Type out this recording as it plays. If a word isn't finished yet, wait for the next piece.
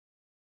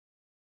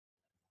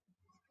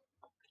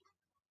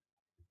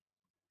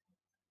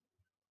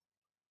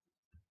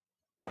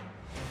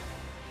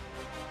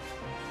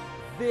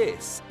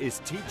This is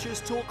Teachers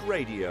Talk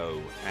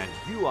Radio, and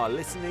you are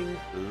listening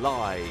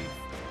live.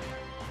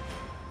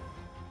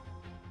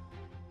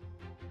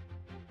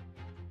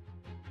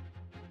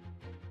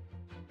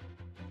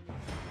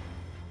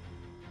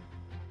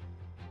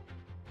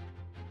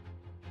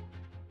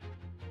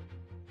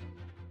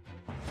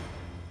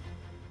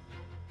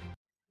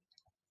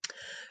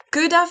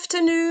 Good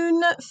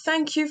afternoon.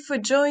 Thank you for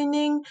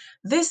joining.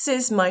 This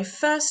is my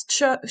first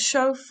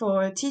show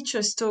for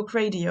Teachers Talk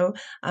Radio.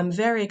 I'm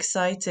very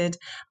excited.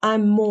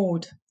 I'm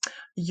Maud,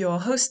 your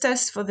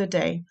hostess for the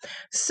day.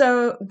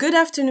 So, good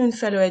afternoon,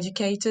 fellow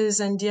educators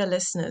and dear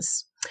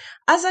listeners.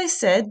 As I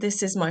said,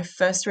 this is my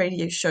first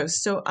radio show,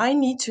 so I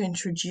need to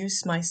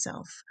introduce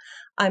myself.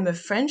 I'm a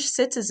French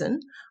citizen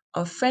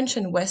of French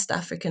and West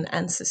African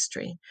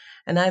ancestry,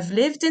 and I've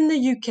lived in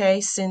the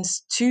UK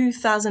since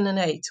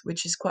 2008,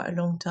 which is quite a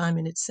long time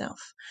in itself.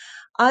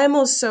 I am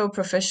also a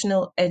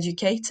professional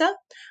educator.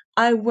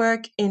 I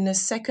work in a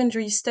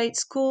secondary state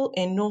school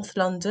in North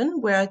London,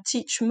 where I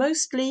teach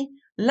mostly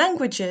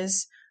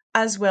languages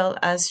as well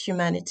as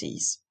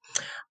humanities.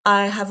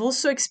 I have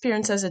also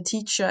experience as a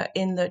teacher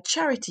in the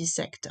charity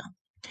sector.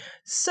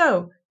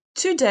 So,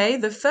 today,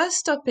 the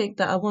first topic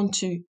that I want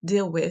to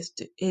deal with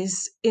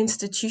is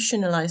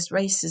institutionalized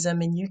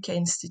racism in UK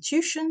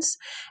institutions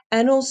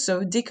and also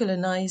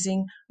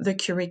decolonizing the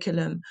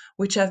curriculum,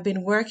 which I've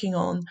been working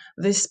on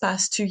this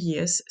past 2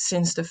 years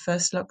since the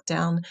first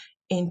lockdown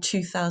in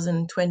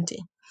 2020.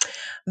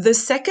 The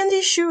second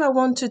issue I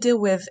want to deal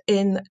with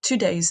in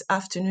today's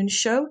afternoon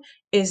show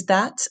is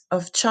that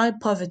of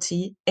child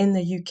poverty in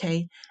the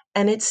UK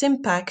and its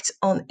impact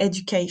on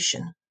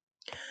education.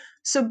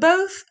 So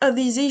both of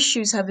these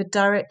issues have a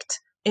direct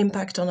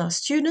impact on our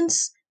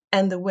students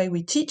and the way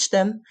we teach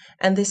them,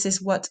 and this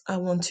is what I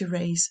want to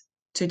raise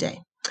today.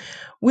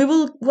 We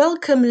will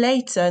welcome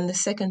later in the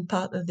second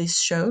part of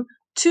this show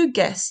 2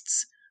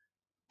 guests,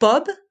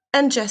 Bob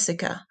and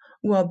Jessica,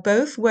 who are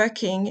both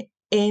working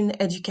in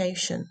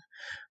education.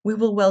 We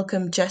will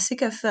welcome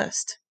Jessica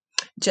first.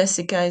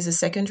 Jessica is a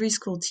secondary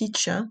school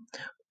teacher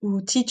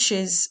who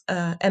teaches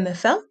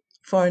MFL,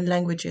 foreign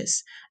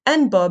languages,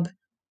 and Bob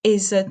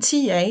is a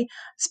TA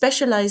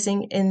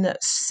specializing in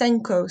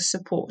SENCO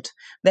support.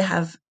 They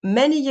have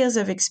many years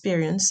of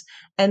experience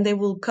and they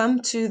will come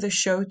to the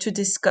show to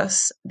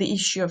discuss the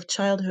issue of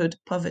childhood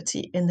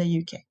poverty in the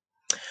UK.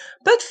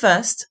 But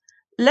first,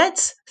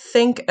 let's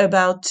think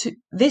about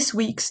this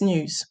week's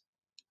news.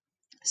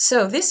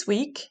 So this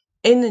week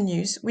in the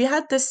news, we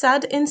had the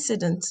sad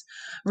incident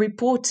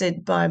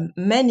reported by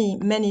many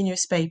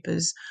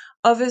newspapers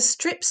of a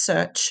strip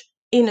search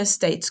in a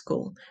state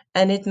school,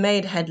 and it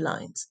made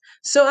headlines.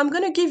 So I'm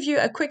going to give you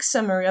a quick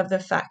summary of the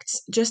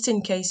facts, just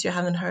in case you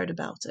haven't heard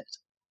about it.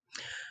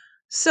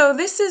 So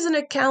this is an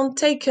account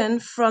taken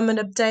from an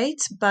update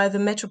by the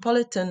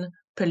Metropolitan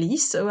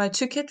Police, so I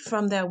took it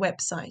from their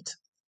website.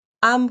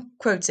 I'm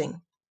quoting.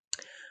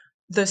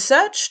 The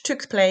search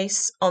took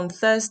place on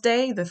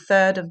Thursday, the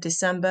 3rd of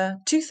December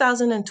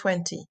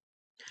 2020,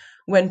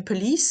 when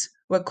police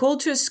were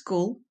called to a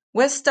school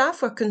where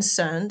staff were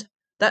concerned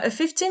that a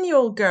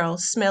 15-year-old girl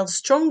smelled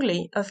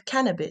strongly of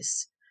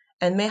cannabis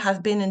and may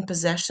have been in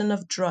possession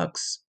of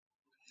drugs.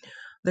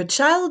 The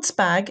child's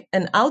bag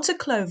and outer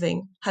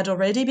clothing had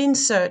already been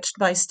searched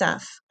by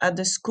staff at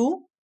the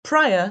school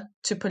prior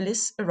to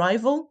police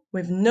arrival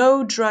with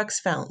no drugs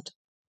found.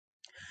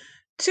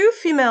 2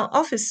 female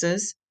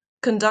officers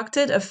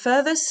conducted a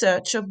further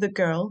search of the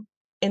girl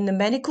in the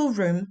medical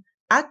room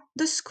at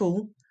the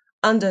school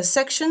under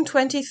Section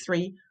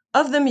 23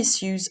 of the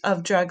Misuse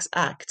of Drugs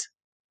Act.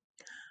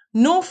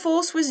 No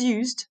force was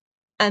used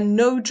and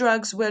no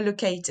drugs were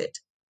located.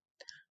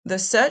 The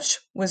search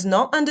was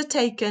not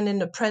undertaken in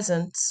the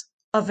presence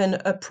of an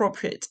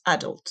appropriate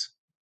adult.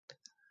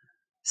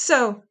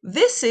 So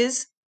this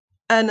is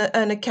an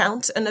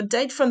account, an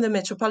update from the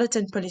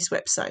Metropolitan Police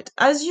website.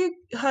 As you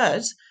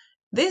heard,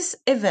 this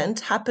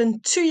event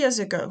happened 2 years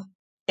ago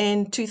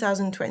in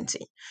 2020.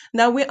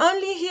 Now we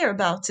only hear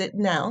about it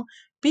now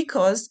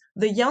because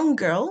the young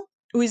girl,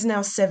 who is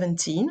now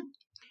 17,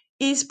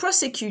 is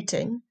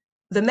prosecuting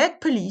the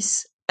Met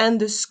Police and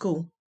the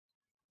school.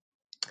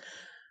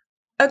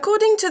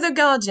 According to The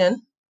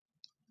Guardian,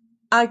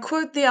 I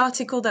quote the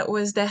article that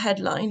was the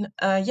headline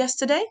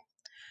yesterday.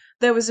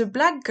 There was a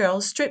black girl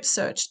strip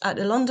searched at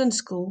a London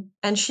school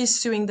and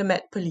she's suing the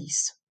Met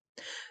Police.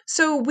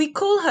 So we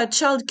call her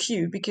Child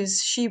Q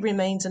because she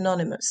remains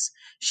anonymous.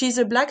 She's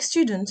a black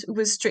student who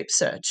was strip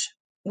searched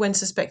when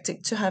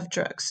suspected to have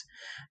drugs.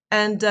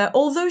 And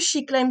although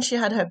she claimed she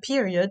had her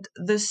period,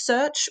 the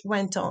search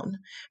went on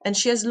and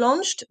she has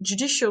launched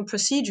judicial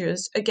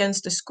procedures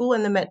against the school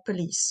and the Met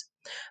Police.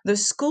 The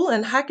school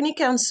and Hackney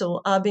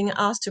Council are being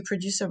asked to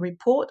produce a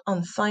report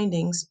on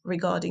findings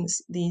regarding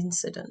the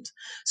incident.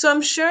 So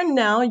I'm sure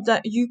now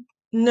that you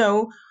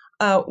know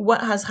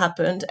what has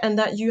happened and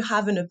that you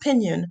have an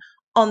opinion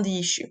on the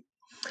issue.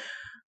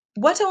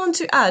 What I want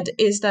to add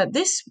is that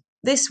this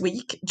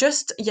week,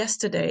 just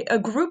yesterday, a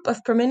group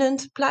of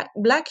prominent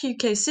black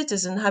UK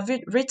citizens have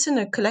written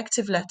a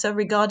collective letter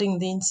regarding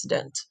the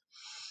incident.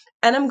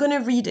 and I'm going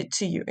to read it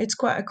to you. It's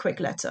quite a quick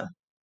letter.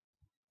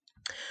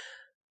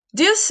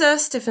 Dear Sir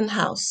Stephen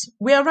House,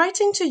 we are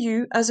writing to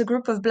you as a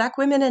group of black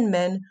women and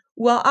men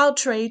who are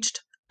outraged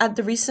at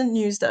the recent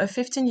news that a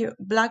 15-year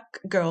black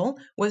girl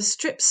was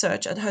strip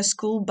searched at her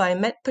school by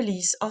Met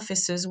Police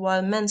officers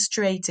while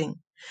menstruating.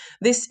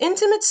 This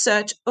intimate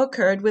search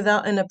occurred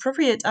without an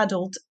appropriate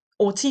adult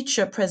or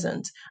teacher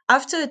present,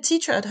 after a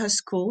teacher at her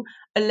school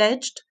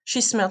alleged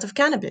she smelt of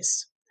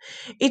cannabis.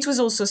 It was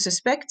also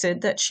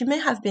suspected that she may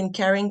have been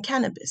carrying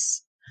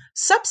cannabis.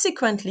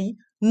 Subsequently,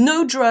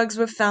 no drugs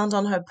were found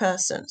on her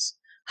persons.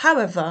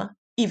 However,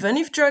 even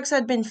if drugs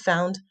had been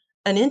found,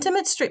 an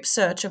intimate strip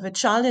search of a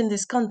child in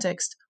this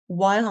context,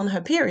 while on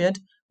her period,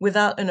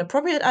 without an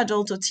appropriate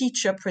adult or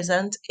teacher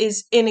present,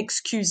 is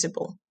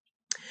inexcusable.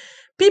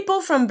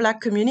 People from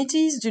black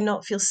communities do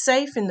not feel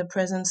safe in the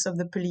presence of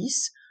the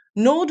police,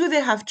 nor do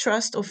they have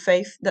trust or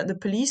faith that the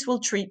police will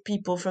treat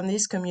people from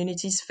these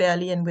communities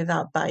fairly and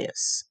without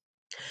bias.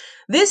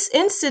 This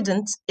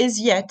incident is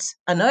yet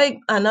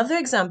another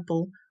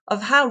example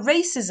of how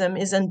racism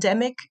is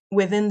endemic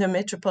within the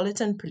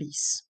Metropolitan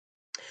Police.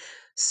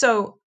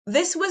 So,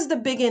 this was the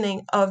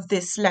beginning of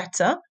this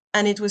letter,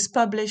 and it was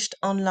published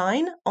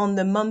online on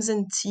the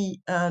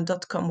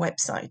mumsandtea.com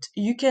website.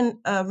 You can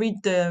read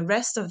the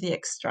rest of the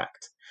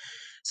extract.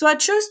 So I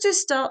chose to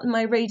start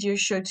my radio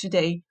show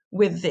today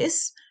with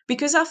this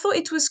because I thought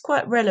it was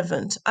quite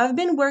relevant. I've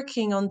been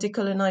working on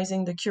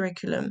decolonizing the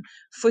curriculum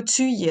for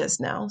 2 years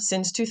now,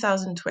 since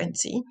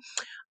 2020.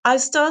 I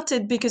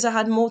started because I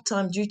had more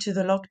time due to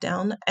the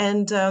lockdown,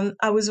 and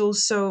I was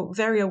also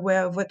very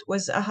aware of what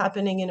was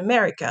happening in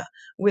America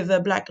with the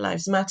Black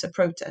Lives Matter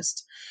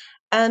protest.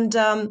 And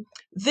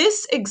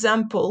this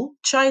example,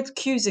 Child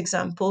Q's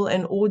example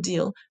and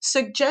ordeal,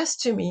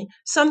 suggests to me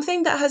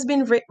something that has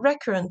been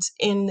recurrent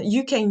in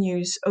UK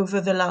news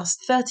over the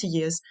last 30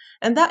 years,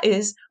 and that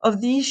is of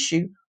the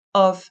issue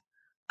of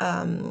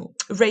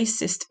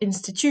racist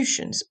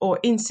institutions or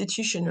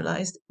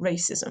institutionalized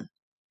racism.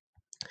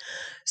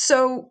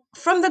 So,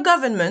 from the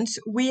government,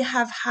 we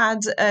have had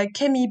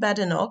Kemi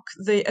Badenoch,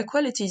 the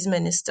Equalities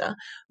Minister,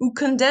 who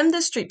condemned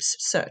the strip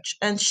search,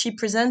 and she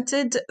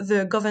presented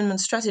the government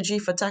strategy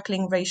for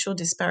tackling racial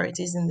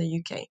disparities in the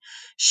UK.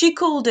 She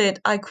called it,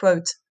 I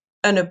quote,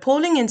 an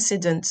appalling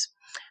incident,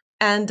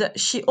 and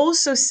she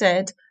also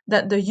said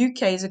that the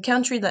UK is a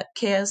country that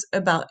cares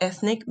about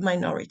ethnic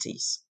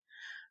minorities.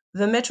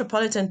 The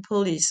Metropolitan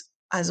Police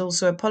has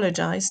also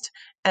apologized,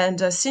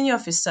 and a senior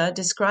officer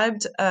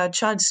described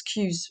Child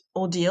Q's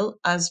ordeal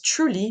as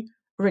truly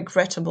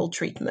regrettable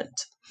treatment.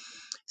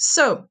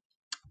 So,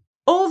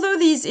 although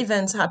these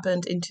events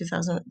happened in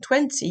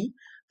 2020,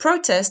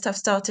 protests have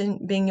started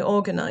being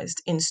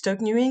organized in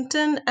Stoke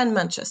Newington and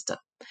Manchester.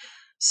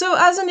 So,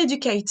 as an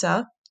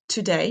educator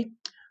today,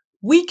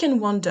 we can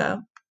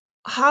wonder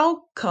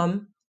how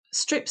come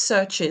strip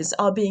searches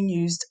are being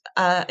used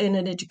in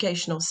an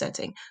educational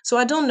setting. So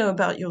I don't know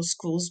about your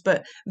schools,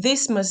 but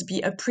this must be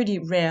a pretty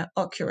rare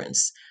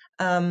occurrence.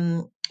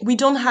 We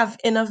don't have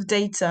enough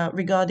data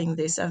regarding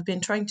this. I've been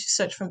trying to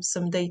search for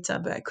some data,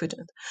 but I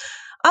couldn't.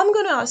 I'm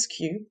going to ask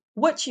you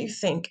what you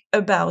think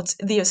about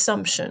the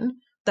assumption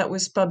that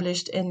was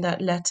published in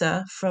that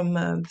letter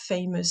from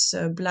famous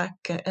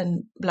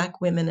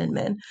black women and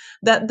men,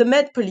 that the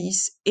Met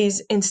Police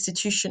is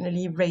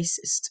institutionally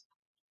racist.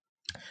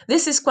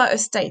 This is quite a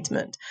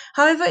statement.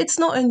 However, it's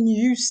not a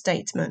new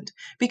statement,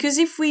 because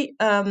if we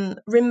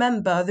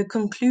remember the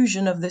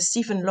conclusion of the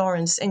Stephen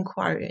Lawrence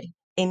inquiry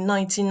in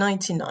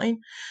 1999,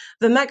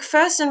 the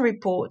Macpherson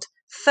report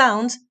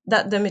found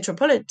that the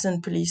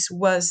Metropolitan Police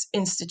was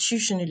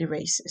institutionally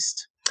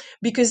racist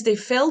because they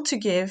failed to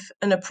give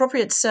an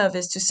appropriate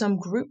service to some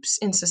groups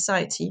in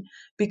society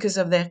because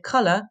of their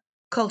color,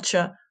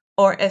 culture,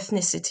 or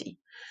ethnicity.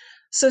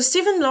 So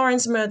Stephen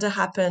Lawrence murder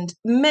happened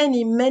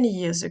many, many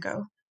years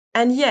ago.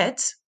 And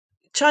yet,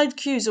 Child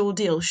Q's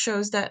ordeal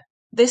shows that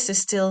this is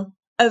still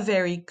a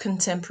very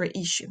contemporary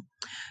issue.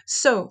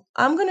 So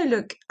I'm going to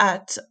look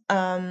at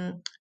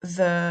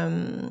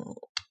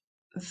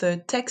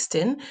the text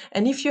in,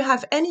 and if you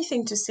have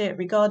anything to say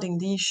regarding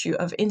the issue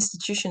of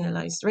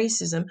institutionalized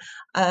racism,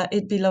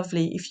 it'd be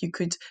lovely if you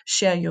could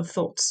share your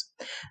thoughts.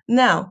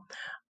 Now,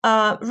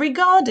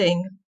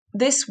 regarding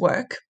this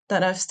work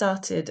that I've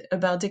started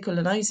about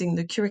decolonizing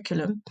the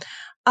curriculum,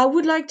 I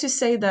would like to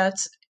say that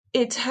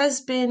it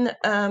has been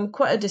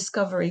quite a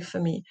discovery for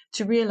me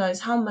to realize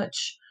how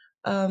much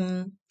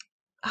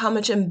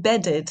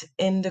embedded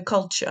in the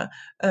culture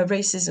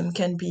racism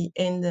can be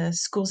in the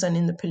schools and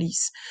in the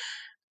police.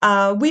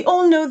 We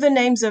all know the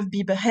names of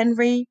Bieber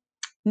Henry,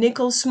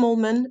 Nicholas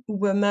Smallman, who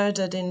were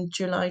murdered in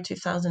July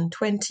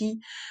 2020.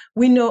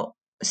 We know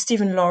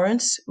Stephen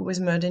Lawrence, who was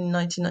murdered in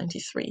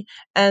 1993.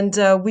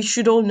 And we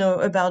should all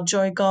know about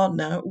Joy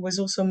Gardner, who was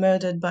also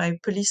murdered by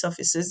police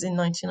officers in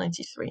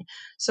 1993.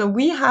 So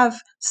we have,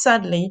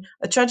 sadly,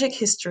 a tragic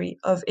history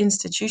of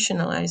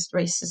institutionalized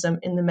racism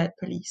in the Met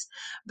Police.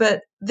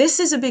 But this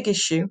is a big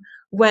issue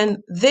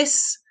when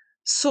this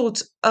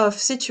sort of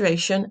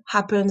situation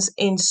happens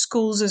in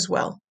schools as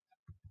well.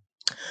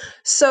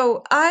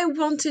 So I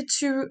wanted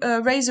to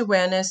raise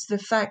awareness the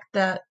fact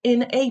that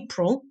in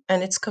April,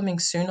 and it's coming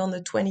soon on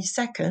the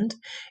 22nd,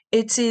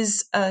 it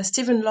is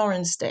Stephen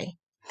Lawrence Day,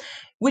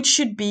 which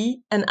should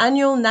be an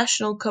annual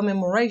national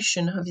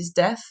commemoration of his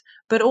death,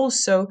 but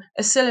also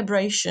a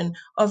celebration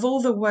of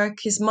all the work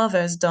his mother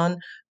has done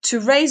to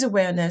raise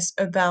awareness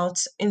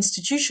about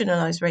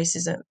institutionalized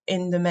racism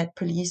in the Met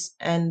Police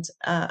and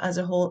as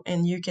a whole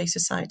in UK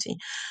society.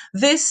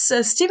 This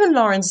Stephen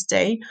Lawrence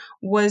Day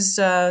was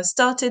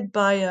started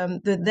by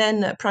the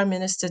then Prime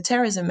Minister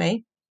Theresa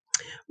May,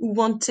 who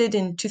wanted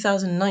in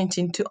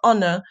 2019 to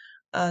honor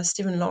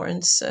Stephen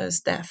Lawrence's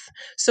death.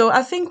 So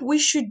I think we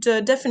should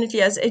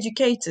definitely, as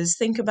educators,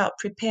 think about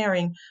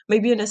preparing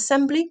maybe an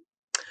assembly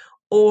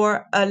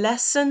or a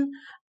lesson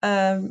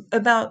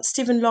about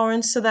Stephen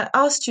Lawrence so that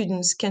our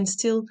students can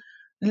still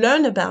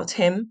learn about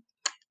him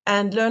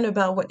and learn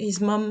about what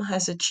his mum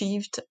has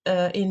achieved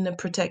in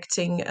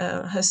protecting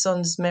her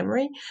son's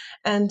memory.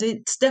 And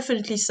it's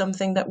definitely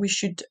something that we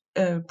should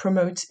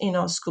promote in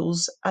our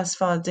schools as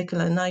far as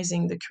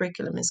decolonizing the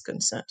curriculum is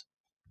concerned.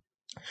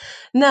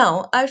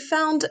 Now, I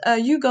found a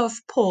YouGov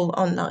poll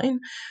online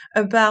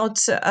about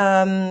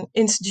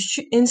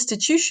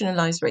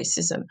institutionalized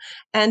racism.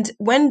 And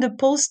when the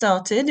poll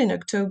started in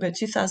October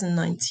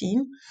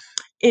 2019,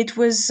 it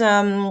was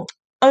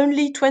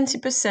only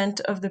 20%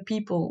 of the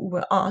people who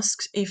were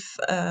asked if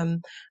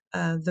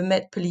the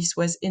Met Police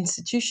was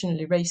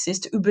institutionally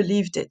racist who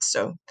believed it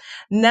so.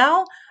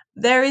 Now,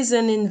 there is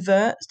an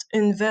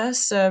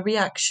inverse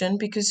reaction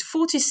because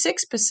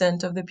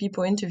 46% of the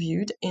people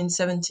interviewed on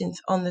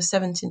the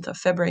 17th of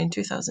February in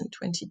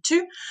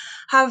 2022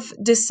 have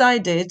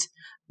decided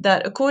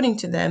that, according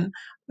to them,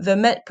 the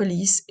Met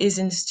Police is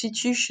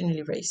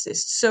institutionally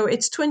racist. So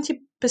it's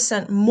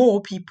 20%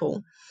 more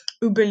people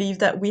who believe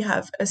that we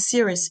have a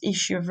serious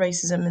issue of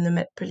racism in the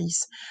Met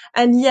Police.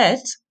 And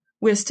yet,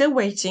 we're still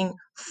waiting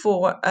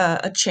for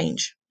a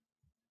change.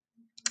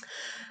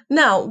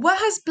 Now, what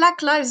has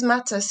Black Lives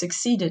Matter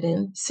succeeded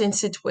in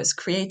since it was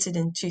created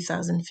in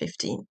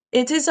 2015?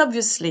 It is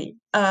obviously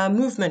a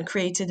movement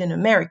created in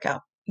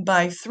America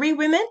by 3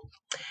 women,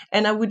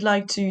 and I would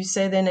like to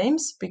say their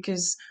names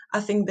because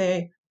I think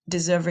they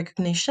deserve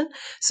recognition.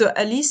 So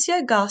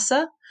Alicia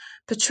Garza,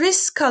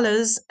 Patrisse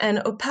Cullors,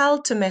 and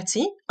Opal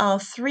Tometi are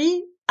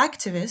 3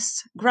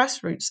 activists,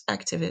 grassroots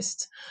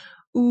activists,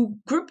 who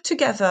grouped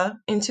together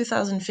in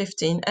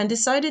 2015 and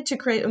decided to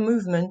create a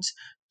movement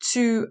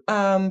to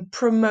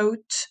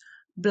promote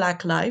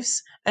Black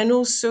lives and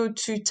also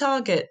to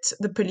target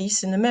the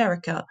police in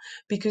America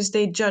because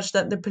they judge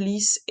that the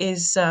police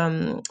is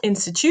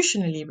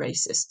institutionally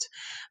racist.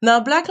 Now,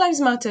 Black Lives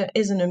Matter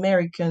is an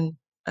American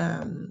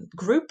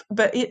group,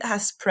 but it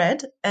has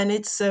spread and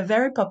it's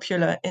very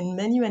popular in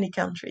many, many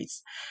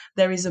countries.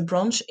 There is a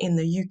branch in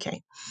the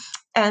UK.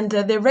 And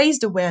they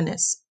raised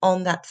awareness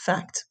on that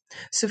fact.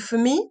 So for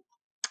me,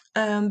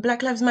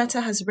 Black Lives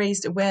Matter has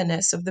raised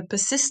awareness of the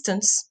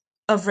persistence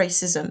of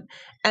racism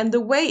and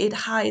the way it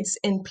hides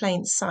in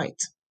plain sight.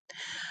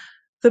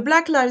 The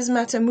Black Lives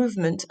Matter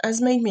movement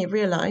has made me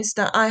realize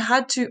that I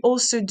had to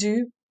also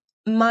do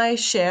my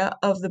share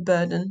of the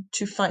burden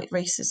to fight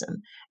racism.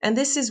 And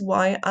this is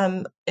why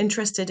I'm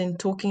interested in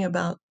talking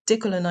about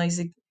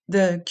decolonizing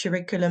the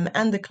curriculum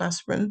and the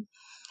classroom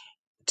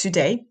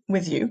today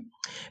with you,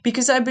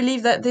 because I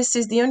believe that this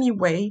is the only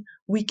way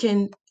we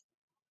can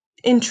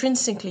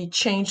intrinsically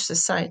change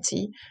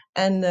society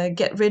and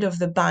get rid of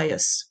the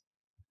bias.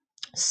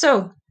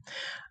 So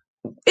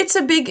it's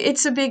a big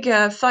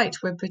fight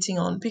we're putting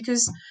on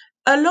because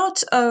a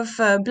lot of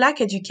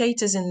Black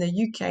educators in the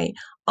UK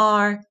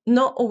are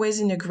not always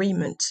in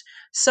agreement.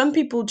 Some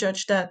people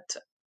judge that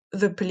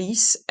the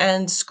police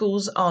and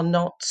schools are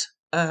not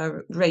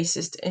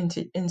racist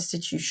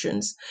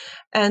institutions,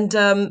 and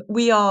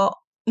we are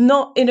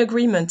not in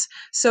agreement.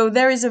 So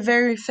there is a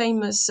very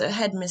famous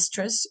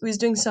headmistress who is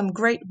doing some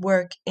great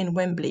work in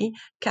Wembley,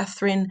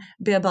 Catherine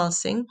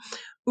Birbalsingh,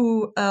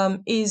 who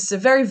is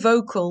very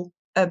vocal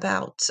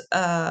about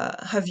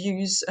her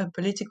views,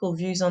 political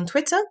views on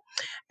Twitter.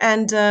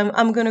 And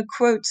I'm going to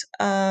quote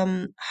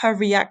her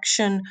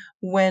reaction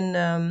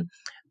when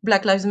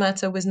Black Lives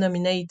Matter was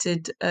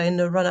nominated in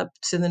the run-up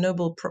to the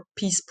Nobel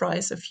Peace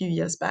Prize a few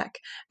years back.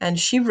 And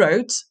she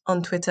wrote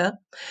on Twitter,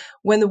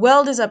 "When the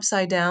world is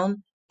upside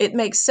down, it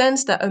makes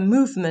sense that a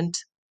movement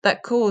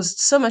that caused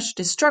so much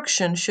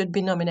destruction should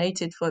be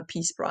nominated for a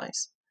Peace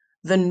Prize.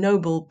 The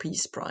Nobel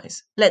Peace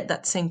Prize." Let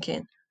that sink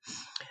in.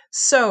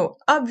 So,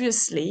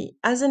 obviously,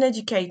 as an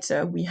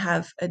educator, we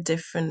have a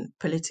different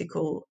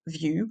political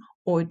view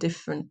or a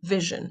different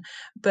vision.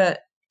 But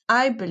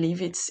I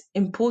believe it's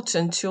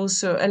important to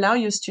also allow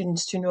your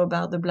students to know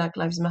about the Black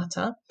Lives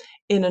Matter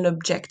in an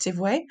objective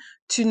way,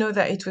 to know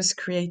that it was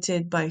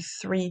created by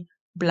 3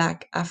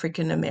 Black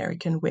African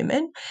American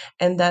women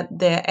and that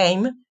their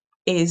aim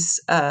is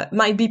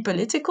might be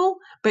political,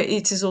 but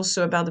it is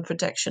also about the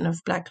protection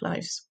of Black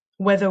lives,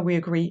 whether we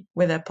agree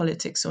with their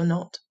politics or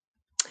not.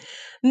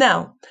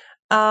 Now,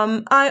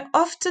 I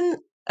often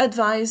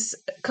advise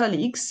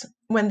colleagues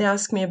when they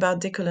ask me about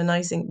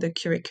decolonizing the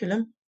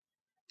curriculum,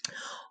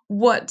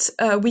 what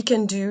we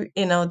can do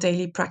in our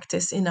daily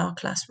practice in our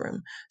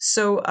classroom.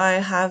 So I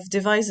have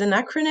devised an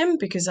acronym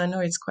because I know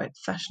it's quite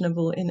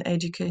fashionable in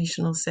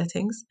educational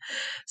settings.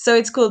 So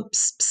it's called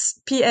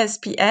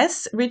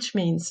PSPS, which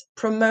means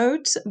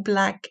Promote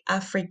Black,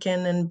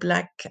 African and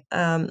Black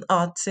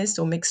artists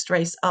or mixed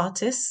race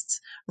artists,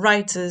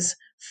 writers,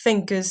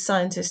 thinkers,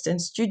 scientists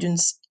and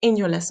students in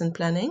your lesson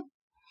planning.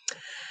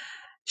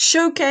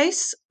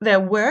 Showcase their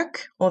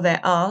work or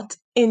their art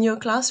in your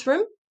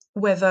classroom,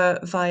 whether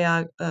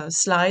via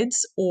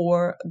slides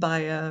or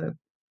by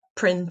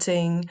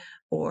printing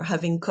or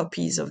having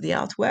copies of the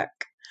artwork.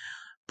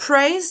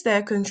 Praise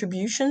their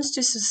contributions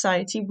to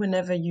society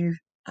whenever you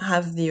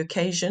have the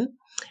occasion,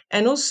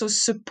 and also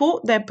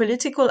support their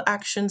political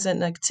actions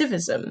and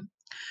activism.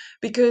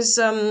 Because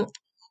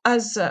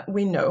as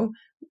we know,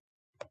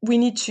 we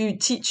need to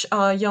teach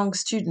our young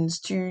students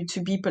to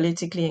be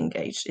politically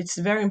engaged. It's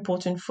very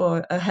important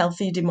for a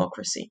healthy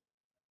democracy.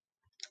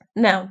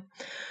 Now,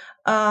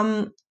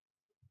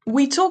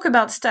 we talk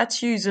about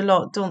statues a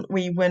lot, don't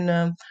we?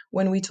 When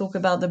we talk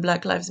about the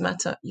Black Lives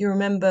Matter, you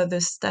remember the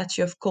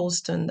statue of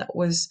Colston that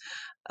was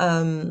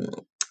um,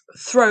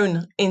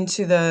 thrown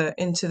into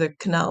the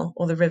canal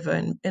or the river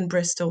in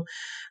Bristol.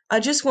 I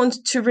just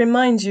want to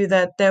remind you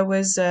that there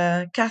was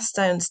a cast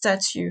iron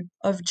statue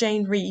of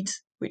Jane Reed,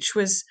 which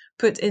was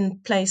put in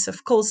place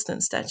of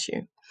Colston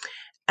statue.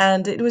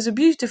 And it was a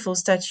beautiful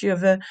statue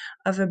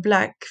of a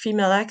black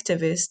female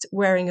activist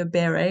wearing a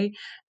beret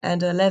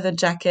and a leather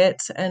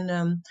jacket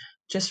and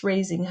just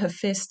raising her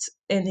fist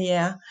in the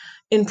air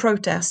in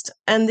protest.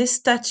 And this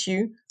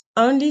statue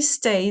only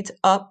stayed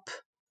up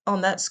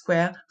on that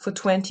square for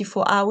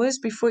 24 hours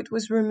before it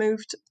was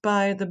removed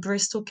by the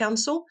Bristol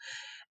Council.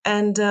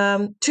 And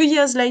 2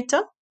 years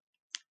later,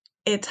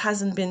 it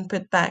hasn't been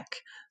put back.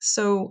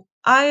 So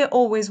I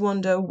always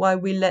wonder why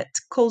we let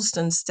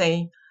Colston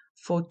stay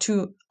for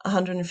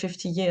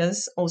 250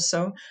 years or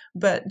so,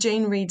 but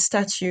Jane Reed's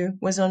statue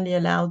was only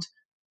allowed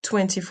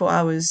 24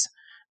 hours.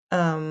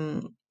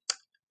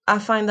 I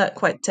find that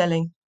quite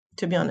telling,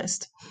 to be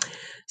honest.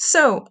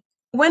 So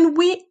when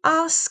we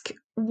ask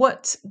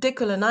what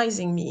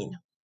decolonizing mean,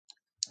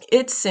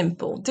 it's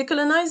simple.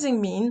 Decolonizing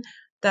mean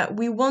that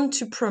we want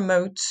to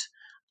promote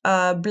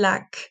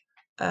Black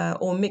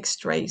or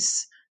mixed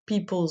race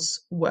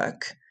people's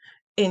work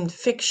in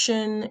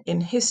fiction, in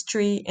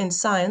history, in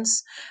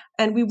science,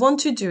 and we want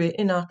to do it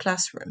in our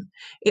classroom.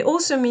 It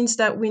also means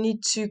that we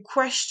need to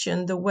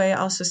question the way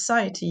our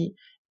society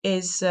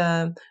is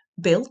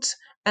built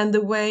and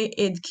the way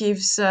it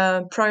gives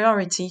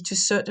priority to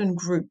certain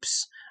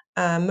groups,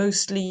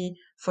 mostly,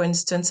 for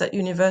instance, at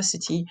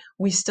university,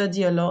 we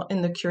study a lot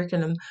in the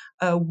curriculum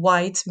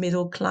white,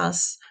 middle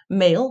class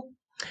male.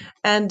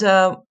 And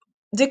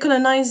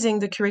decolonizing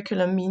the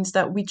curriculum means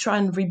that we try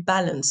and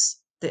rebalance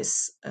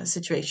this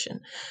situation.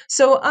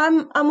 So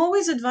I'm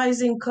always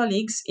advising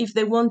colleagues, if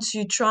they want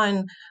to try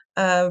and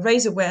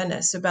raise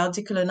awareness about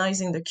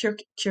decolonizing the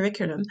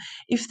curriculum,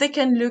 if they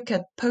can look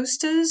at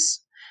posters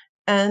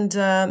and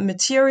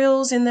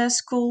materials in their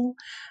school.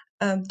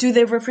 Do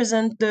they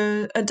represent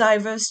a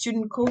diverse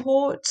student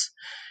cohort?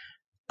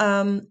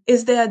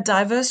 Is there a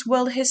diverse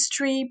world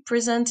history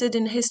presented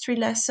in history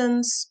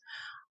lessons?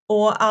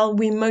 Or are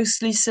we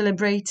mostly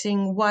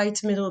celebrating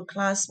white middle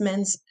class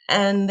men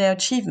and their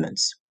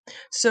achievements?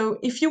 So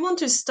if you want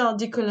to start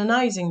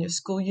decolonizing your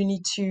school, you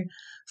need to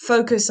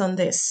focus on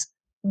this.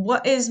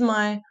 What is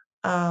my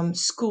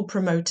school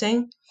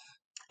promoting?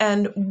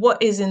 And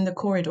what is in the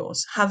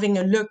corridors? Having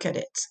a look at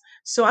it.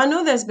 So I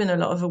know there's been a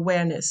lot of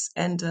awareness,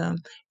 and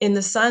in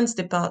the science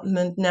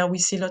department now we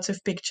see lots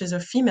of pictures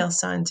of female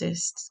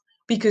scientists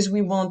because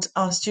we want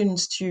our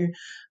students to,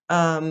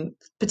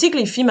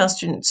 particularly female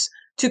students,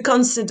 to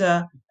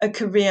consider a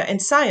career in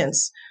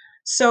science.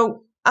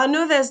 So I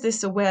know there's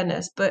this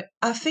awareness, but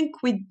I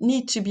think we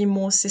need to be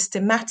more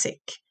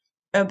systematic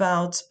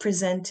about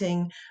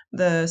presenting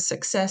the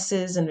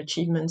successes and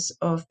achievements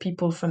of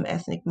people from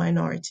ethnic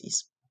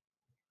minorities.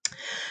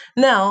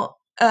 Now,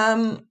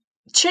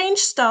 change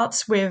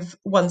starts with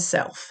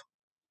oneself.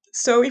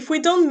 So if we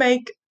don't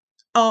make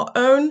our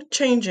own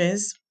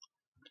changes,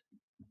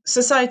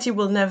 society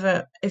will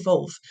never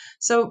evolve.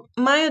 So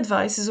my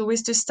advice is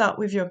always to start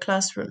with your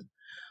classroom.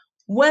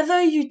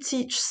 Whether you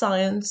teach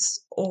science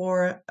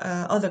or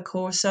other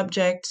core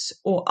subjects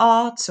or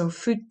arts or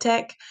food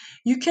tech,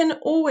 you can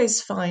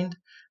always find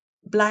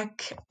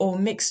Black or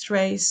mixed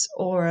race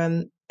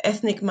or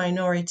ethnic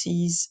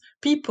minorities,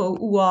 people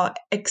who are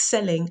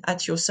excelling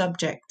at your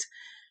subject.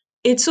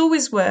 It's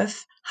always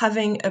worth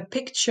having a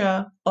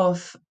picture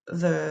of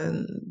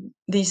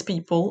these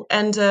people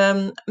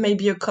and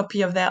maybe a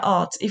copy of their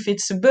art. If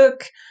it's a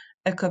book,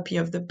 a copy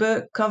of the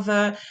book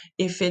cover.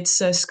 If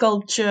it's a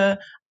sculpture,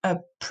 a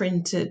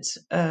printed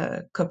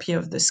copy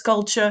of the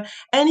sculpture.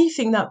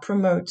 Anything that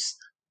promotes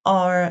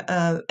our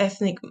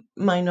ethnic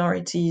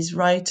minorities,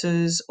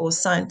 writers or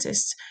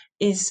scientists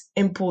is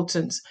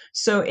important.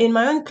 So in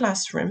my own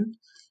classroom,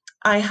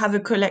 I have a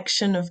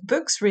collection of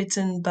books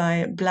written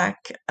by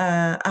Black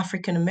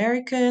African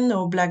American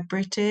or Black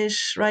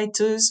British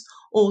writers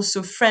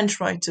also French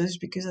writers,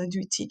 because I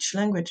do teach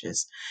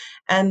languages.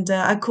 And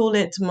I call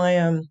it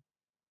my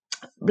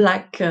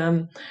Black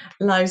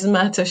Lives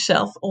Matter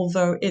shelf,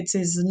 although it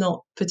is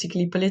not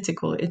particularly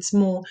political. It's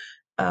more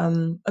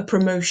a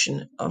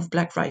promotion of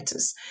Black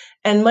writers.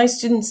 And my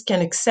students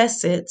can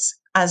access it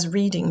as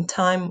reading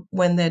time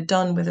when they're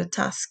done with a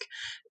task.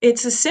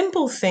 It's a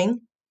simple thing,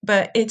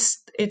 but it's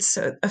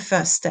a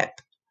first step.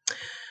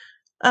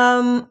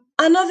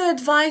 Another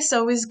advice I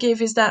always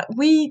give is that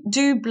we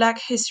do Black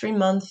History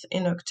Month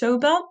in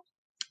October,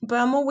 but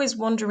I'm always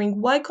wondering,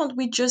 why can't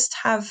we just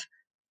have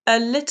a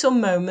little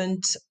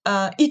moment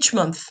each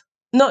month,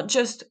 not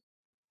just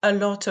a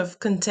lot of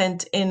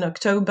content in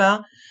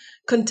October,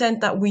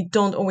 content that we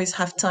don't always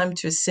have time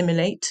to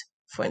assimilate,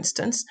 for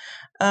instance.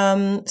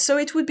 So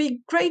it would be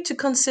great to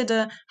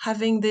consider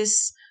having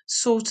this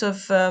sort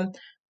of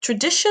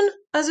tradition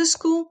as a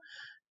school.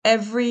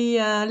 Every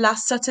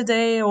last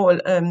Saturday, or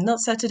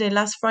not Saturday,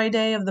 last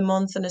Friday of the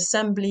month, an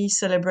assembly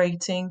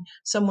celebrating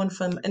someone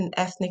from an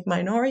ethnic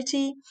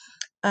minority,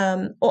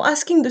 or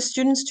asking the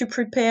students to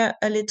prepare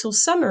a little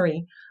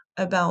summary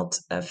about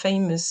a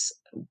famous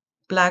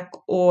Black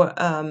or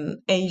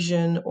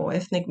Asian or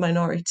ethnic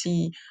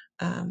minority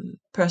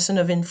person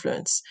of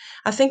influence.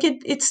 I think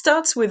it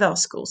starts with our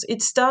schools.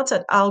 It starts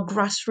at our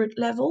grassroots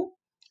level,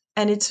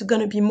 and it's going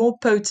to be more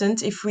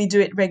potent if we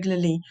do it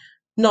regularly,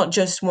 not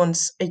just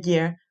once a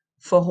year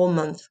for a whole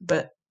month,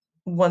 but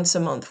once a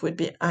month would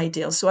be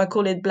ideal. So I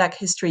call it Black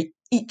History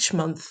each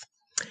month.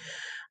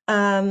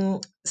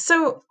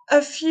 So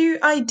a few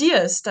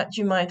ideas that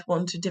you might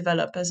want to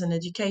develop as an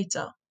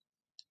educator.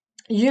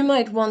 You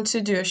might want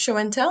to do a show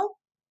and tell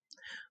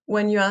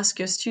when you ask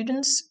your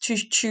students to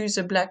choose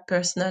a Black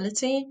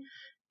personality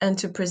and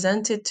to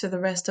present it to the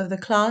rest of the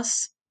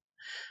class.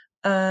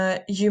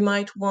 You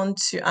might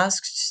want to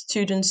ask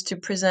students to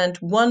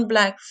present one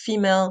Black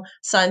female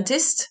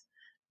scientist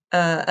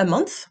a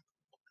month.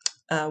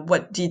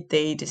 What did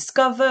they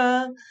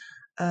discover?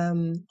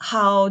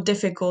 How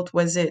difficult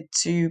was it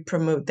to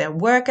promote their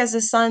work as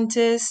a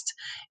scientist?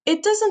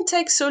 It doesn't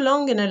take so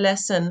long in a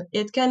lesson.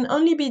 It can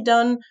only be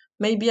done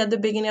maybe at the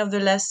beginning of the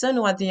lesson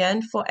or at the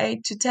end for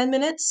 8 to 10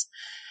 minutes.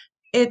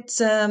 It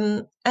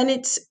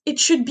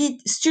should be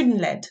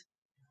student-led.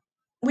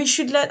 We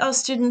should let our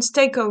students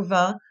take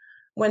over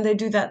when they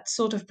do that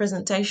sort of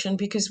presentation,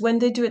 because when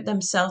they do it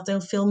themselves, they'll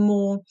feel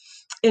more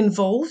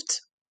involved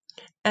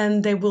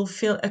and they will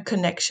feel a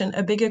connection,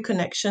 a bigger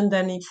connection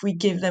than if we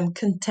give them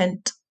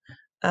content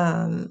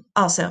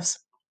ourselves.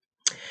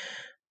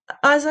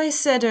 As I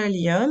said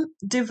earlier,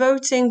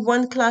 devoting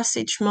one class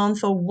each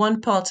month or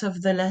one part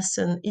of the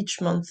lesson each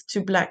month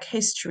to Black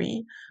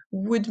history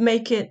would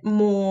make it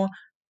more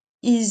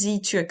easy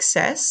to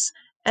access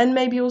and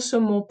maybe also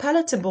more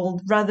palatable,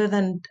 rather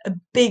than a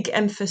big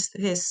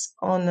emphasis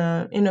on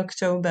in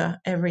October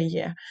every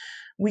year.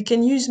 We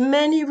can use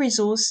many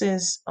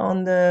resources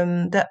on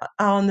that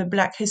are on the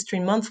Black History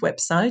Month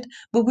website,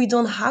 but we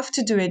don't have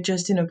to do it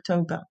just in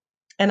October.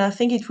 And I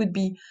think it would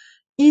be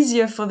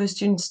easier for the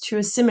students to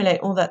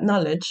assimilate all that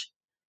knowledge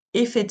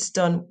if it's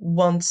done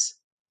once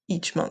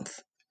each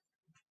month.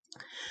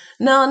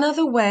 Now,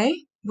 another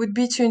way would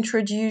be to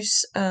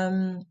introduce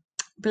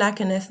Black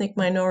and ethnic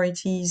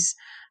minorities,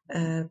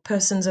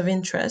 persons of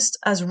interest,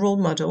 as role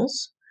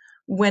models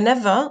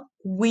whenever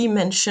we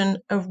mention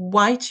a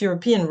white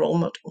European role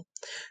model.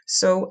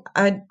 So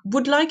I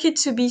would like it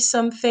to be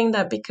something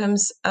that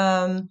becomes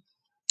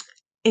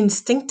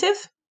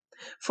instinctive.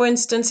 For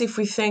instance, if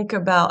we think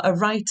about a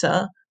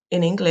writer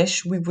in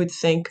English, we would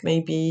think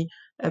maybe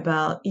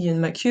about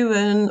Ian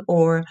McEwan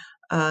or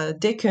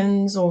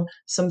Dickens or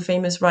some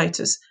famous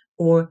writers,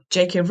 or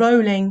J.K.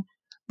 Rowling.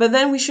 But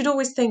then we should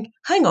always think,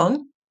 hang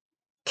on,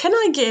 can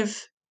I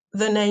give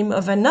the name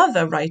of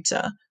another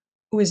writer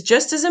who is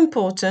just as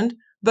important,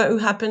 but who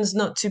happens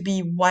not to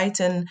be white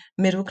and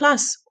middle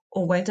class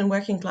or white and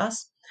working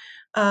class?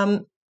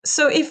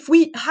 So if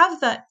we have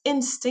that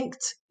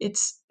instinct,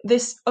 it's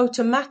this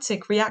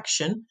automatic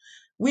reaction,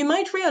 we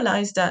might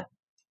realize that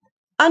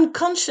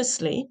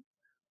unconsciously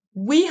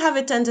we have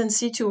a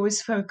tendency to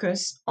always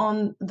focus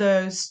on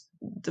the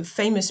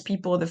famous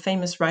people, the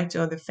famous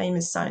writer, or the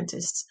famous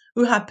scientists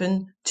who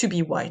happen to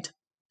be white.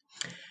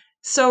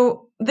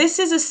 So this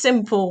is a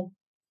simple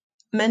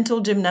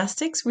mental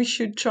gymnastics we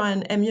should try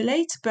and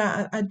emulate,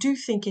 but I do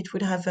think it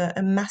would have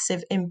a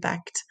massive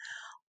impact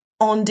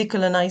on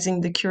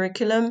decolonizing the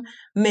curriculum,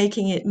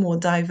 making it more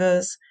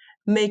diverse,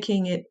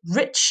 making it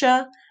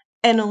richer,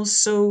 and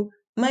also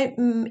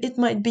it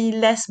might be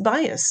less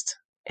biased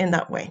in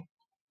that way.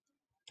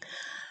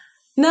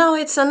 Now,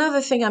 it's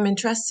another thing I'm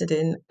interested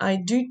in. I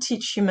do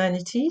teach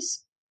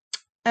humanities,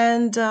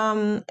 and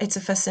it's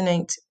a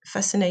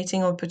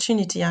fascinating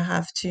opportunity I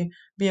have to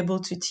be able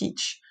to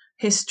teach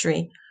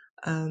history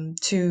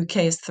to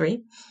KS3.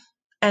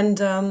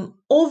 And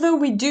although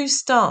we do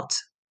start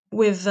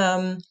with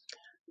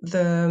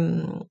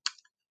the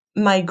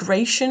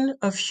migration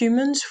of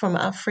humans from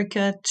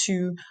Africa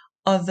to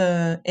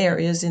other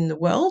areas in the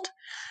world,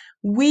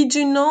 we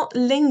do not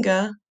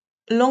linger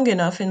long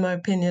enough, in my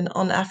opinion,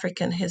 on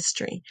African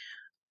history.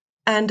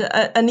 And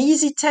an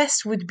easy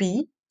test would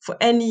be for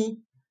any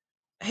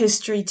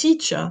history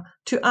teacher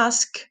to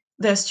ask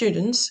their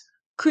students,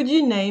 could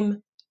you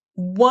name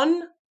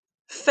one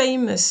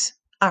famous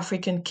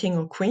African king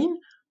or queen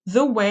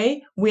the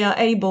way we are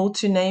able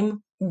to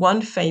name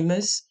one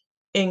famous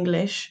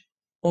English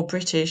or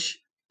British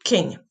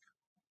king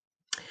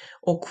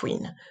or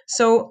queen?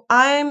 So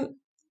I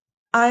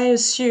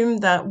assume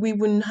that we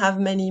wouldn't have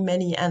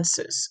many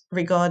answers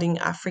regarding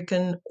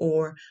African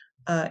or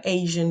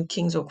Asian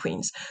kings or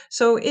queens.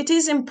 So it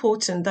is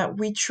important that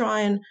we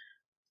try and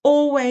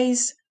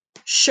always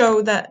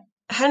show that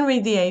Henry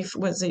VIII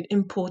was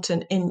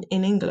important in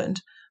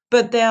England,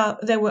 but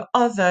there were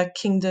other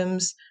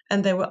kingdoms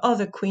and there were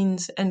other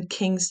queens and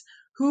kings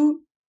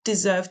who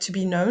deserve to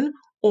be known,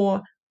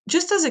 or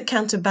just as a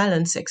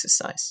counterbalance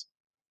exercise.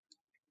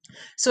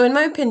 So, in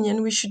my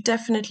opinion, we should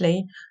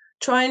definitely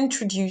try and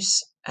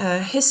introduce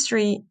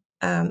history,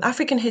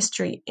 African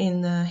history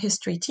in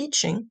history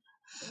teaching,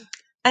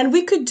 and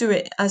we could do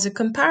it as a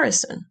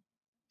comparison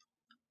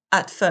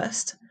at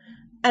first,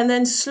 and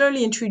then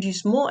slowly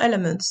introduce more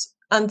elements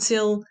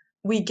until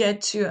we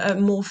get to a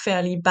more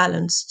fairly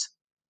balanced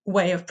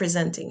way of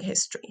presenting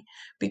history.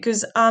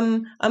 Because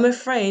I'm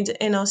afraid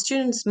in our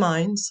students'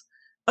 minds,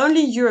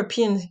 only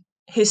European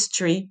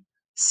history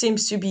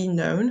seems to be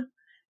known,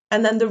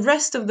 and then the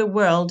rest of the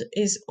world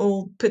is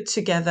all put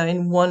together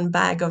in one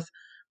bag of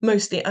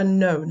mostly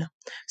unknown.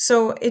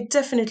 So it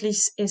definitely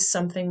is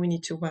something we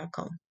need to work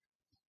on.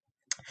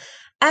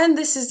 And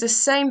this is the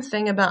same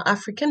thing about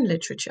African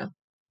literature,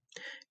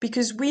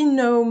 because we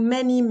know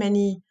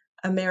many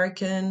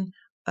American,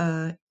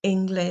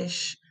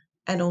 English,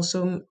 and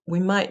also we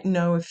might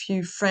know a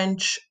few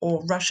French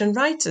or Russian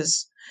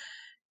writers.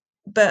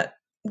 But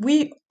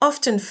we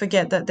often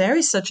forget that there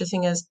is such a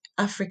thing as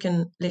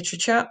African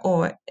literature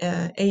or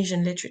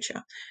Asian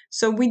literature.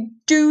 So we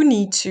do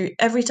need to,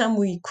 every time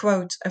we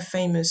quote a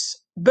famous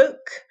book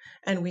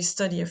and we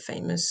study a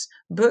famous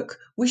book,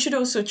 we should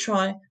also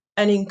try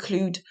and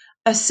include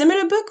a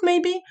similar book,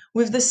 maybe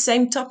with the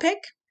same topic,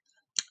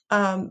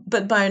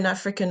 but by an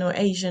African or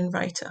Asian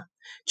writer,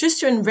 just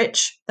to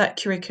enrich that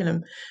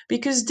curriculum.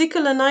 Because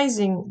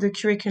decolonizing the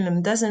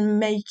curriculum doesn't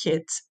make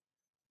it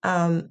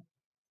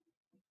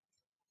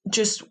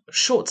just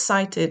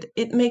short-sighted.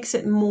 It makes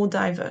it more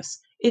diverse.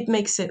 It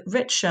makes it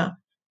richer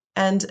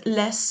and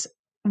less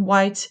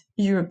white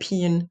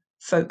European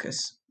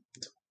focus.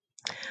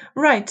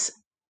 Right.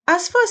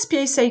 As far as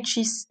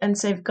PSHEs and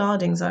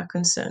safeguardings are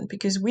concerned,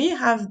 because we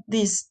have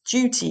these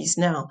duties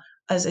now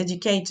as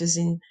educators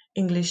in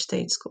English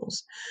state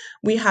schools.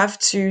 We have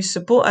to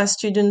support our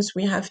students.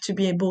 We have to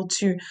be able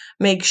to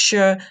make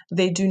sure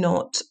they do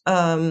not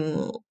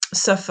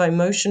suffer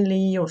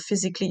emotionally or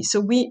physically. So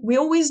we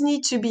always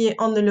need to be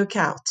on the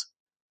lookout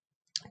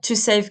to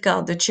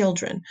safeguard the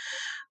children.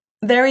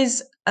 There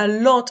is a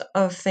lot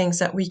of things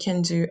that we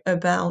can do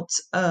about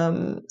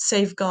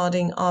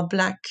safeguarding our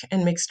Black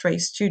and mixed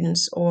race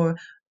students or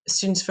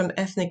students from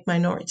ethnic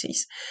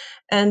minorities.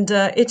 And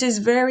it is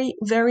very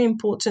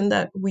important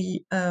that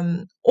we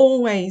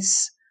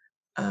always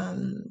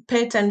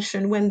pay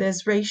attention when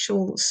there's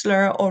racial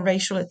slur or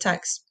racial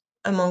attacks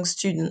among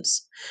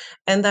students,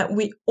 and that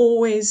we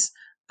always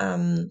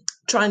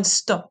try and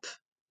stop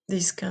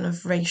these kind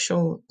of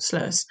racial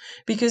slurs,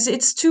 because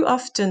it's too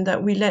often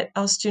that we let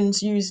our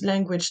students use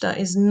language that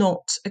is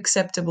not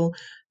acceptable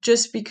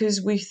just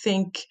because we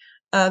think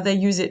they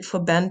use it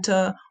for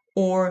banter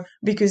or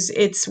because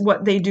it's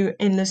what they do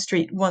in the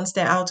street once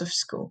they're out of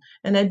school.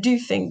 And I do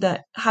think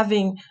that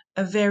having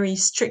a very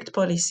strict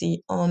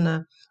policy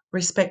on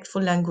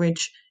respectful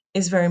language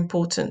is very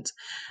important.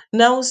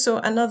 Now, also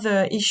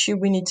another issue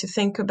we need to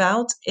think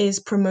about is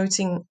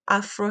promoting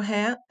Afro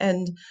hair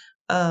and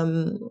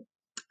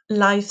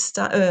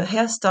lifestyle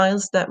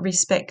hairstyles that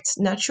respect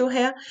natural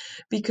hair,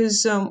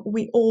 because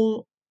we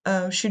all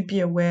should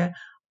be aware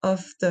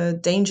of the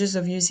dangers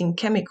of using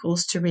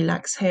chemicals to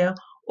relax hair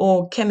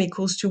or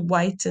chemicals to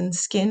whiten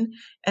skin,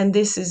 and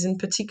this is in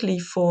particularly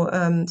for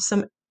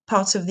some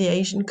parts of the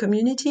Asian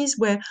communities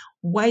where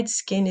white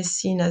skin is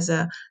seen as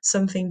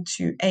something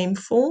to aim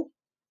for.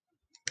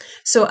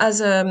 So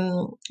as a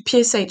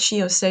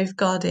PSHE or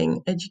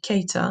safeguarding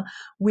educator,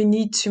 we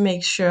need to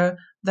make sure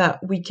that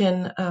we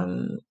can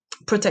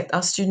protect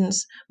our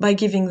students by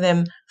giving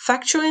them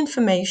factual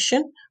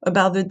information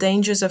about the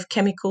dangers of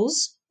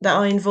chemicals that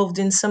are involved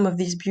in some of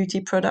these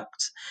beauty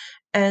products,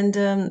 and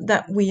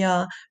that we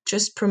are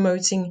just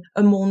promoting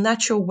a more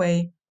natural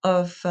way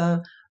of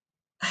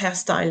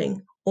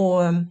hairstyling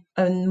or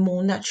a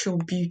more natural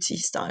beauty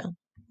style.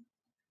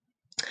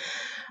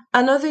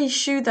 Another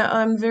issue that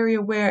I'm very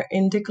aware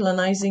in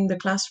decolonizing the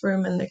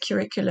classroom and the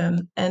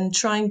curriculum and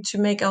trying to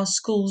make our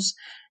schools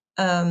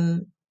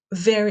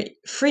very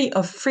free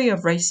of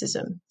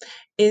racism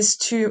is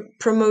to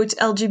promote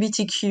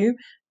LGBTQ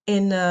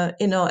in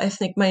our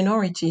ethnic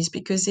minorities,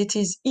 because it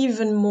is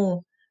even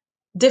more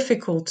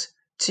difficult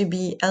to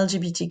be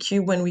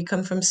LGBTQ when we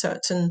come from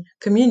certain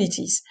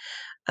communities.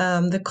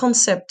 The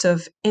concept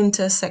of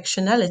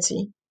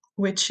intersectionality,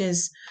 which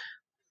is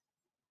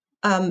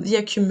the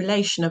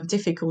accumulation of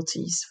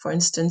difficulties. For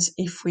instance,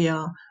 if we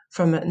are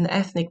from an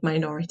ethnic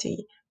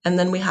minority and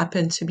then we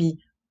happen to be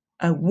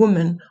a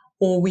woman,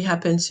 or we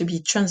happen to be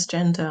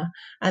transgender,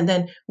 and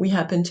then we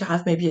happen to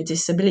have maybe a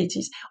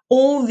disabilities.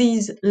 All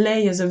these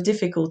layers of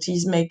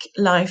difficulties make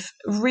life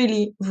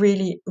really,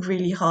 really,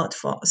 really hard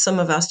for some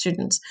of our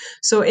students.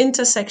 So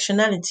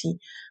intersectionality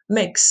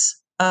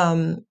makes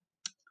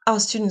our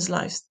students'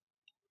 lives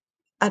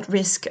at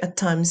risk at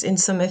times in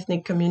some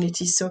ethnic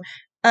communities. So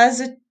as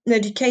an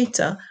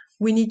educator,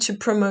 we need to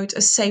promote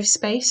a safe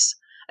space,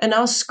 and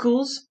our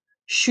schools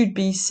should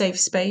be safe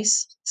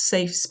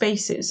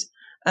spaces.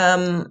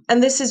 And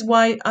this is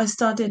why I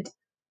started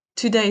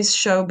today's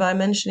show by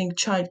mentioning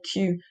Child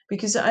Q,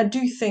 because I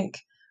do think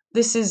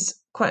this is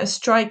quite a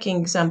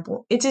striking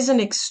example. It is an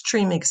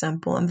extreme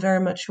example. I'm very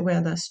much aware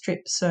that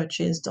strip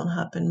searches don't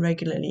happen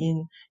regularly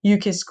in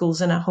UK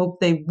schools, and I hope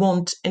they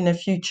won't in the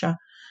future.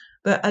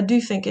 But I do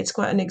think it's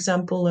quite an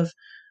example of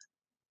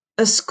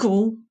a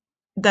school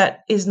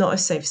that is not a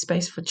safe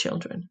space for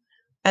children.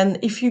 And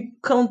if you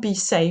can't be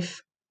safe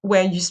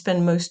where you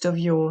spend most of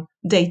your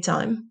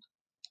daytime,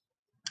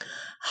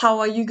 how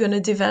are you going to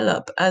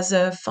develop as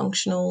a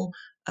functional,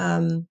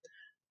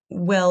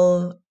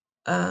 well,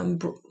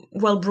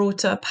 well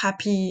brought up,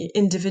 happy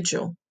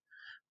individual?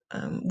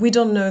 We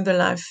don't know the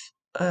life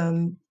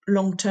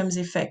long-term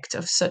effect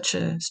of such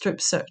a strip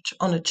search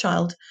on a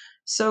child.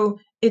 So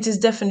it is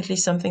definitely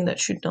something that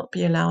should not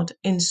be allowed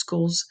in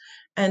schools,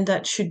 and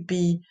that should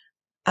be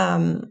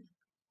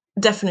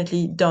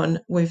definitely done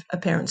with a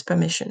parent's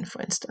permission,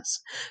 for instance.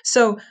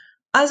 So,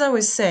 as I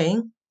was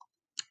saying,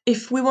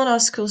 if we want our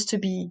schools to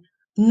be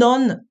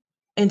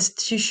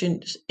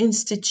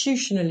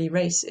institutionally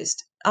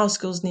racist, our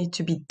schools need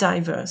to be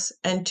diverse.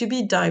 And to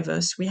be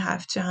diverse, we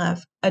have to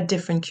have a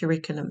different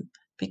curriculum,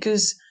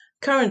 because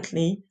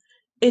currently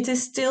it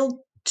is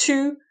still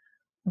too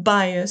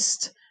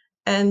biased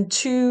and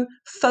too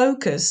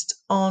focused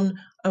on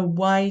a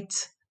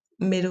white,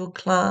 middle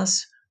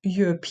class,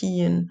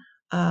 European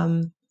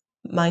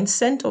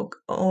mindset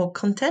or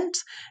content.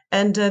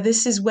 And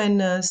this is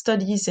when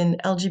studies in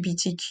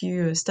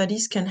LGBTQ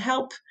studies can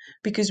help,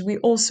 because we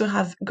also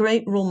have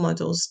great role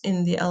models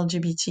in the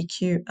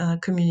LGBTQ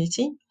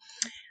community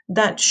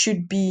that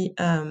should be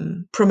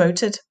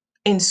promoted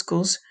in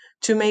schools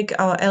to make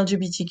our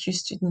LGBTQ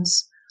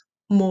students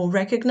more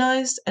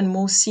recognized and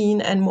more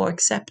seen and more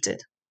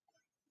accepted.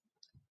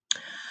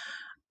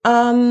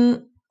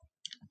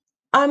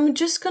 I'm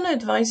just going to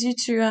advise you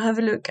to have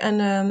a look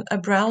and a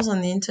browse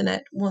on the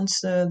internet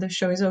once the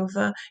show is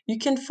over. You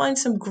can find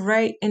some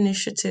great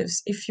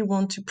initiatives if you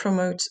want to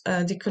promote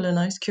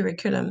decolonized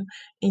curriculum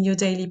in your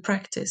daily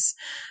practice.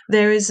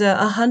 There is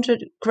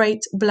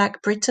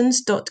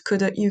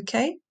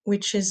 100greatblackbritons.co.uk,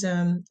 which is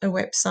a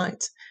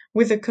website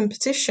with a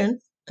competition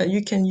that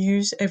you can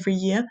use every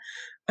year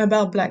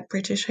about Black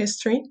British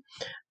history.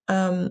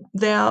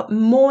 There are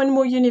more and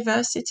more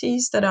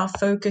universities that are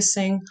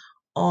focusing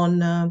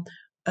on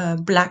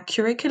Black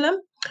curriculum,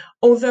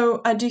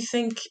 although I do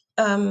think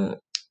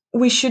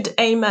we should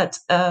aim at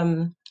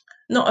not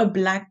a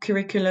Black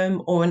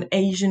curriculum or an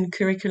Asian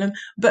curriculum,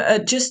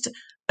 but just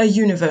a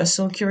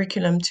universal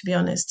curriculum, to be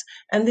honest.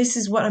 And this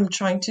is what I'm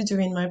trying to do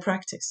in my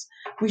practice.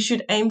 We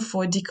should aim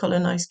for a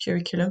decolonized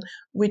curriculum,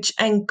 which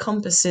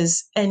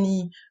encompasses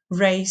any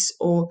race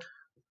or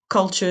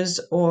cultures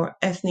or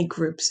ethnic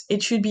groups.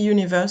 It should be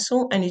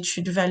universal, and it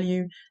should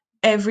value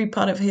every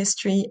part of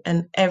history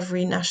and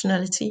every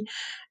nationality.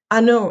 I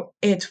know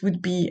it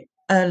would be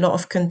a lot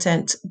of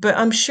content, but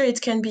I'm sure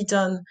it can be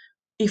done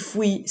if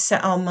we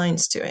set our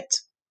minds to it.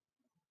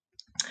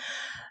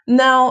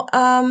 Now,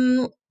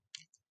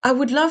 I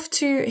would love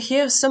to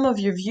hear some of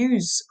your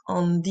views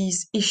on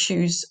these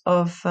issues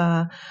of,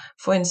 for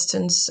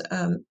instance,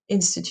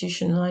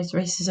 institutionalized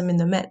racism in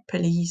the Met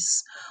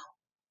Police,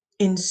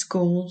 in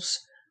schools,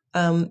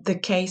 the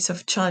case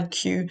of Child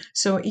Q.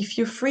 So if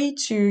you're free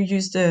to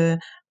use the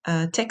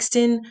text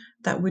in,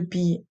 that would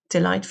be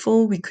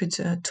delightful. We could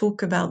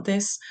talk about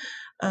this.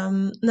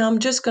 Now I'm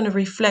just going to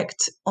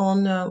reflect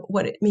on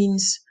what it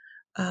means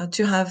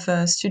to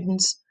have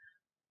students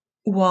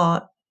who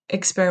are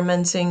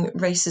experimenting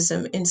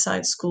racism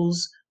inside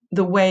schools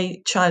the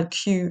way Child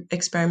Q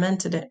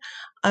experimented it.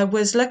 I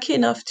was lucky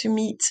enough to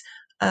meet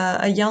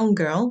a young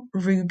girl,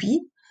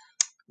 Ruby,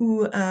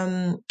 who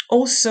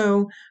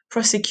also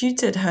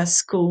prosecuted her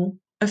school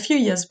a few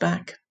years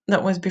back.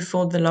 That was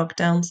before the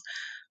lockdowns,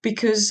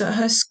 because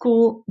her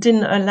school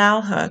didn't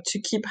allow her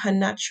to keep her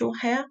natural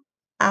hair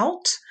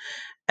out,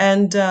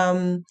 and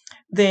there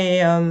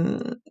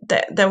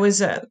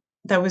was a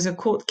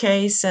court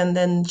case, and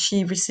then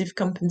she received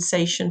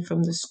compensation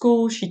from the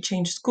school. She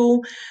changed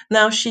school.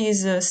 Now she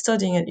is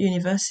studying at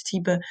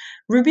university. But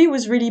Ruby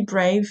was really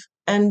brave,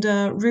 and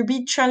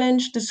Ruby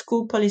challenged the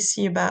school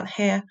policy about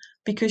hair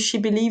because she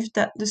believed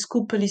that the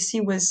school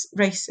policy was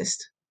racist.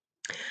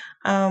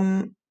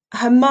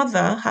 Her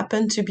mother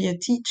happened to be a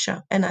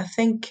teacher, and I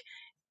think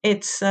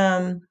it's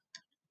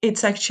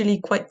actually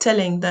quite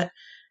telling that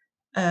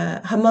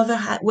her mother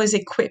was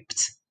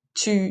equipped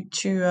to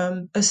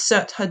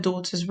assert her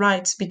daughter's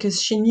rights,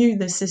 because she knew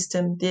the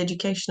system, the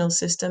educational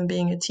system,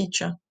 being a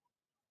teacher.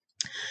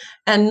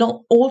 And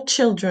not all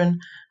children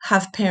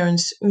have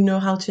parents who know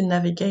how to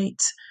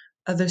navigate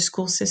the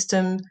school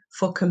system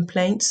for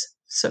complaints,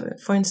 so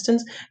for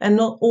instance, and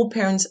not all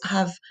parents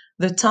have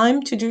the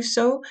time to do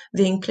so,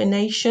 the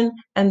inclination,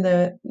 and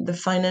the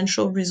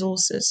financial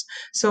resources.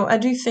 So I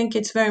do think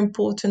it's very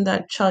important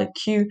that Child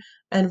Q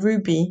and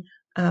Ruby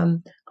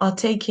are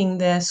taking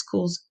their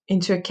schools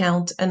into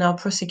account and are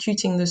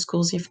prosecuting the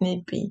schools if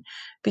need be,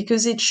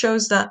 because it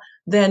shows that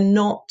they're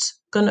not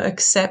going to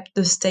accept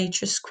the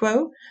status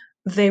quo.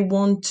 They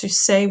want to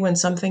say when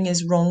something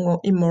is wrong or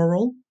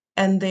immoral,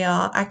 and they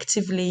are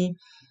actively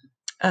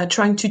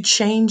trying to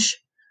change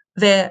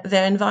their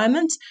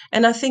environment.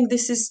 And I think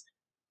this is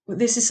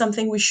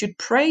something we should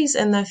praise.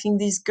 And I think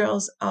these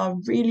girls are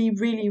really,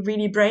 really,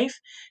 really brave,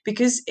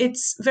 because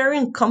it's very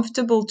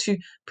uncomfortable to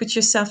put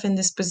yourself in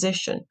this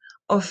position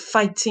of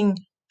fighting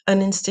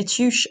an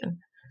institution.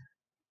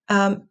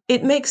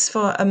 It makes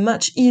for a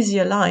much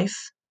easier life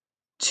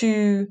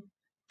to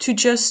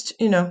just,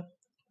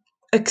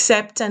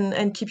 accept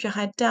and keep your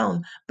head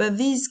down. But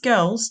these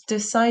girls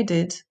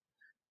decided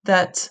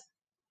that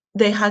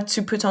they had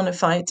to put on a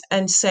fight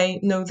and say,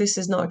 no, this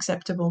is not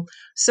acceptable.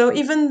 So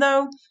even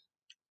though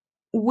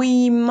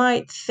we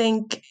might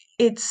think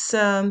it's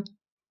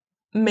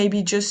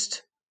maybe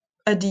just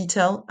a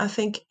detail, I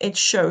think it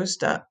shows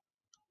that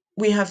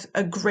we have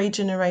a great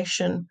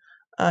generation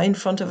in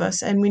front of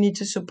us, and we need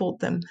to support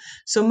them.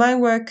 So my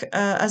work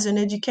as an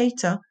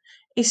educator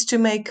is to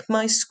make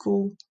my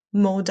school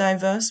more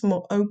diverse,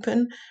 more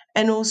open,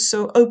 and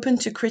also open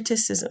to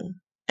criticism.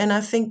 And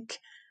I think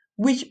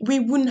we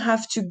wouldn't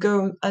have to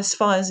go as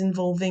far as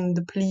involving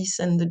the police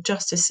and the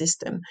justice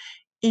system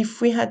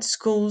if we had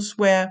schools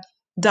where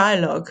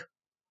dialogue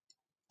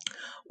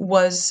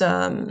was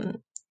at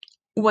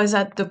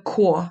the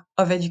core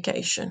of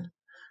education.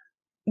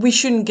 We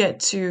shouldn't get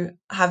to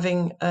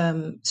having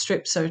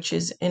strip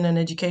searches in an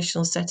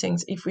educational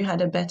settings if we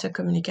had a better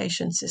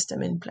communication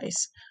system in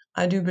place.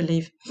 I do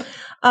believe.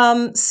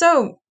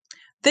 So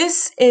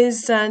this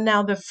is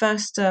now the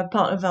first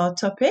part of our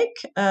topic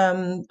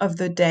of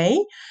the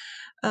day.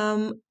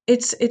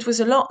 It was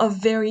a lot of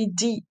very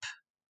deep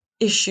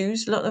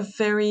issues, a lot of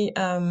very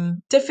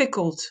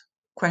difficult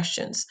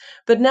questions.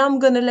 But now I'm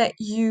going to let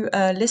you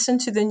listen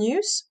to the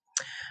news.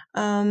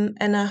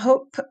 And I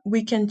hope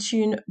we can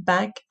tune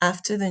back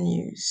after the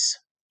news.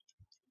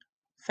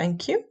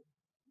 Thank you.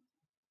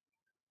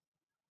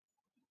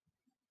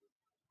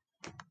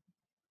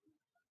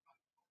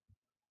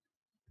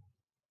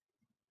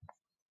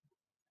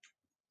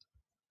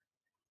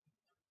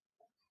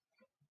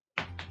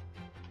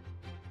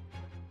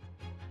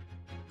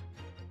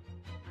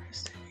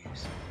 Where's the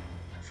news?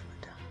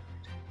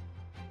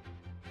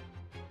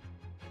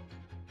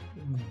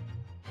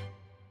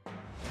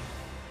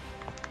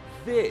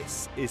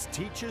 This is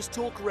Teachers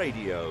Talk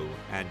Radio,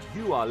 and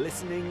you are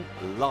listening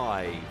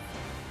live.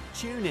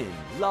 Tune in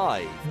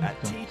live at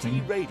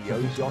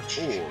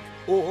ttradio.org,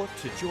 or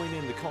to join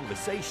in the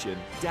conversation,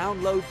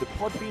 download the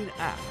Podbean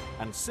app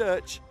and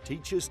search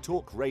Teachers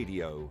Talk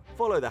Radio.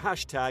 Follow the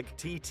hashtag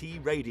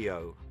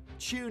TTRadio.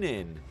 Tune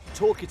in,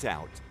 talk it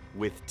out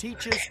with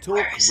Teachers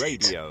Talk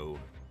Radio.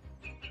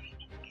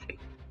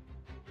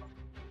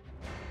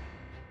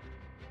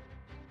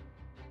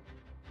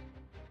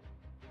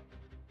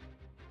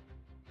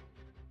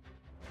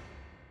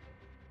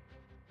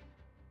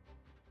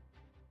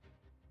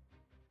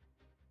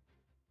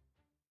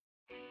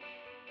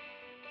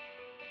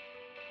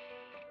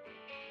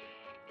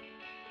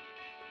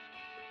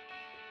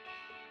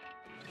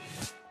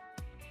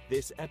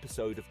 This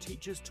episode of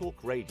Teachers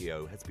Talk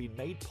Radio has been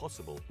made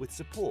possible with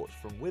support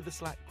from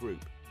Witherslack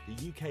Group,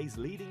 the UK's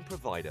leading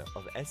provider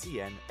of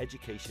SEN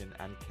education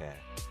and care.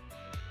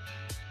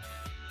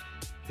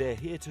 They're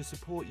here to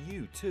support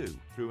you too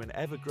through an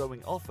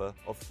ever-growing offer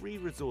of free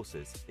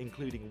resources,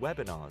 including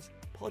webinars,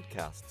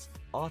 podcasts,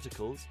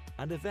 articles,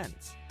 and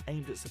events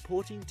aimed at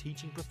supporting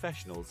teaching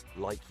professionals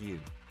like you.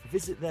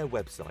 Visit their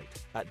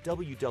website at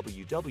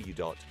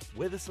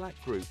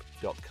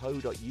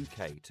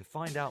www.witherslackgroup.co.uk to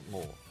find out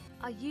more.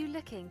 Are you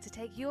looking to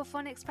take your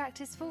phonics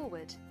practice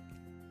forward?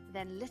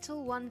 Then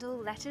Little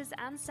Wandle Letters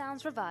and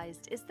Sounds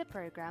Revised is the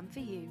programme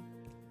for you.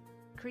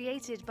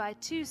 Created by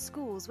two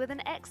schools with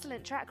an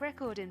excellent track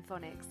record in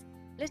phonics,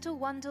 Little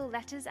Wandle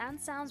Letters and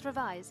Sounds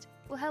Revised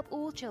will help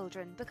all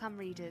children become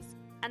readers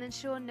and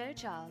ensure no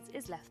child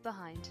is left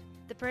behind.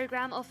 The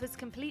programme offers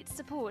complete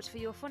support for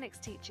your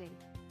phonics teaching,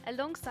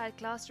 alongside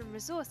classroom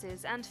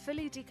resources and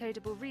fully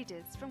decodable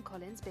readers from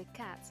Collins Big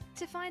Cat.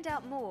 To find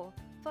out more,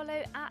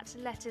 follow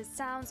 @Letters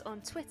Sounds on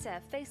Twitter,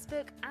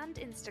 Facebook and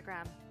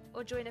Instagram,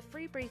 or join a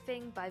free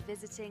briefing by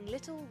visiting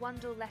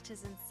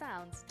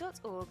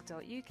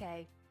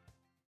littlewandlelettersandsounds.org.uk.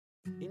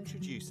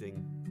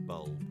 Introducing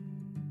Bulb.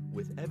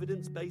 With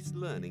evidence-based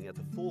learning at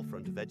the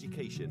forefront of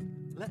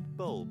education, let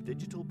Bulb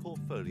digital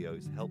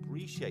portfolios help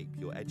reshape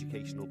your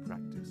educational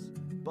practice.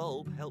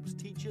 Bulb helps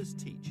teachers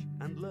teach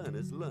and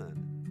learners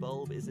learn.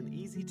 Bulb is an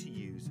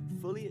easy-to-use,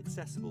 fully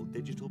accessible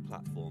digital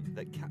platform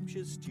that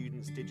captures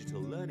students'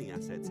 digital learning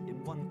assets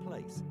in one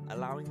place,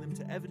 allowing them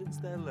to evidence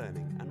their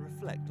learning and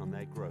reflect on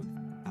their growth.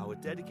 Our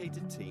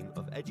dedicated team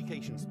of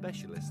education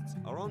specialists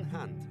are on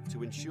hand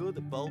to ensure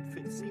that Bulb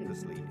fits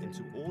seamlessly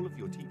into all of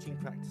your teaching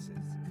practices.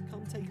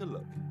 Come take a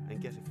look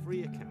and get a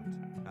free account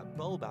at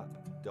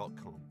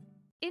bulbapp.com.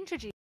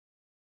 Introduce.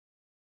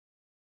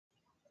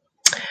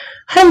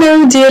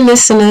 Hello, dear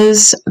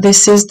listeners.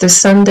 This is the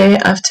Sunday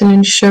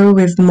afternoon show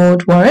with Maud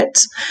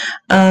Warrett.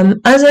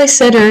 As I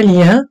said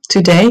earlier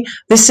today,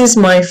 this is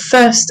my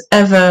first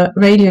ever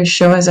radio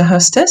show as a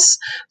hostess,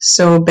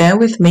 so bear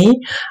with me.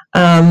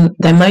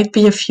 There might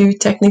be a few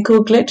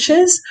technical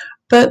glitches,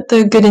 but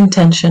the good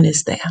intention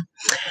is there.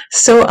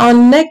 So our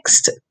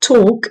next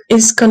talk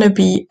is going to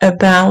be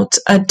about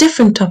a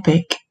different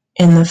topic.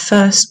 In the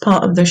first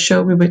part of the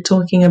show, we were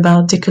talking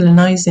about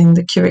decolonizing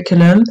the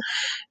curriculum,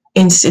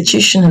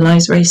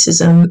 institutionalized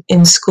racism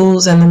in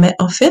schools and the Met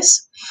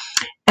Office.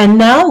 And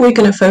now we're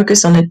going to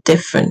focus on a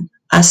different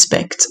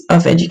aspect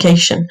of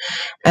education.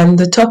 And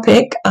the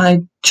topic I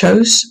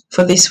chose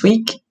for this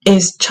week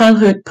is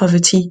childhood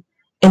poverty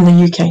in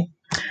the UK.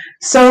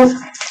 So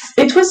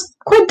it was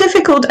quite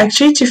difficult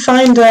actually to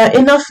find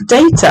enough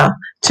data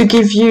to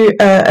give you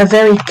a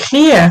very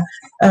clear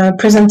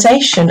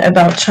presentation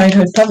about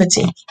childhood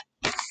poverty.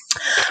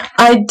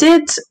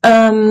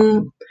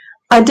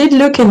 I did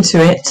look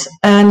into it,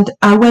 and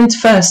I went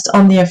first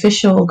on the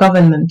official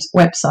government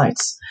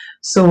websites.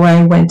 So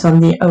I went on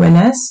the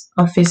ONS,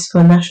 Office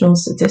for National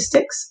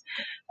Statistics,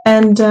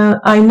 and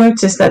I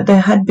noticed that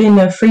there had been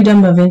a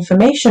Freedom of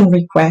Information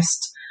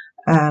request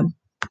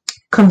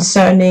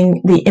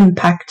concerning the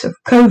impact of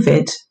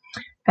COVID,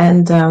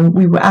 and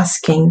we were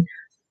asking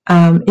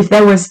if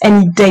there was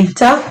any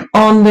data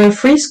on the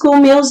free school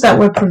meals that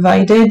were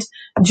provided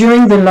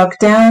during the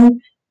lockdown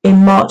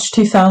in March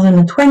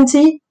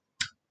 2020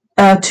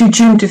 to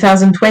June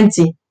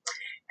 2020.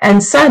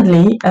 And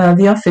sadly,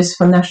 the Office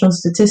for National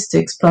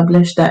Statistics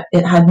published that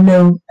it had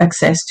no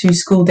access to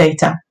school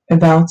data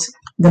about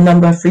the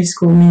number of free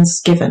school meals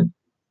given.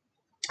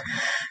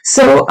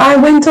 So I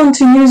went on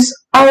to use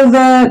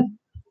other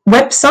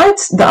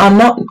websites that are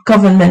not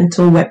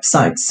governmental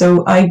websites.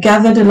 So I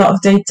gathered a lot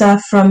of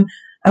data from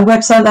a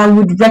website that I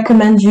would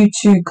recommend you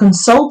to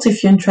consult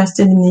if you're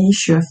interested in the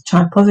issue of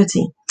child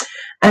poverty.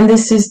 And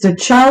this is the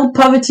Child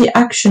Poverty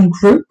Action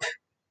Group.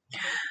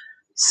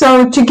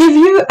 So to give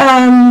you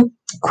a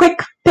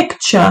quick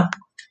picture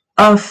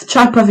of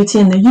child poverty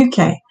in the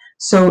UK.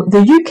 So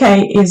the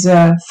UK is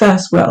a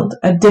first world,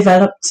 a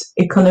developed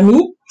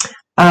economy,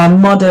 a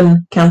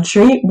modern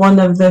country, one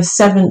of the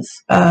 7th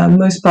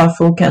most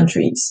powerful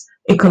countries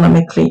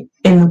economically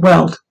in the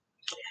world.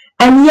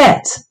 And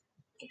yet,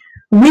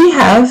 we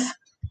have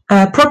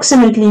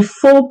approximately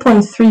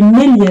 4.3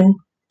 million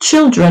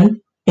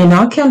children in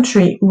our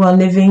country who are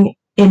living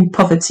in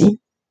poverty.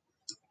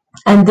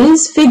 And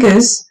these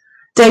figures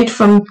date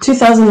from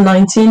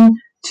 2019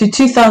 to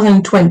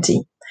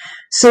 2020.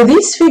 So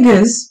these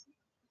figures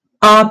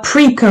are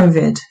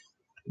pre-COVID.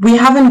 We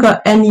haven't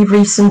got any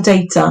recent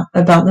data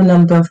about the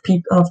number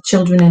of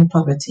children in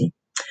poverty.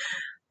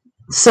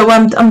 So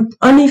I'm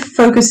only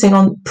focusing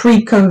on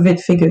pre-COVID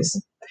figures.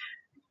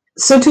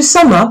 So to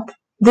sum up,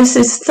 this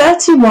is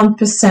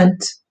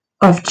 31%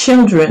 of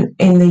children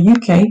in the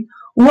UK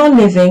who are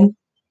living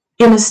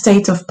in a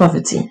state of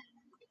poverty.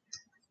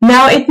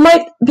 Now, it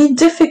might be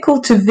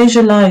difficult to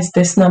visualize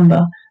this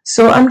number,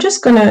 so I'm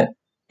just going to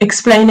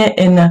explain it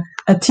in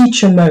a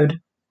teacher mode.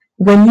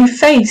 When you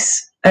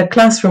face a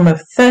classroom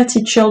of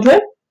 30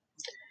 children,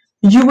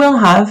 you will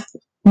have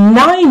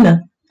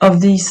 9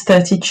 of these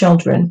 30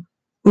 children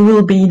who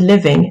will be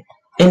living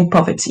in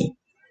poverty.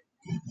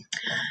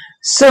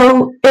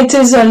 So it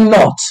is a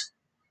lot,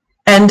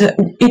 and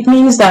it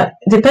means that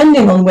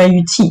depending on where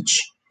you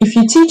teach, if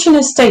you teach in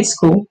a state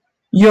school,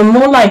 you're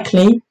more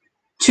likely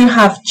to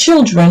have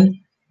children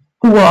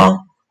who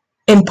are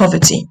in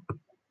poverty.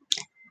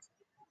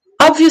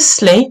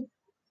 Obviously,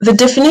 the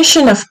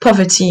definition of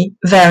poverty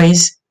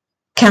varies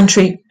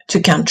country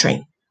to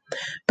country.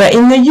 But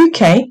in the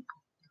UK,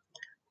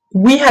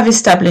 we have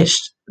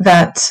established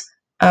that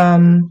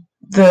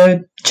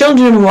the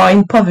children who are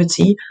in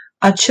poverty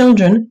are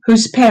children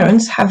whose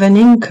parents have an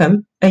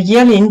income, a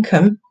yearly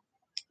income,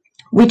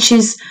 which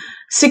is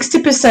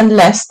 60%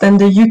 less than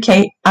the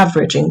UK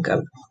average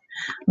income.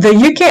 The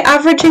UK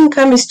average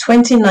income is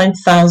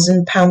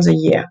 £29,000 a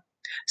year.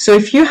 So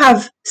if you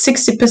have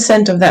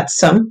 60% of that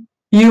sum,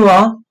 you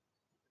are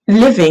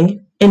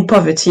living in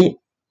poverty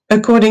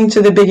according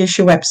to the Big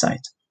Issue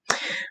website.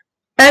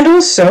 And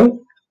also,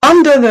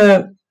 under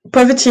the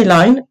poverty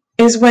line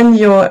is when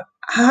your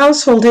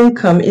household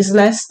income is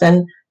less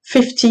than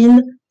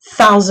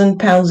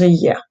 £15,000 a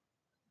year.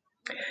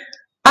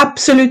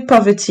 Absolute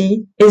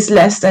poverty is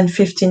less than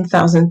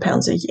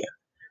 £15,000 a year.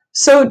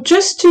 So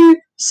just to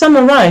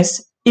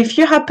summarize, if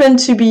you happen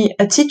to be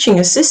a teaching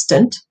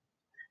assistant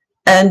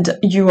and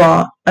you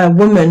are a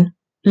woman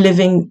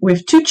living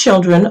with 2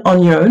 children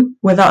on your own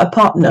without a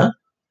partner,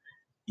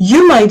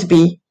 you might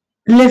be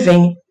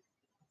living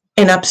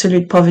in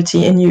absolute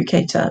poverty in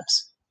UK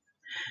terms.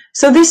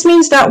 So this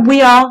means that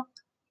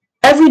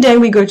every day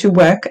we go to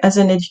work as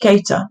an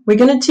educator, we're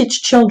going to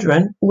teach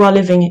children who are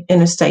living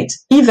in a state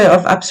either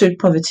of absolute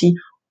poverty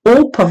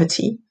or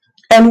poverty.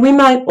 And we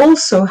might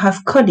also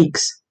have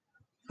colleagues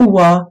who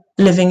are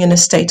living in a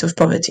state of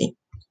poverty.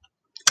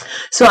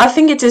 So I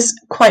think it is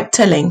quite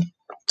telling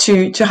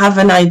to have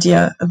an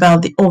idea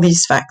about all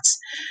these facts.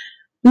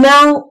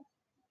 Now,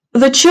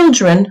 the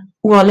children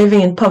who are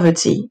living in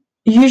poverty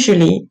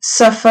usually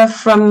suffer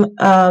from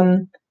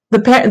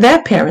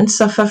their parents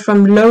suffer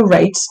from low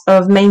rates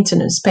of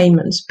maintenance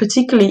payments,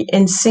 particularly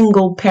in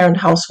single-parent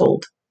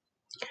household.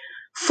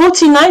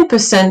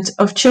 49%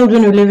 of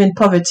children who live in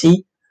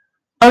poverty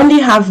only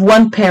have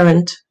one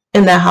parent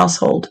in their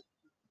household.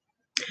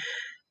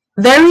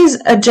 There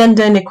is a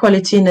gender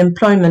inequality in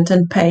employment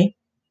and pay,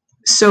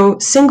 so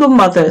single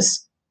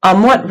mothers are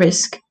more at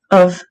risk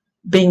of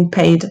being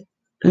paid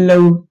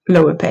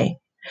lower pay.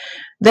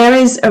 There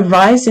is a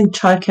rise in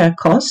childcare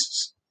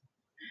costs,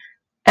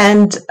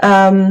 and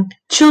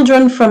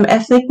children from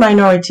ethnic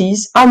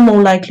minorities are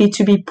more likely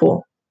to be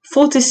poor.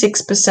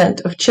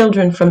 46% of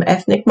children from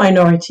ethnic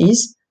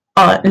minorities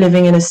are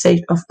living in a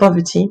state of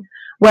poverty,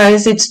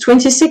 whereas it's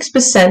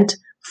 26%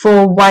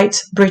 for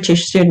white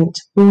British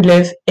students who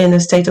live in a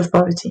state of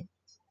poverty.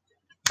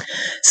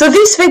 So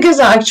these figures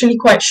are actually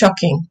quite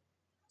shocking.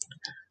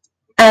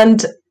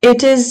 And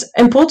it is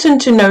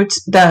important to note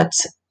that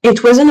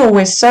it wasn't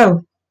always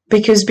so,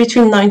 because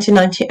between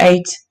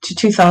 1998 to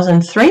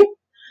 2003,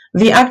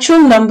 the actual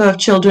number of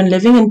children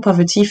living in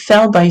poverty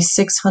fell by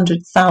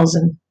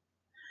 600,000.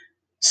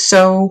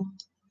 So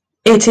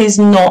it is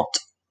not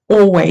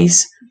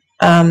always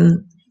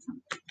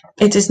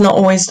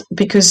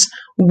because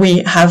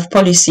we have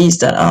policies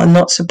that are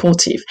not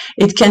supportive.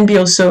 It can be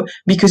also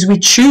because we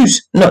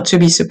choose not to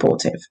be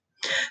supportive.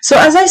 So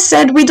as I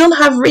said, we don't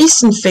have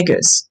recent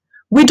figures.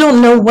 We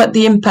don't know what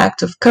the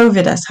impact of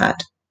COVID has had.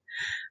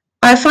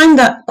 I find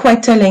that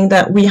quite telling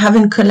that we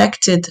haven't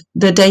collected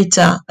the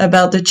data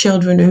about the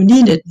children who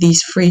needed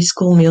these free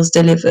school meals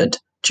delivered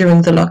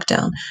during the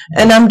lockdown.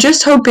 And I'm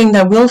just hoping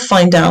that we'll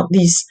find out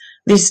these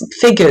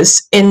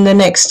figures in the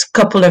next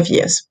couple of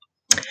years.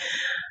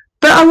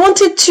 But I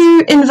wanted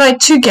to invite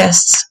two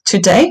guests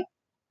today,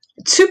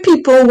 two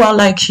people who are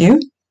like you,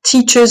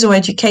 teachers or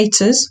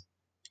educators.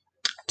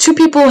 Two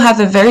people have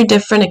a very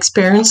different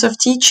experience of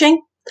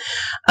teaching.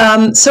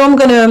 So I'm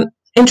going to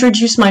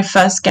introduce my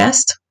first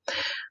guest.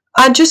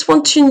 I just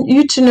want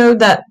you to know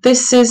that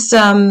this is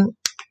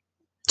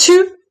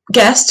two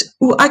guests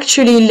who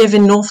actually live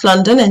in North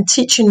London and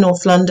teach in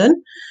North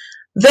London.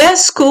 Their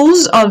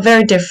schools are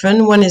very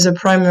different. One is a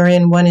primary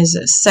and one is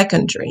a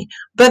secondary,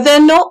 but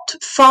they're not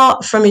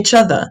far from each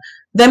other.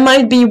 They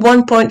might be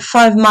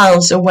 1.5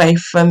 miles away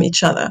from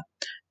each other.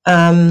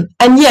 And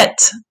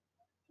yet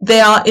they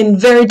are in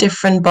very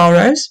different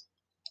boroughs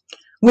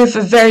with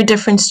a very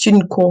different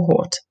student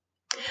cohort.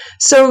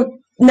 So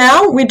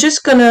now we're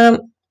just going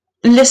to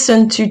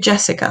listen to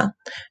Jessica,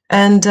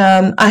 and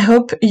I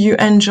hope you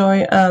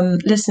enjoy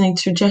listening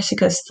to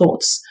Jessica's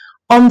thoughts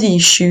on the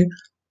issue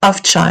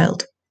of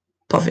child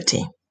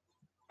poverty.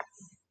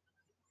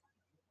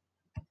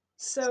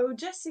 So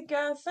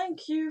Jessica,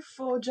 thank you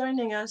for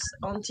joining us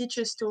on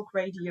Teachers Talk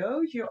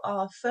Radio. You're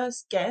our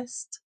first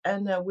guest,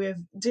 and we're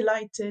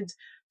delighted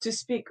to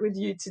speak with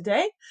you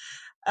today.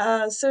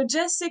 So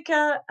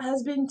Jessica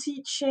has been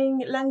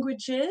teaching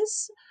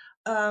languages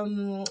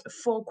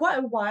for quite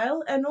a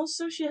while, and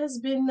also she has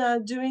been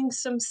doing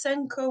some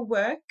SENCO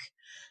work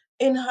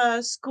in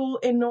her school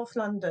in North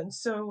London.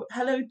 So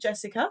hello,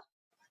 Jessica.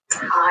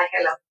 Hi,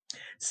 hello.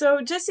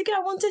 So Jessica,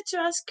 I wanted to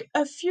ask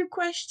a few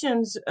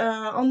questions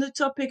on the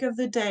topic of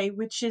the day,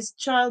 which is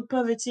child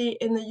poverty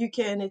in the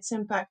UK and its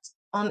impact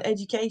on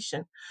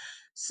education.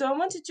 So I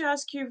wanted to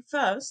ask you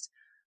first,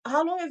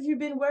 how long have you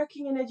been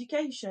working in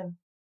education?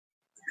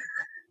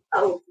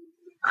 Oh,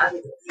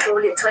 I'm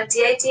probably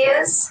 28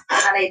 years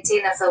and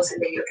 18 of those in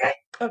the UK.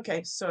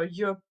 Okay, so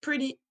you're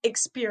pretty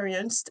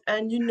experienced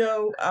and you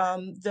know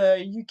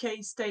the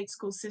UK state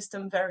school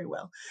system very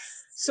well.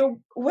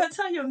 So what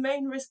are your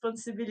main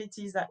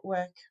responsibilities at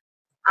work?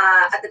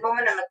 At the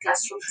moment, I'm a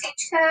classroom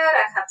teacher.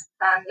 I have to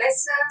plan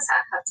lessons.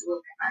 I have to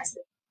organize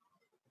the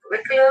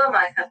curriculum.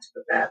 I have to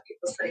prepare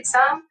pupils for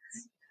exams.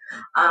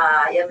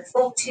 I am a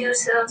folk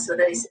tutor, so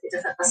there is a bit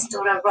of a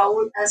pastoral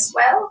role as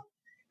well.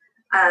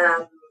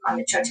 I'm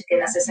in charge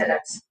again, as I said, of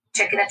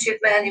checking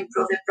achievement,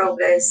 improving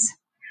progress,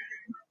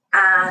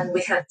 and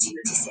we have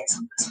duties as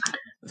well.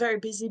 Very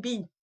busy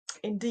bee,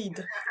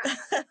 indeed.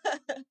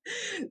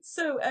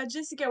 So,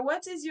 Jessica,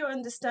 what is your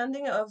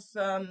understanding of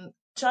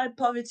child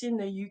poverty in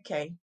the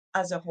UK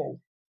as a whole?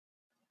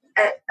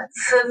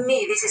 For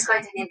me, this is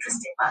quite an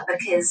interesting one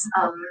because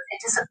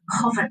it is a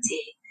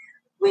poverty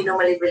we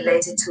normally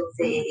relate it to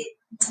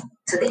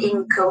the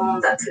income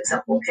that, for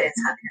example,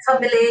 parents have in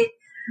a family,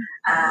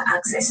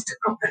 access to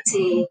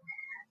property,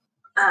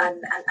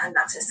 and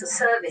access to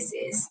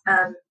services.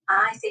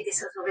 I think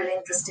it's also really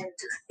interesting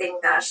to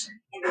think that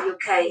in the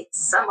UK,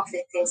 some of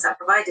the things are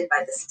provided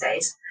by the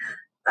state,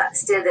 but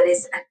still there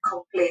is a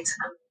complete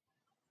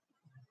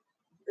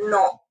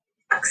not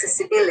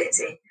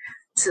accessibility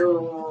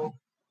to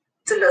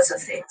lots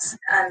of things,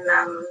 and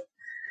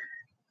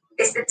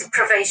it's the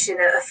deprivation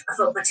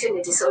of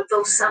opportunity. So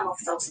though some of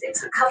those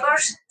things are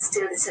covered,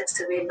 still it seems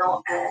to be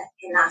not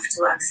enough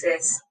to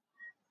access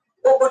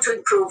or to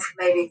improve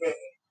maybe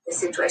the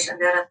situation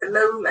there at the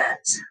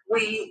moment.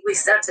 We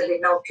certainly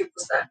know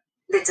people that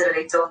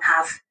literally don't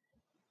have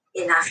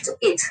enough to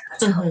eat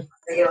at home.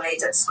 They only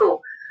eat at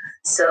school.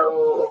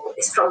 So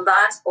it's from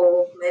that,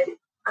 or maybe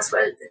as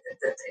well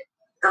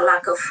the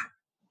lack of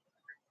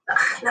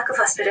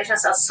aspiration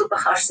sounds super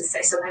harsh to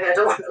say, so maybe I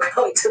don't want to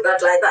go into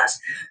that like that.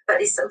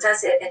 But it's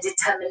sometimes a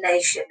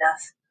determination of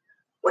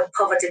what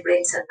poverty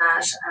brings, and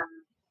that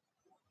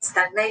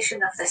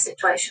stagnation of the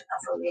situation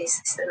for me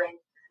is the main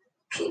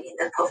key in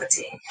the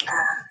poverty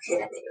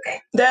here in the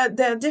UK.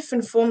 There are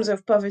different forms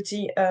of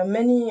poverty.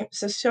 Many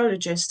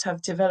sociologists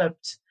have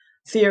developed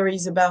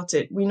theories about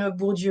it. We know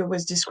Bourdieu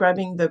was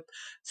describing the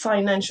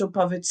financial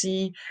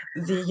poverty,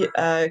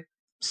 the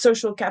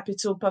social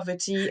capital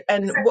poverty,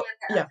 and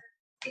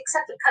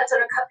exactly,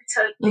 cultural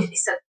capital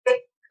is a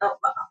big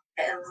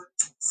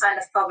sign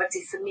of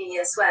poverty for me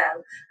as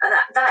well, and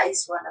that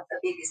is one of the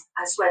biggest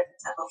as well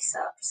that I've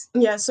observed.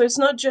 Yeah, so it's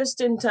not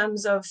just in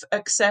terms of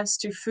access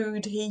to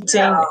food,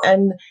 heating,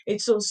 and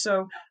it's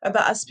also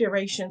about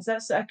aspirations.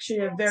 That's actually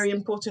a very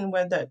important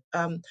word that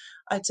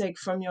I take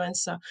from your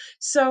answer.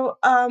 So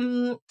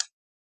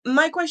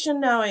my question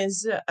now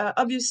is,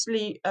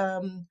 obviously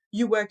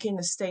you work in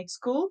a state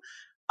school.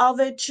 Are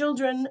there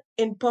children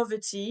in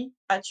poverty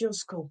at your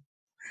school?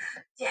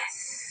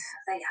 Yes,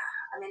 they are.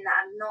 I mean,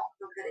 I'm not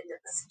looking at the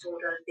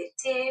pastoral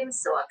victims,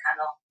 so I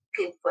cannot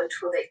pinpoint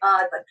who they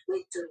are, but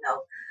we do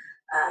know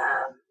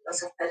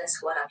lots of parents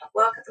who are out of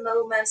work at the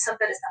moment, some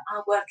parents that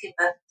are working,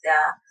 but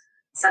their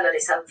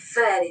salaries are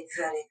very,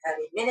 very,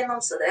 very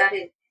minimum, so they are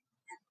in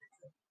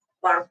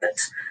work, but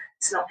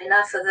it's not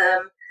enough for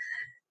them.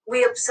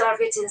 We observe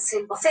it in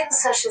simple things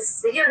such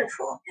as the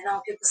uniform.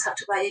 People have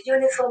to buy a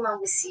uniform, and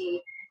we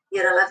see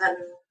year 11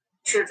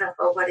 children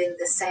who are wearing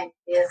the same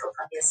uniform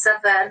from year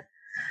 7.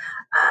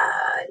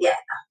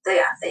 They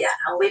are.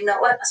 And we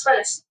know, as well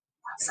as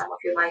some of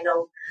you might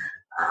know,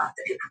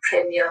 the people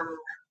premium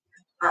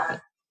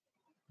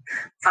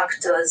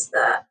factors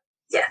that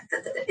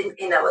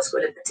in our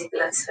school in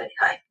particular is very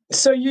high.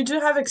 So you do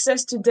have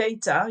access to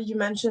data. You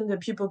mentioned the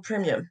pupil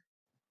premium.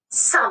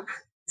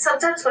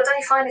 Sometimes what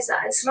I find is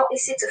that it's not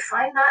easy to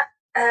find that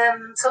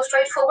so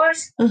straightforward.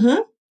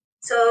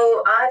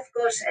 So I've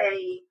got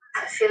a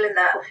feeling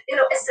that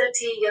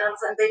SLT,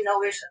 and they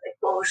know it, they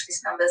publish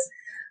these numbers.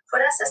 For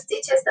us as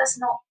teachers, that's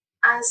not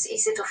as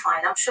easy to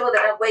find. I'm sure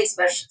there are ways,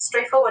 but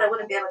straightforward, I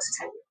wouldn't be able to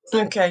tell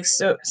you. Okay,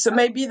 so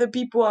maybe the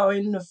people who are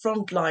in the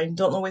front line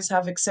don't always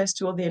have access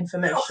to all the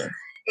information. No,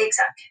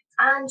 exactly.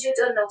 And you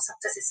don't know,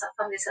 sometimes some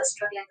families are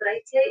struggling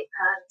greatly,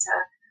 and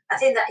I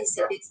think that is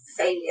a big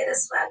failure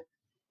as well.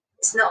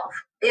 It's not,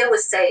 I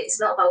always say, it's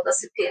not about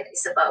gossiping,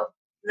 it's about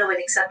knowing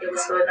exactly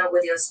what's going on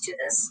with your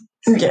students,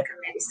 so you can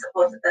maybe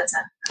support them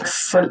better.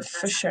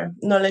 For sure.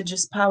 Knowledge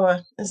is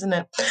power, isn't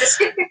it?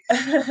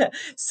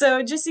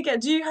 So, Jessica,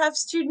 do you have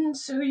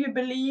students who you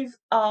believe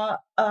are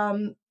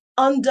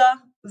under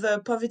the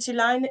poverty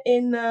line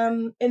in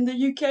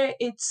the UK?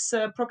 It's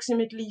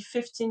approximately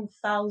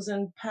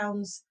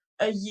 £15,000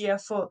 a year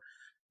for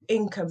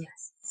income.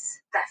 Yes,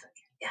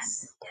 definitely.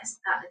 Yes.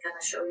 I'm going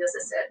to show you, as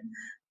I said,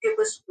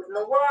 people with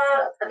no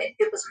work,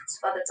 people whose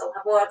fathers don't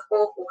have work,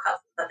 or who have,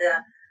 but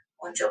they're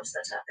on jobs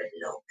that are very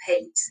low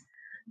paid,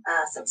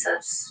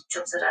 sometimes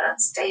jobs that are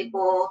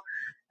unstable,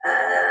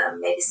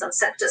 maybe some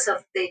sectors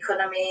of the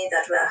economy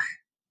that were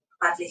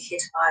badly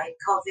hit by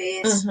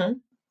COVID.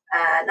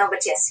 No,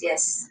 but yes,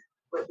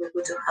 we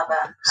do have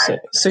a high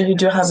so you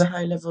do have a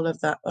high level of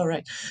that. All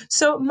right.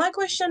 So my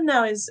question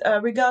now is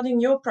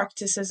regarding your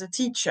practice as a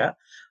teacher.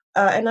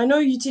 And I know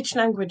you teach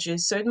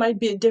languages, so it might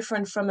be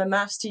different from a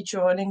maths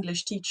teacher or an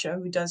English teacher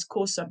who does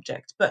core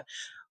subject. But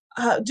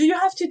do you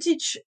have to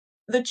teach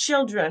the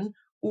children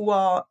who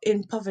are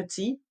in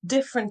poverty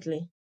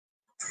differently?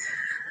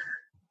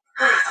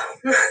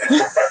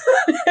 That's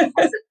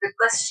a good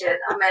question.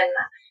 I mean,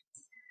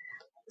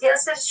 the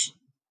answer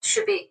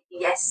should be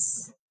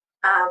yes.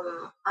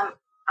 I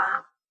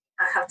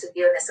have to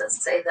be honest and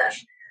say that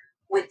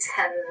we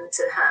tend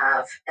to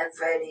have a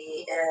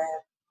very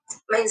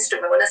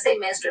mainstream. When I say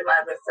mainstream,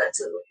 I refer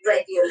to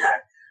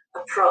regular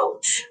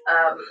approach.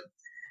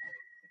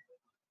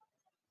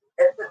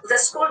 The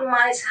school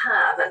might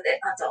have, and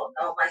I don't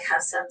know, might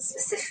have some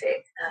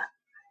specific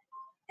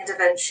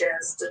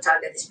interventions to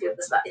target these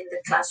pupils, but in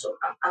the classroom,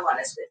 I'm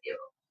honest with you,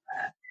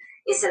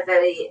 it's a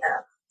very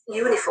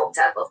uniform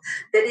type of.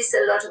 There is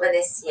a lot of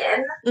an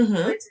SEN, but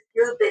a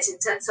little bit in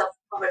terms of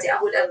poverty.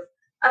 I'd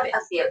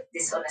be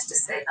dishonest to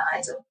say that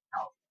I don't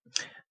know.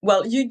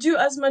 Well, you do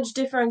as much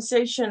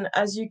differentiation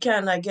as you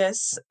can, I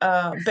guess,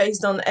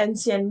 based on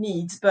NCN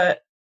needs,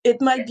 but it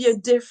might be a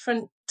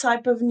different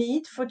type of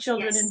need for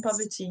children in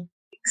poverty.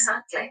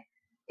 Exactly.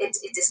 It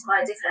is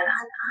quite different.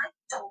 And I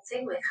don't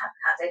think we have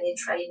had any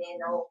training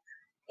or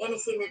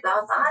anything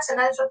about that. And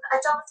I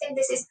don't think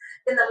this is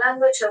in the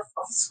language of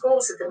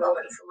schools at the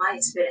moment, from my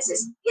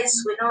experiences.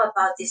 Yes, we know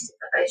about this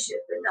ratio,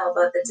 we know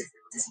about the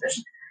difficulties, but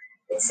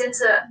it seems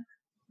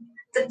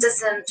that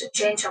doesn't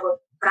change our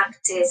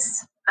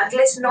practice, at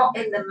least not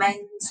in the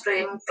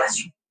mainstream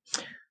classroom.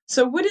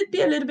 So would it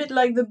be a little bit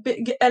like the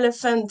big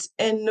elephant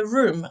in the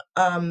room,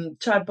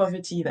 child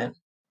poverty then?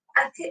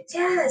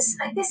 Yes,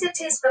 I guess it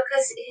is,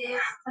 because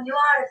when you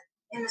are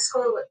in a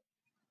school with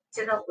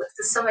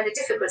so many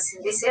difficulties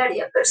in this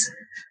area, but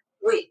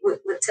we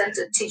tend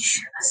to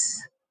teach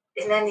as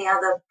in any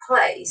other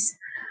place.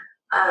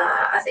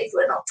 I think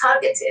we're not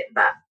targeted,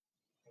 but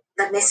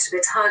that needs to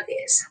be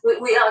targeted.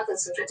 We are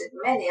concentrated in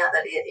many other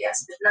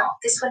areas, but no,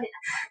 this one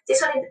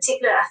in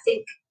particular, I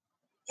think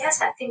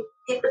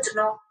people do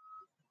know.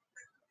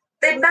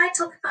 They might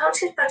talk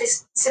about it, but it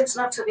seems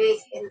not to be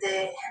in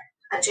the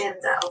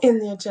agenda.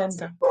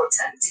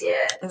 Important,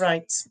 yeah.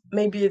 Right.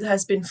 Maybe it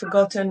has been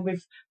forgotten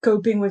with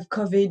coping with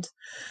COVID.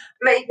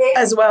 Maybe.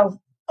 As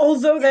well.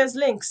 Although there's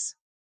links.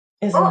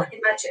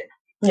 Imagine.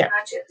 Yeah.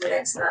 Imagine the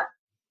links there.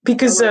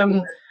 Because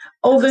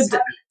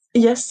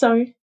yes,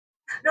 sorry.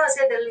 No, I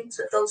said the links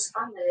with those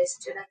families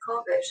during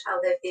COVID, how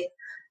they've been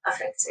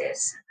affected.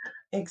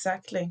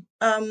 Exactly.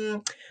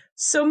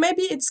 So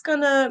maybe it's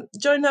gonna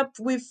join up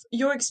with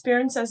your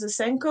experience as a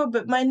SENCO,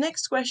 but my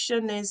next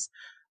question is,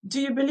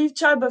 do you believe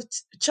child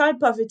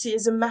poverty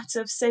is a matter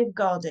of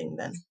safeguarding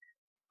then?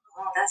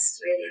 Oh, that's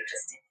really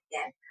interesting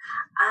again.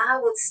 I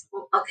would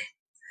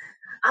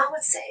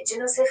say,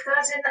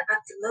 safeguarding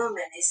at the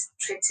moment is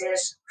treated,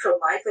 from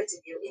my point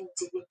of view,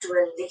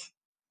 individually.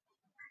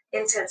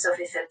 In terms of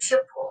if a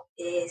pupil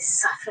is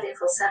suffering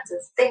for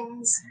certain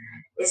things,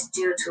 is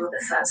due to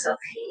the fact of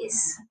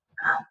his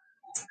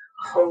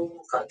home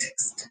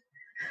context.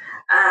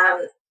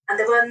 And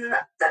the one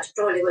that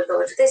probably will go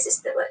into this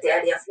is the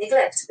area of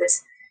neglect. But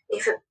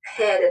if a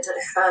parent or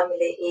a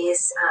family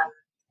is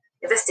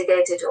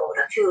investigated or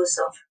accused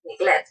of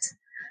neglect,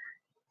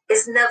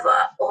 is never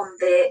on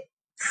the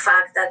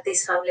fact that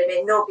this family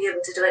may not be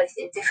able to do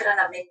anything different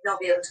and may not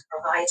be able to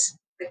provide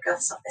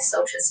because of the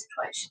social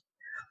situation.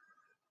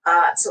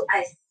 So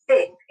I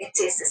think it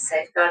is a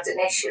safeguarding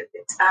issue,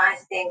 but I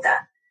think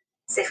that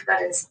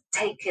safeguarding is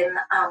taken,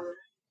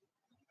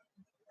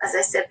 as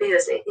I said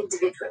previously,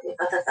 individually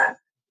rather than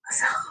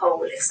as a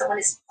whole. If someone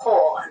is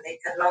poor and they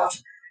cannot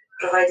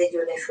provide a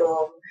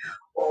uniform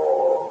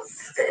or,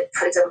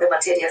 for example, the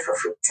material for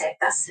food tech,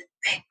 that's a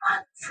big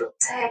one. Food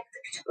tech, the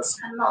pupils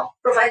cannot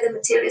provide the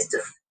materials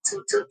to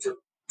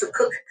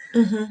cook,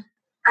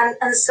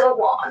 and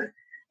so on.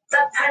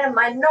 That parent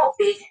might not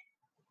be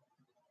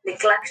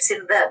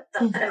neglecting them,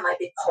 that parent might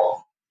be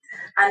poor.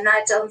 And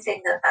I don't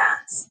think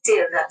that's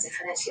still that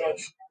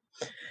differentiation.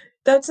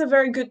 That's a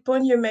very good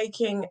point you're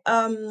making.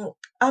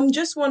 I'm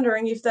just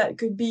wondering if that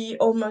could be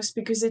almost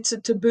because it's a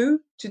taboo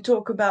to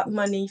talk about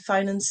money,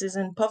 finances,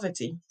 and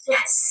poverty.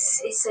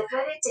 Yes, it's a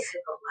very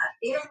difficult one,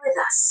 even with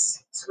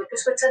us. So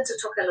because we tend to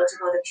talk a lot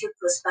about the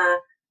pupils,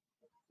 but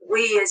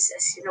we as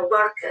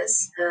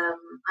workers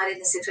are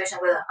in a situation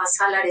where our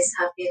salaries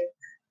have been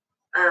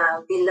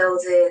below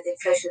the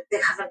inflation. They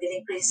haven't been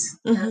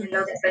increased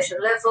below the inflation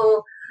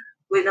level.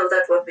 We know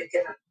that what we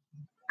can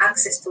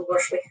access to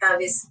what we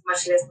have is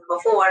much less than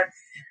before.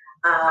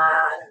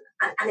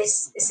 And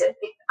it's a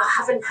big, I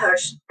haven't heard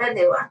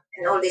anyone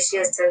in all these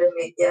years telling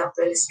me they are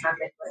really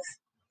struggling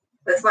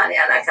with money,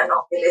 and I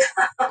cannot believe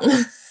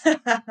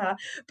that.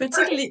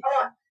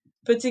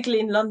 Particularly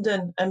in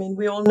London. I mean,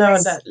 we all know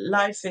that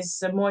life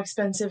is more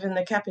expensive in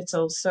the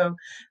capital. So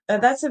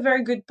that's a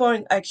very good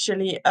point,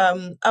 actually.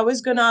 I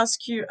was going to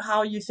ask you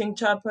how you think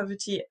child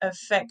poverty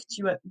affects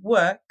you at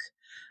work.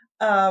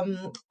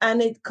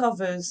 And it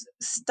covers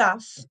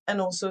staff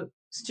and also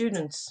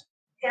students.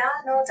 Yeah,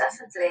 no,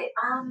 definitely.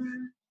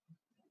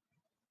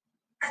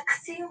 I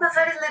think we're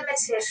very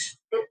limited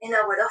in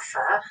our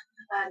offer,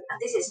 and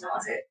this is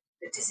not a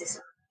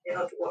criticism,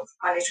 what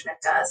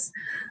management does,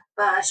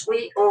 but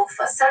we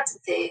offer certain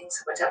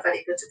things which are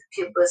very good to the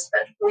pupils,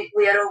 but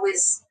we are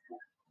always,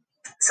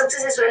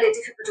 sometimes it's really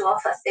difficult to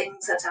offer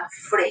things that are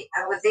free.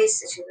 And with this,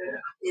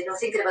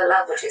 thinking about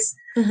languages,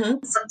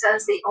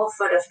 sometimes the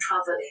offer of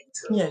traveling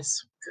to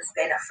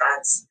Spain or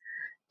France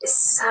is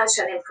such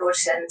an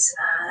important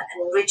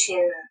and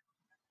enriching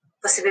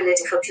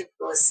possibility for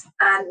pupils,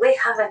 and we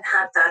haven't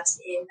had that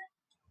in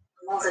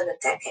more than a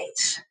decade.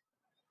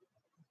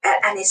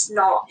 And it's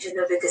not,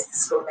 because the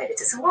school maybe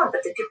doesn't want,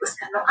 but the pupils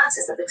cannot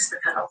access it because they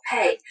cannot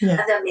pay, and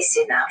they're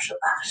missing out on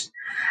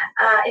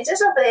that. In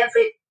terms of the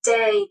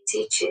everyday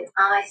teaching,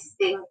 I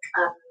think,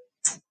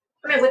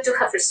 we do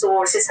have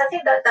resources. I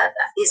think that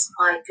is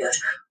quite good.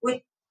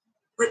 We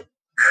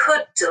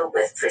could do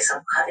with, for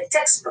example, having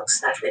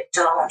textbooks that we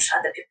don't,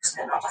 other pupils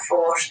cannot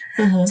afford.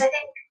 But I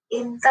think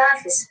in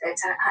that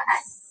respect, I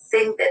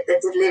think that the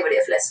delivery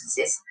of lessons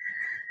is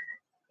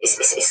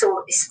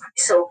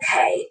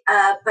okay.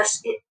 But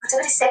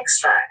whatever is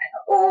extra,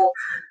 or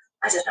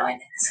I don't know,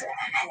 in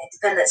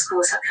independent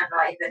schools, I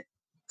cannot even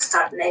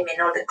start naming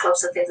all the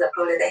clubs and things that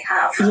probably they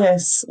have.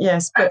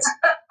 Yes, but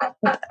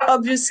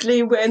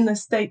obviously we're in the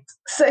state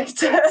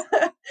sector. I think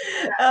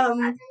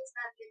it's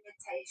that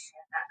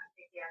limitation that I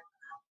think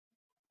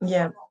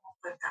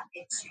that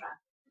extra.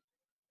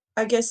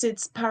 I guess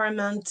it's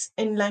paramount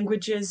in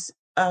languages.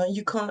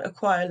 You can't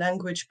acquire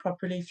language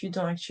properly if you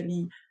don't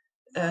actually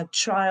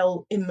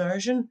trial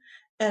immersion.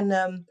 And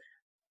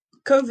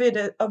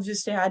COVID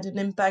obviously had an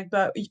impact,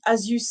 but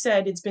as you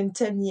said, it's been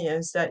 10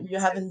 years that you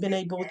haven't been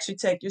able to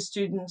take your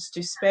students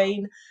to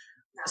Spain.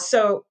 No.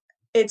 So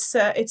it's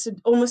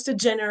almost a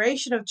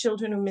generation of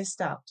children who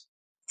missed out.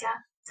 Yeah,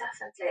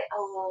 definitely.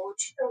 Oh,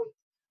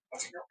 I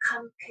don't know,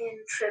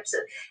 camping trips,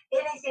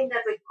 anything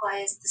that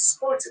requires the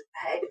school to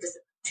pay because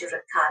the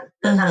children can't.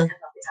 That cannot be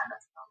done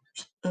at the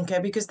moment. Okay,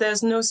 because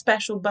there's no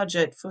special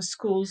budget for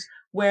schools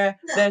where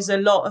there's a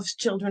lot of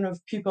children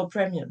with pupil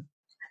premium.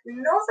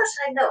 Not that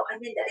I know. I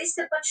mean, there is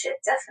a budget,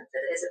 definitely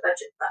there is a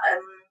budget, but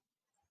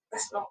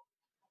that's not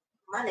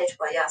managed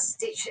by us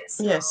teachers.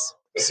 Yes.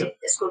 The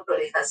school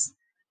probably has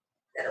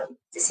their own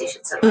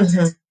decisions around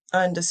it.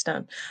 I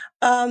understand.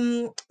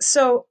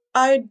 So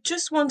I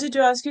just wanted to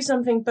ask you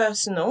something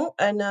personal,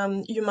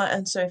 and you might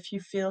answer if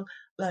you feel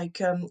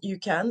like you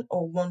can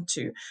or want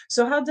to.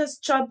 So how does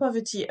child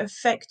poverty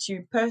affect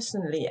you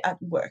personally at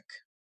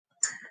work?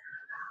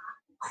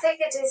 I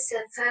think it is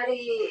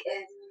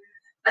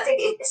I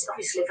think it is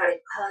obviously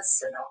very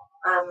personal.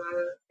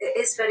 It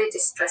is very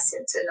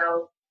distressing to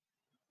know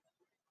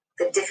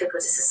the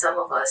difficulties that some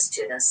of our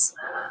students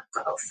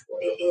go through.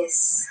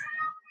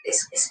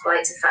 It's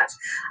quite a fact.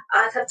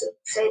 I have to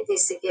say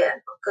this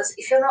again, because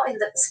if you're not in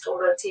the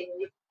pastoral team,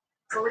 you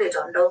probably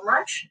don't know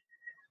much.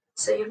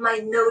 So you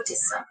might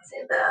notice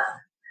something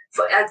there.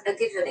 I'll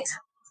give you an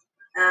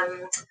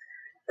example.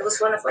 There was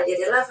one of my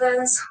year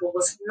 11s who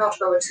was not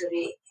going to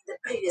be in the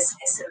previous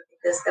lesson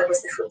because there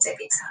was the food tech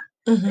exam.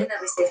 Then I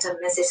received a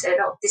message saying,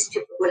 "Oh, this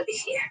pupil will be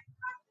here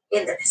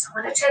in the lesson."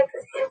 When I checked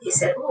with him, he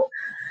said,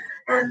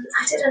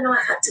 I didn't know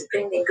I had to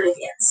bring the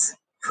ingredients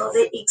for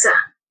the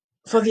exam.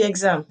 For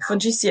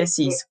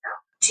GCSEs?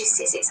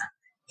 GCSE exam.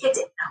 He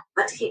didn't know,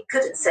 but he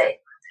couldn't say.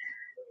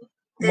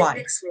 Then why.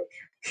 Next week,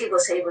 he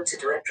was able to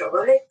do it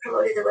probably.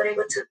 Probably they were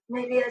able to,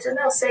 maybe, I don't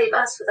know, save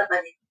us for the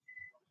money.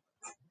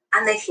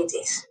 And then he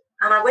did.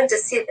 And I went to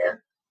see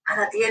them,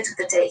 and at the end of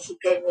the day, he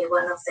gave me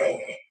one of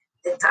the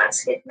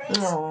tarts he'd made.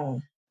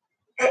 Oh.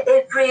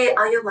 I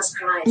almost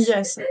cried.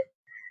 Yes.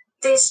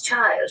 This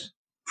child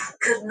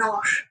could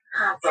not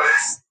have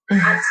those.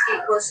 And he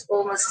was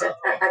almost at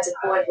a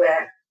point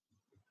where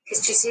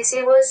his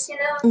GCSE was,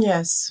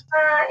 yes,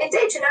 in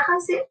danger. How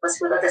is it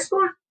possible that the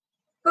school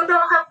could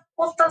not have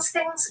all those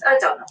things? I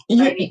don't know.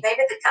 Maybe they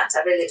can't.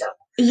 I really don't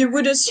know. You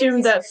would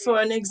assume that for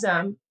an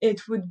exam,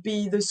 it would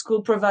be the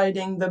school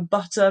providing the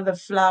butter, the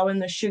flour, and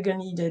the sugar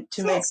needed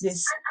to make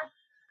this.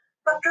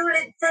 But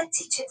probably the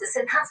teacher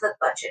doesn't have the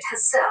budget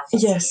herself.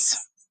 Yes.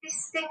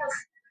 This thing of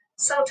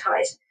so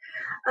tight.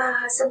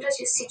 Sometimes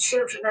you see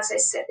children, as I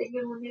said, in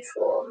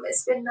uniform.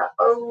 It's been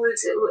old,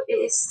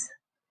 it's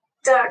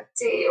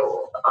dirty,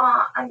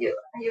 and you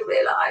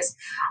realize.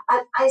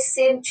 I've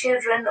seen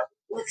children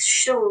with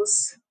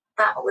shoes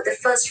that, with the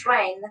first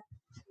rain,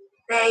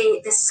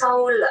 the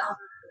sole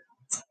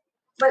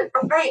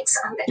breaks,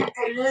 and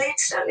they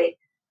literally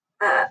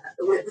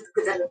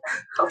with an,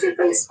 how do you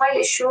call it,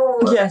 smiley shoe,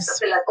 yes,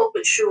 something like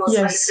open shoe, or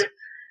yes. smiley shoe.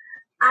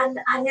 And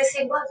you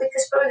think, well,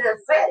 because probably they're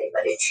very,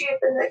 very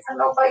cheap and they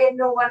cannot buy a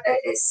new one.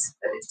 It is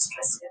very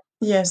distressing.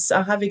 Yes,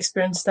 I have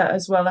experienced that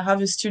as well. I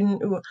have a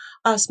student who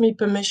asked me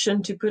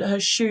permission to put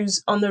her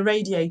shoes on the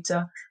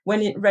radiator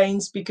when it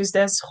rains because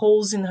there's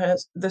holes in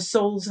the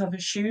soles of her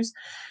shoes,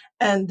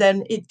 and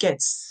then it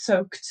gets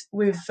soaked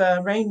with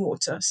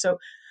rainwater. So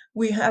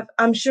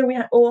I'm sure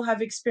we all have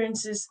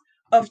experiences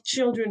of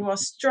children who are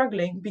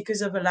struggling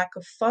because of a lack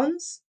of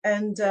funds,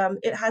 and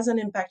it has an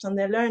impact on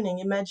their learning.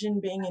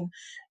 Imagine being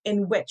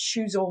in wet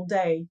shoes all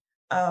day.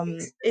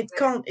 It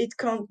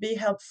can't be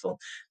helpful.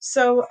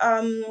 So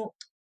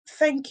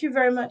thank you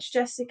very much,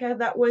 Jessica.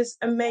 That was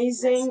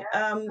amazing.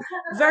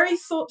 Very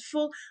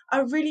thoughtful.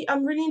 I'm really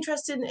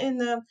interested in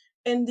the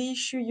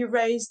issue you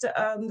raised,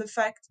 the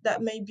fact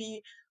that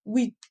maybe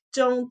we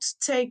don't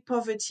take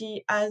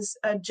poverty as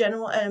a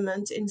general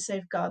element in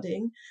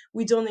safeguarding.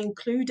 We don't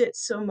include it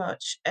so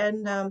much,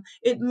 and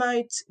it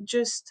might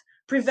just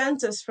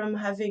prevent us from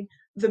having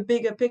the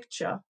bigger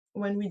picture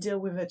when we deal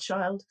with a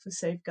child for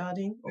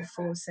safeguarding or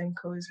for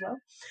SENCO as well.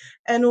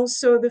 And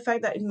also the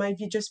fact that it might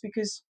be just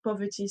because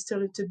poverty is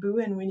still a taboo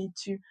and we need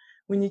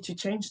to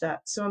change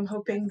that. So I'm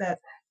hoping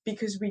that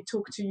because we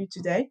talked to you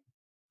today,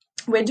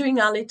 we're doing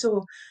a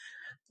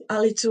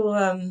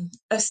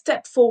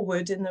step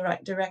forward in the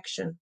right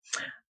direction.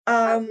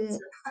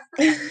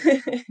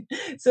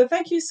 So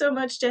thank you so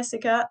much,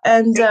 Jessica,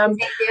 and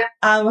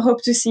I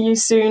hope to see you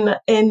soon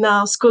in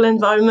our school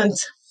environment.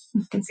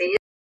 See you.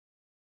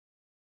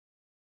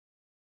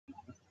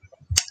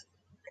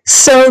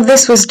 So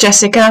this was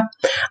Jessica.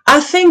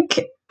 I think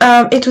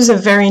it was a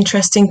very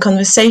interesting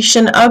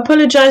conversation. I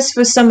apologize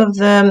for some of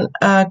the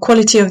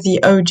quality of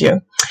the audio.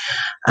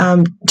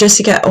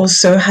 Jessica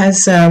also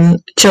has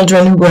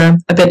children who were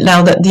a bit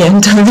loud at the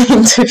end of the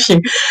interview.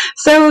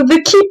 So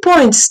the key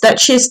points that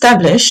she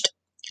established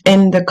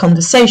in the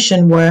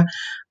conversation were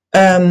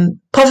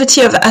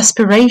poverty of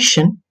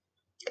aspiration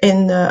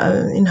in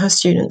her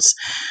students,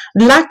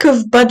 lack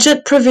of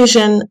budget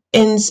provision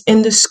in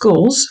the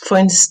schools, for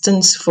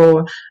instance,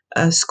 for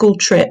school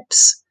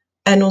trips,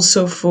 and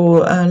also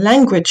for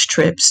language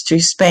trips to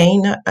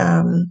Spain,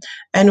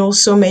 and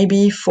also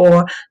maybe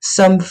for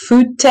some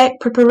food tech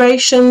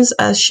preparations,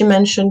 as she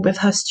mentioned with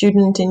her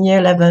student in year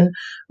 11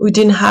 who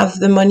didn't have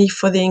the money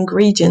for the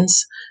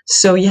ingredients,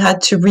 so he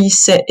had to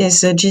reset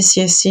his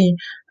GCSE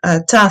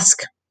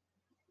task.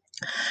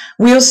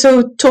 We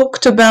also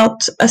talked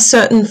about a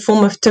certain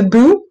form of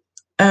taboo,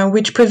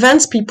 which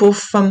prevents people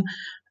from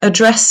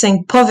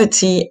addressing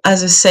poverty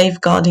as a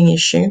safeguarding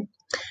issue.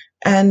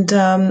 And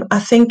I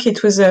think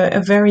it was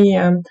a very,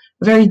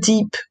 very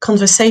deep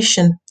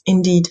conversation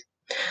indeed.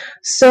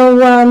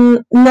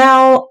 So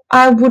now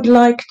I would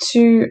like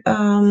to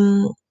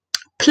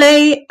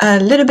play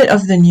a little bit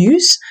of the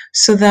news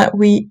so that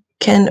we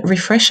can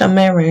refresh our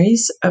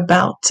memories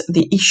about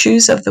the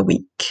issues of the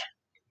week.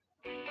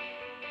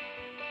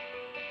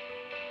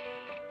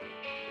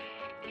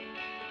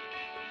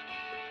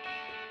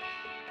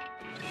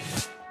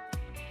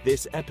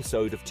 This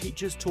episode of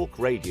Teachers Talk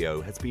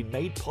Radio has been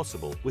made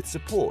possible with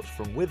support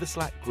from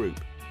Witherslack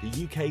Group,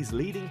 the UK's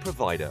leading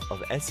provider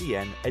of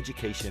SEN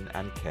education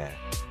and care.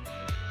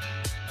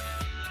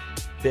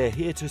 They're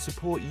here to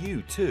support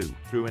you too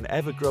through an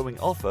ever-growing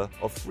offer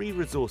of free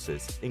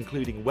resources,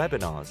 including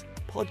webinars,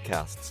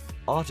 podcasts,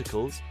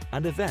 articles,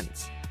 and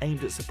events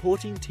aimed at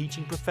supporting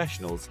teaching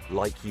professionals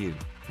like you.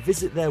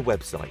 Visit their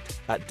website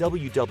at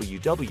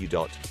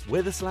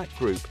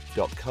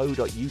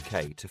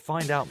www.witherslackgroup.co.uk to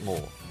find out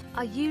more.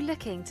 Are you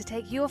looking to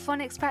take your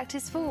phonics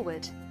practice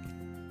forward?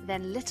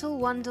 Then Little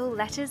Wandle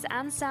Letters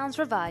and Sounds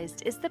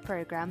Revised is the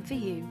programme for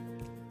you.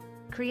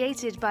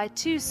 Created by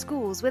two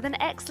schools with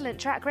an excellent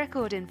track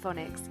record in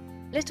phonics,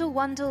 Little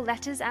Wandle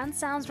Letters and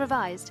Sounds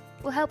Revised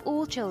will help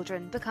all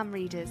children become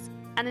readers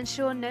and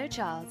ensure no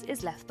child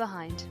is left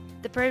behind.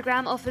 The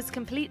programme offers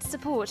complete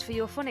support for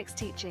your phonics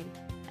teaching,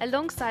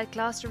 alongside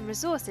classroom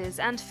resources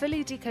and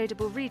fully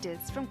decodable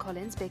readers from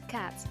Collins Big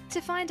Cat.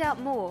 To find out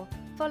more,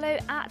 follow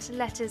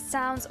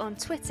 @LettersSounds on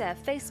Twitter,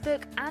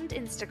 Facebook and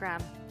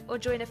Instagram, or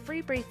join a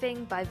free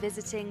briefing by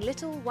visiting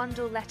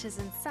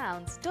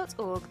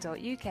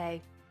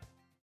littlewandlelettersandsounds.org.uk.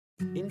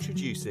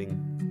 Introducing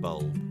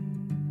Bulb.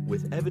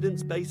 With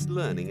evidence-based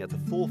learning at the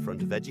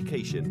forefront of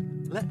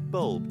education, let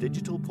Bulb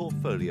digital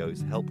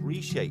portfolios help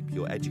reshape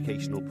your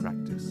educational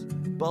practice.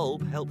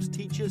 Bulb helps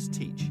teachers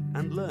teach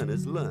and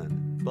learners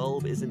learn.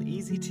 Bulb is an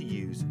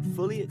easy-to-use,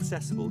 fully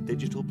accessible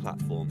digital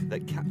platform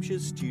that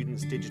captures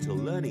students' digital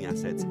learning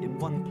assets in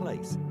one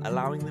place,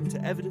 allowing them to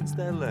evidence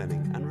their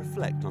learning and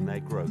reflect on their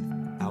growth.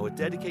 Our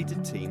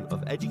dedicated team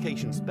of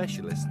education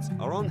specialists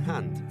are on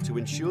hand to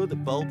ensure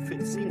that Bulb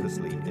fits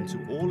seamlessly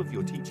into all of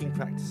your teaching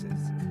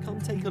practices.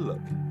 Come take a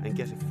look and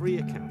get a free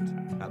account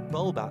at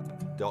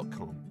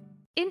bulbapp.com.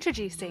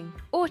 Introducing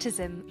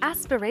Autism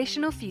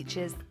Aspirational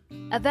Futures,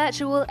 a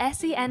virtual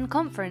SEN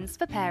conference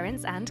for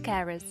parents and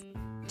carers.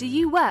 Do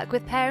you work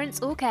with parents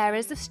or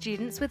carers of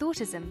students with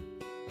autism?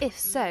 If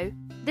so,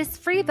 this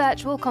free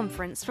virtual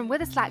conference from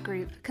Witherslack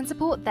Group can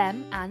support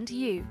them and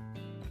you.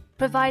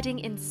 Providing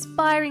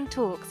inspiring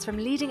talks from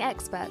leading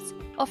experts,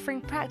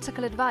 offering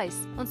practical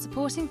advice on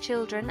supporting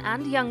children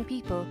and young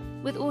people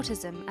with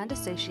autism and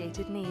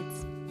associated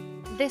needs.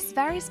 This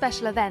very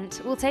special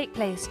event will take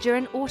place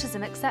during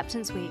Autism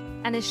Acceptance Week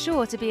and is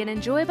sure to be an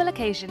enjoyable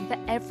occasion for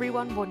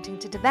everyone wanting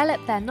to develop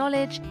their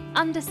knowledge,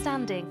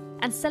 understanding,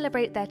 and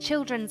celebrate their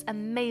children's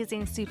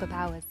amazing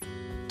superpowers.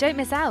 Don't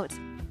miss out!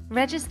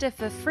 Register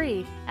for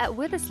free at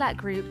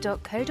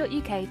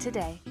witherslackgroup.co.uk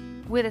today.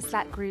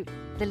 Witherslack Group,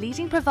 the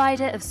leading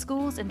provider of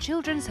schools and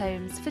children's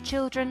homes for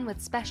children with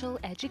special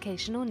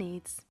educational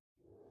needs.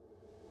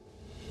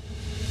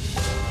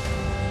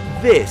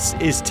 This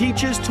is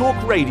Teachers Talk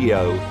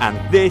Radio, and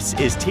this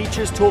is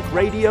Teachers Talk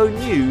Radio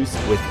News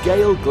with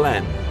Gail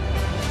Glenn.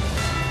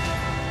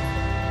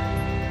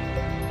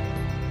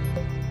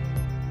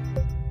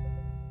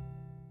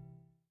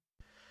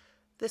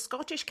 The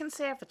Scottish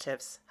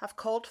Conservatives have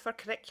called for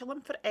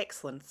Curriculum for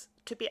Excellence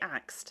to be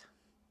axed.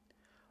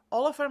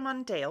 Oliver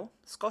Mundell,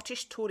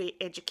 Scottish Tory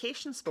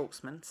education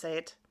spokesman,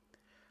 said,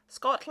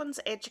 "Scotland's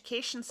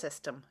education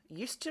system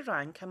used to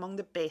rank among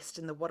the best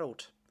in the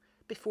world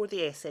before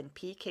the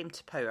SNP came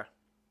to power.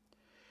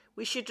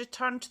 We should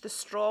return to the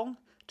strong,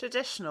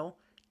 traditional,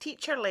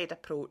 teacher-led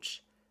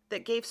approach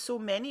that gave so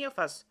many of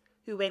us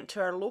who went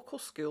to our local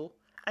school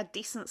a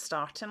decent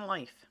start in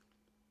life.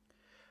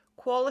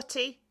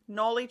 Quality,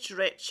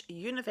 knowledge-rich,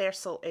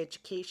 universal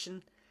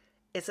education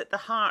is at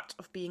the heart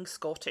of being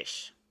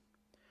Scottish.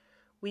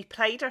 We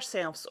pride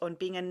ourselves on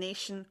being a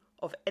nation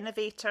of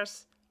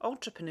innovators,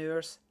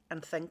 entrepreneurs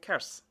and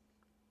thinkers.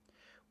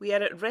 We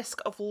are at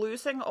risk of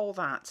losing all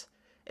that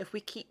if we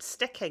keep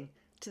sticking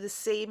to the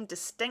same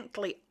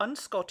distinctly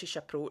un-Scottish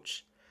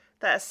approach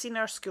that has seen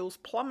our schools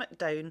plummet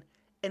down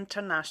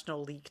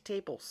international league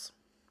tables.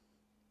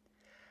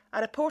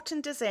 A report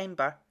in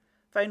December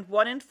found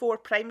 1 in 4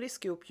 primary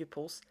school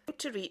pupils failed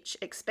to reach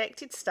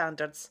expected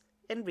standards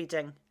in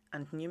reading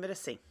and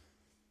numeracy.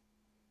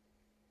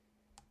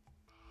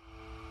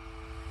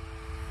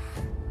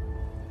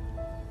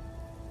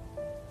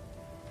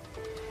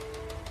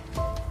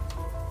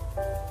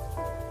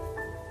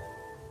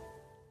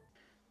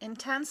 In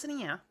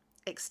Tanzania,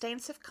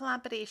 extensive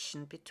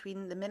collaboration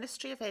between the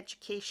Ministry of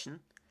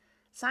Education,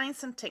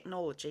 Science and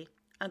Technology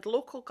and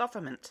local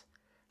government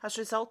has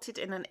resulted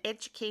in an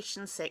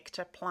Education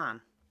Sector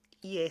Plan,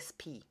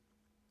 ESP.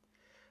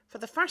 For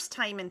the first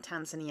time in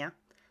Tanzania,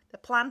 the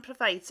plan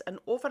provides an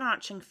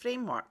overarching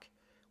framework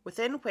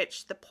within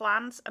which the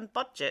plans and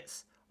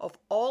budgets of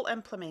all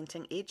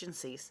implementing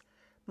agencies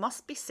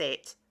must be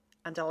set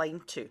and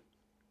aligned to.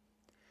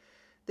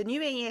 The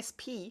new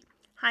ESP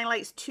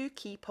highlights 2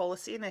 key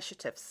policy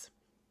initiatives.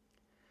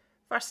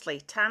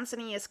 Firstly,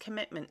 Tanzania's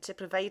commitment to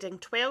providing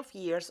 12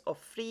 years of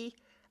free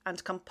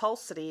and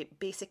compulsory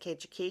basic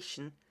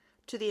education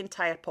to the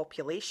entire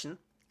population,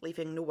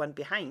 leaving no one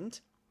behind,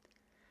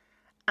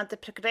 and the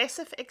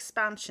progressive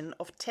expansion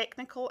of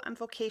technical and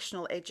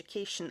vocational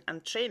education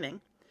and training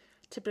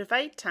to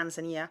provide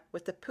Tanzania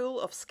with the pool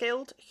of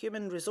skilled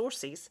human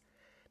resources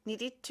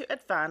needed to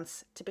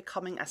advance to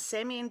becoming a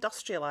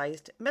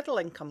semi-industrialised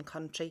middle-income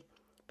country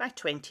by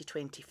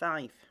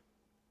 2025.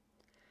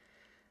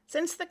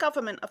 Since the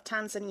government of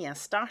Tanzania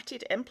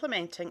started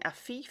implementing a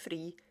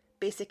fee-free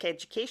basic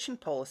education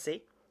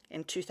policy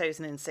in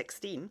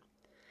 2016,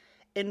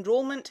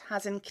 enrolment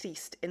has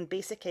increased in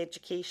basic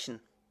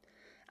education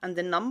and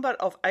the number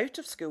of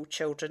out-of-school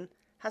children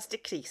has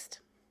decreased.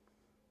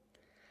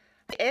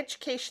 The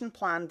education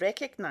plan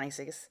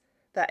recognises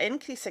that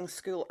increasing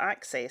school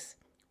access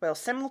while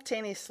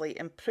simultaneously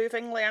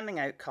improving learning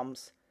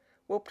outcomes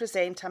will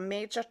present a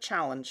major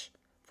challenge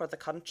for the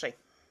country.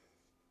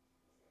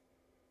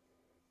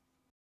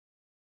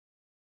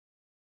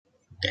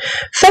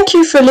 Thank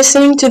you for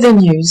listening to the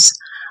news.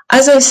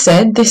 As I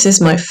said, this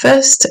is my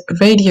first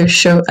radio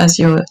show as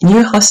your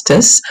new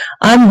hostess.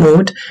 I'm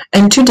Maud,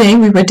 and today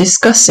we were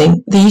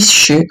discussing the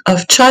issue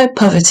of child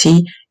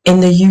poverty in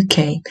the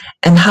UK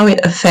and how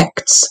it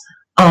affects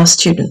our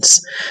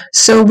students.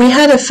 So we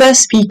had a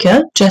first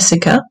speaker,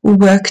 Jessica, who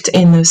worked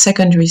in a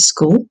secondary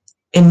school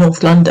in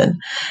North London.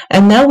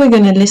 And now we're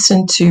going to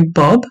listen to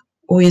Bob,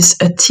 who is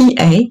a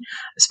TA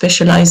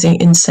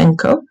specializing in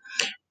Senko,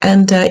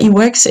 and he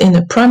works in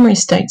a primary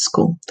state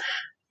school.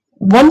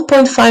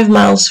 1.5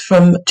 miles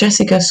from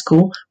Jessica's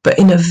school, but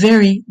in a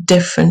very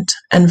different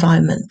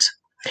environment.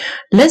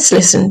 Let's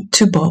listen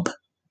to Bob.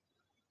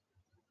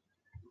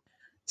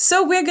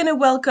 So we're going to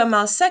welcome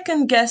our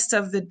second guest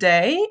of the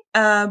day,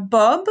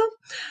 Bob.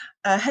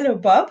 Hello,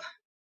 Bob.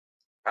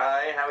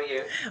 Hi, how are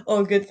you?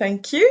 All good,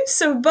 thank you.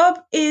 So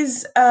Bob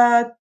is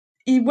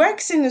he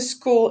works in a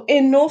school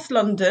in North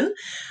London,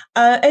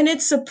 and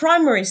it's a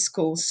primary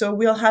school. So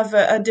we'll have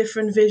a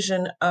different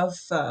vision of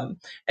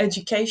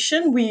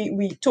education.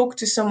 We talked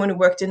to someone who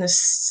worked in a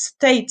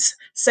state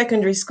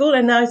secondary school,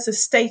 and now it's a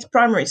state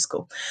primary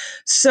school.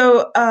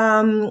 So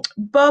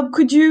Bob,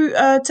 could you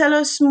tell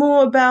us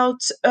more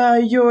about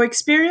your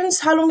experience?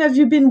 How long have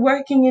you been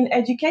working in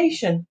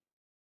education?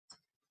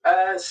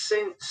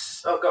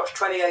 Since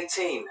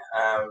 2018.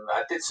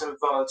 I did some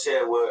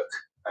volunteer work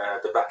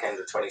at the back end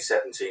of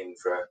 2017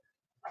 for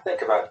I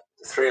think about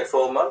 3 or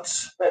 4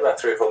 months,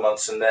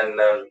 and then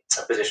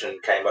a position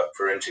came up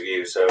for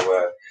interview. So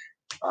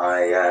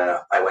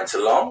I went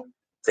along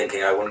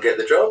thinking I wouldn't get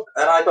the job,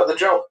 and I got the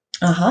job.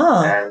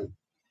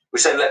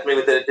 Which then left me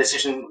with the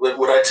decision: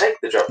 would I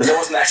take the job? Because I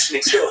wasn't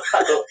actually sure.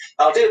 I thought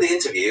I'll do the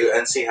interview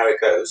and see how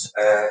it goes,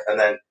 and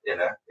then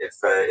if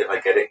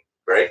I get it,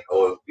 great,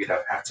 or you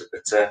don't have to.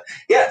 But so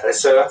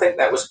I think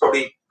that was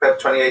probably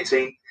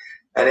 2018,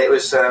 and it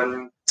was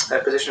a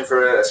position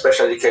for a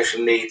special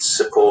education needs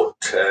support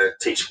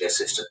teaching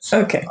assistant.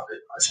 Okay.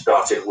 I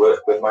started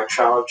work with my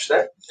charge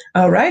then.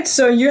 All right.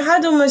 So you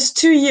had almost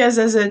 2 years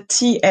as a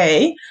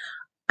TA,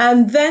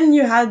 and then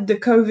you had the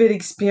COVID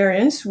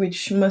experience,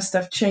 which must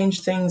have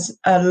changed things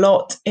a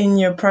lot in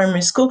your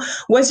primary school.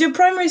 Was your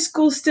primary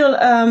school still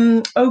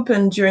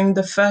open during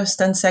the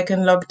first and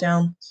second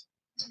lockdown?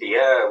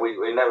 Yeah,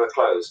 we never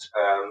closed.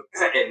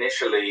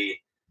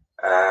 Initially,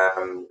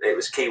 it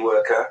was key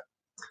worker,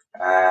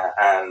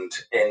 and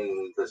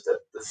in the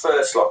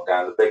first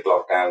lockdown, the big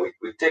lockdown,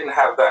 we didn't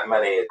have that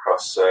many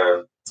across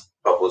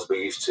bubbles.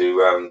 We used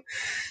to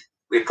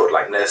we put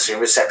like nursery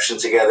and reception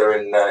together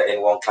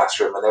in one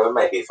classroom, and there were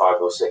maybe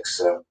 5 or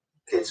 6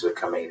 kids would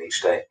come in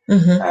each day.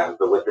 Mm-hmm.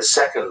 But with the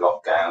second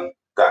lockdown,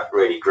 that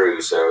really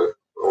grew. So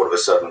all of a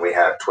sudden, we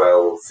had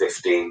 12,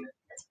 15.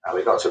 And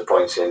we got to a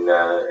point in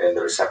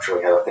the reception,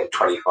 we had, I think,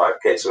 25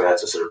 kids, so we had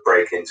to sort of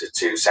break into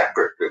 2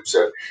 separate groups.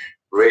 So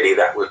really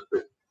that was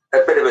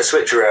a bit of a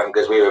switch around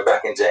because we were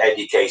back into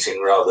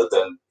educating rather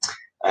than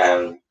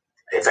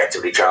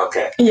effectively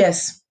childcare.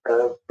 Yes.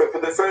 But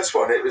for the first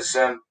one, it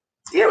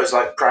was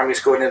like primary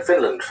school in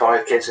Finland,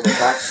 5 kids in a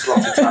class,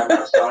 lots of time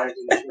outside,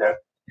 and,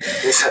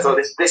 I thought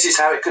this is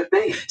how it could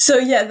be. So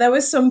yeah, there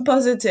was some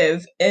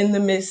positive in the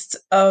midst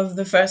of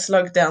the first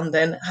lockdown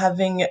then,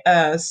 having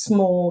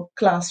small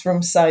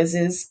classroom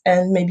sizes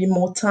and maybe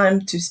more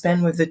time to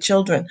spend with the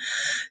children.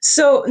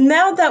 So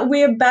now that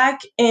we're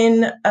back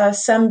in a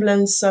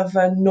semblance of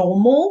a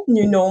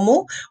new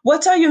normal,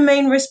 what are your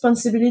main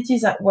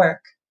responsibilities at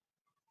work?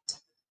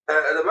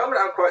 At the moment,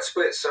 I'm quite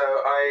split. So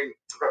I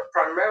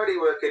primarily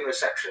work in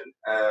reception,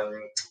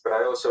 but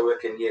I also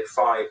work in year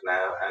 5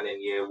 now and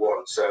in year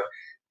 1. So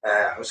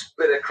I'm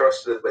split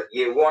across but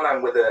year 1,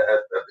 I'm with a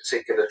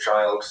particular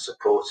child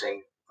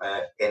supporting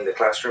in the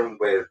classroom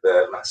with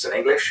maths and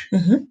English.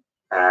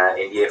 Mm-hmm.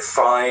 In year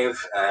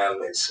 5,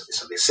 it's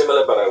something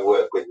similar, but I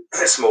work with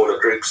smaller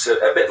groups,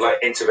 a bit like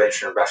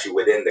intervention, but actually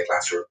within the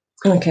classroom.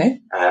 Okay.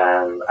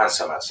 And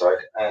some outside.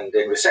 And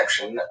in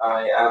reception,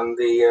 I am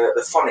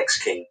the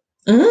phonics king.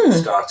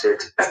 Started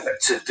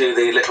to do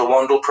the Little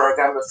Wandle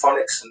program of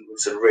phonics, and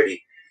was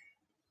really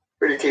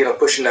keen on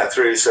pushing that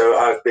through. So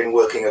I've been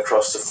working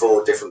across the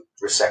 4 different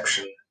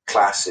reception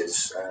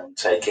classes,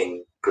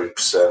 taking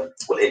groups,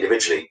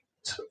 individually,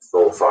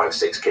 4, 5,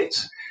 6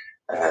 kids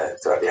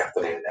throughout the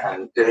afternoon,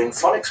 and doing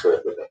phonics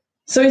work with them.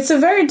 So it's a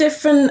very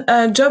different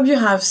job you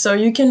have. So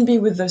you can be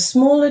with the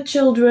smaller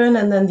children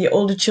and then the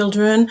older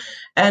children,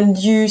 and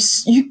you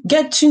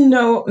get to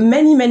know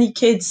many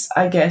kids,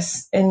 I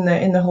guess, in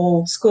the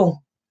whole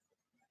school.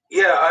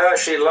 Yeah, I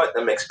actually like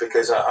the mix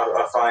because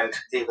I find,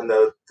 even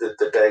though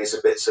the day's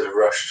a bit sort of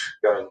rushed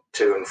going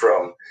to and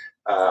from,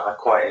 I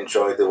quite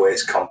enjoy the way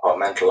it's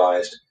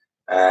compartmentalised.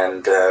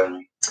 And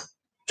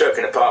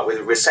joking apart, with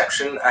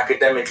reception,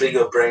 academically,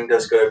 your brain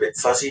does go a bit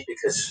fuzzy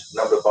because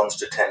number bonds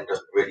to 10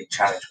 doesn't really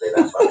challenge me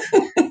that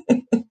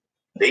much.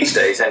 These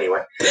days,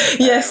 anyway.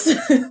 Yes,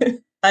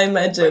 I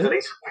imagine.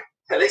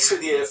 At least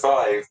with year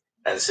 5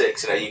 and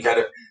 6, you kind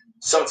of,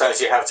 sometimes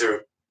you have to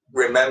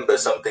remember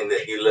something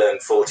that you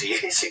learned 40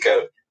 years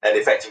ago and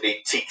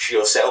effectively teach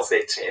yourself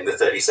it in the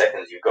 30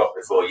 seconds you've got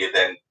before you're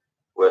then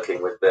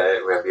working with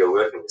whoever you're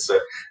working with. So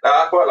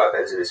I quite like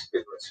that. It's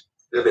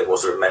a little bit more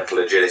sort of mental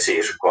agility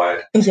is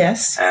required.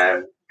 Yes.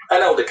 And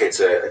older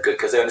kids are good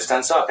because they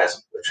understand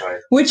sarcasm,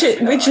 which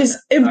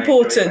is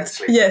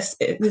important. Yes,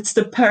 it's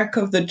the perk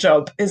of the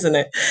job, isn't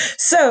it?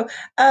 So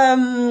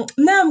now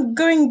I'm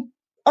going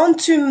on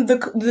to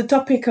the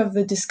topic of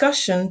the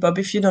discussion, Bob,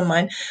 if you don't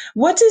mind.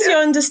 What is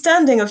your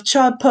understanding of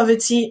child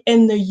poverty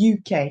in the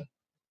UK?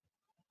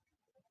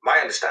 My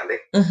understanding?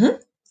 Mm-hmm.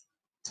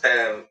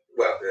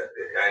 Well,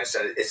 I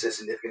understand it's a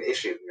significant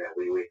issue.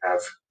 We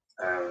have,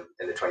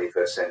 in the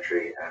 21st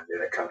century, and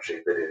in a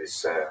country that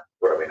is,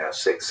 what are we now,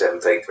 6th,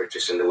 7th, 8th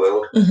richest in the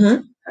world,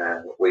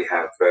 we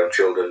have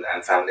children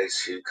and families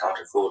who can't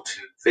afford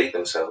to feed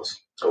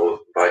themselves or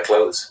buy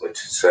clothes,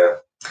 which is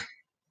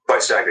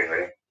quite staggering,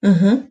 really.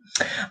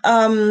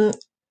 Mm-hmm.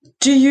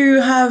 Do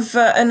you have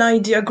an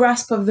idea, a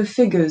grasp of the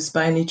figures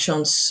by any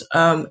chance?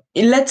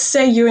 Let's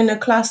say you're in a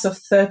class of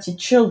 30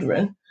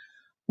 children.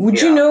 Would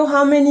you know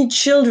how many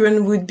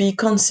children would be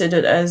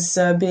considered as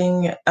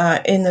being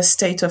in a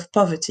state of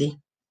poverty?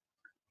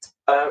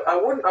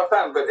 I wouldn't have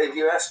that, but if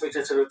you asked me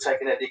to sort of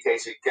take an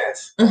educated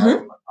guess,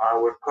 I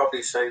would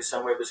probably say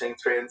somewhere between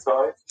 3 and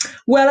 5.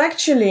 Well,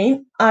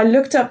 actually, I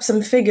looked up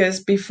some figures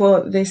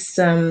before this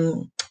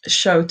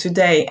show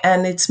today,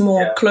 and it's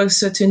more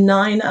closer to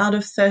 9 out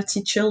of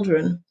 30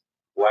 children.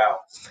 Wow.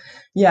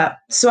 Yeah,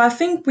 so I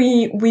think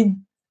we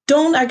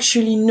don't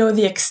actually know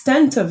the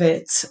extent of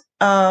it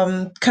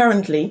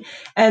currently,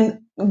 and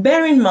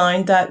bear in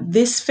mind that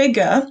this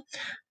figure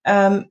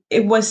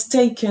it was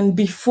taken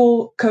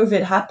before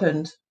COVID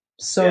happened.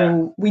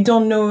 So we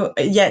don't know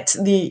yet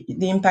the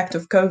impact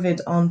of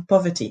COVID on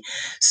poverty.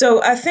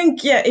 So I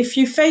think, if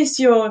you face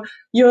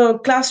your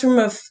classroom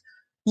of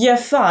year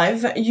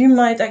 5, you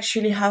might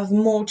actually have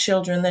more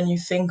children than you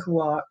think who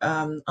are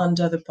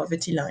under the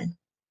poverty line.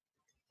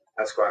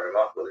 That's quite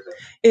remarkable, isn't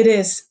it?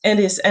 It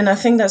is. And I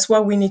think that's why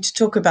we need to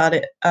talk about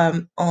it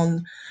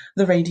on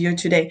the radio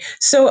today.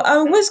 So I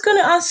was going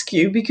to ask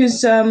you,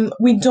 because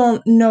we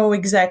don't know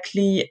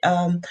exactly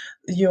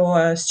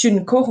your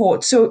student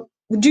cohort. So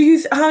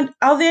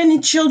are there any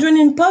children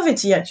in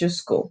poverty at your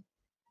school?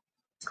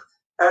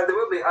 There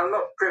will be. I'm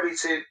not privy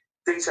to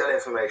detailed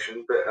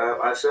information, but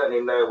I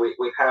certainly know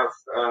we have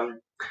a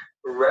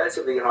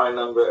relatively high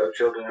number of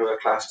children who are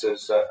classed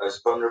as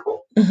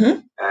vulnerable.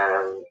 And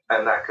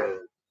that can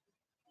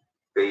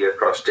be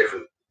across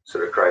different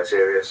sort of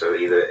criteria, so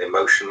either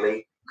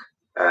emotionally,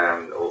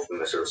 or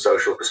from a sort of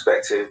social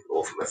perspective,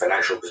 or from a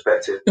financial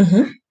perspective.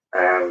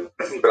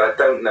 But I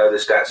don't know the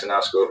stats in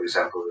our school, for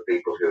example, the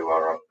people who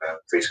are on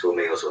free school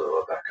meals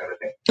or that kind of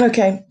thing.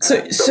 Okay,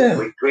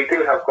 so we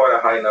do have quite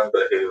a high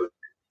number who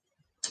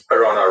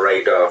are on our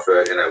radar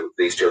for,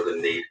 these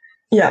children need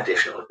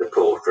additional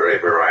support for a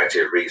variety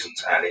of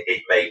reasons, and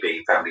it may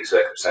be family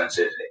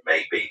circumstances, it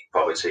may be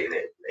poverty, and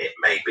it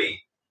may be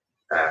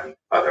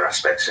other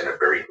aspects in a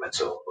bereavement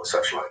or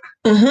such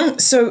like.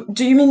 So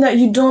do you mean that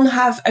you don't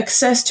have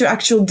access to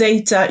actual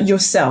data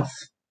yourself?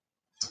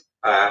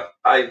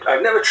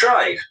 I've never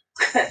tried.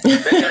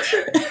 Maybe I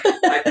should.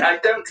 I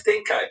don't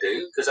think I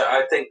do, because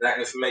I think that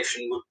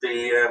information would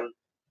be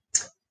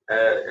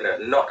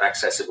not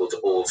accessible to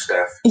all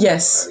staff.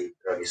 Yes.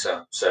 Only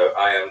some. So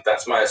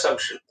that's my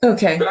assumption.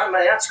 Okay. But I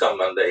may ask on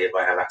Monday if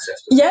I have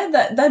access to it.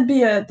 Yeah, that'd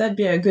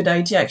be a good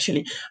idea,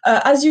 actually.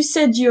 As you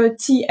said, you're a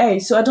TA,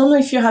 so I don't know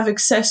if you have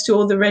access to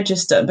all the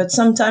register, but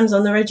sometimes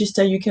on the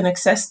register you can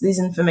access this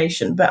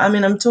information. But I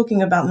mean, I'm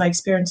talking about my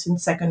experience in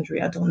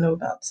secondary. I don't know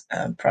about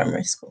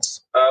primary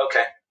schools.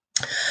 Okay.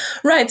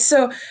 Right.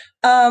 So,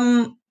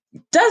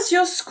 does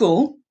your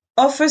school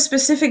offer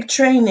specific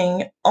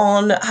training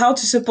on how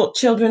to support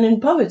children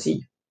in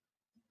poverty?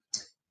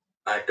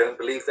 I don't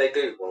believe they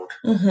do, Maud.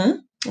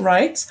 Mm-hmm.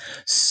 Right.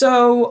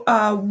 So,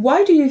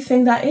 why do you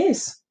think that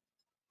is?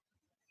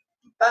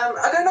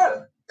 I don't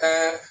know.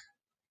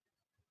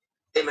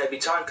 It may be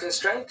time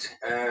constraint.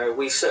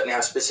 We certainly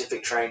have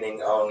specific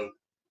training on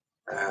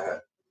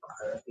a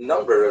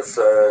number of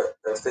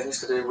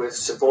things to do with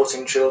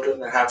supporting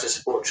children and how to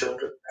support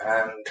children,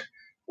 and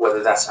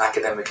whether that's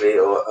academically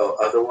or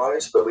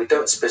otherwise. But we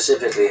don't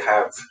specifically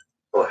have,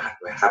 or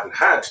haven't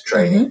had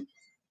training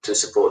to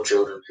support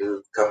children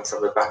who come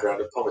from a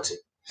background of poverty.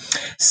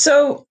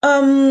 So,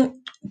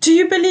 do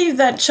you believe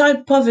that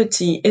child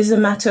poverty is a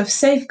matter of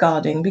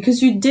safeguarding?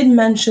 Because you did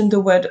mention the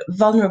word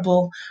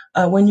vulnerable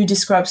when you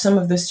described some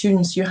of the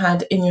students you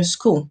had in your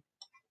school.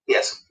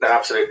 Yes, no,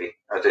 absolutely,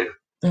 I do.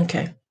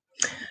 Okay.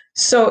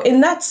 So,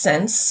 in that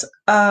sense,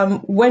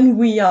 when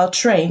we are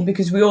trained,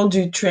 because we all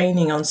do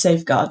training on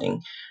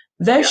safeguarding,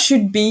 there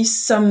should be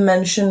some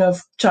mention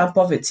of child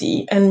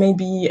poverty and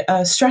maybe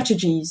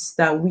strategies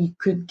that we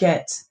could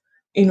get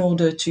in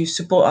order to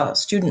support our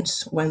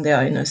students when they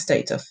are in a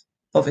state of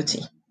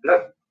poverty.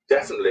 No,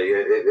 definitely,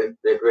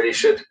 it really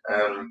should.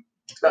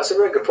 That's a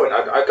very good point.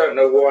 I don't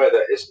know why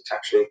that isn't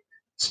actually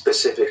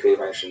specifically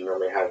mentioned when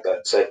we have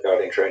that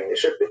safeguarding training. It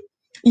should be.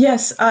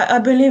 Yes, I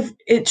believe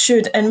it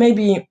should, and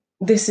maybe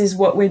this is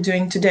what we're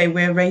doing today.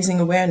 We're raising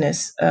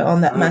awareness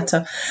on that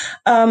matter.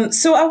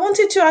 So I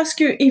wanted to ask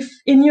you if,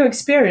 in your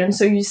experience,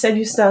 so you said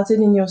you started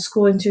in your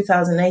school in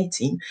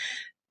 2018,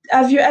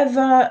 have you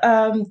ever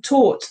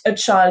taught a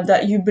child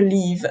that you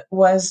believe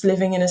was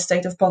living in a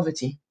state of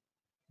poverty?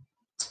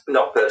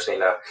 Not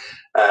personally, no.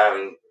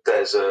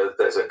 There's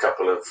a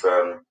couple of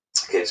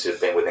kids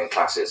who've been within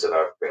classes that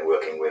I've been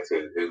working with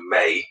who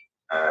may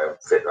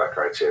fit that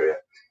criteria,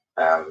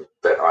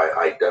 but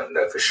I don't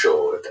know for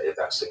sure if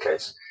that's the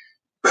case.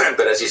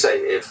 But as you say,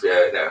 if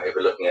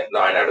we're looking at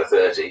 9 out of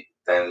 30,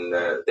 then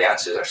the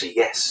answer is actually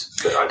yes,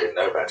 but I didn't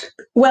know about it.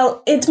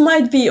 Well, it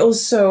might be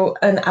also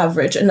an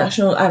average, a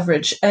national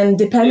average, and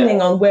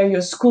depending on where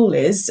your school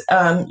is,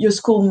 your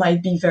school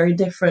might be very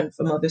different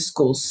from other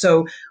schools.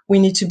 So we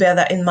need to bear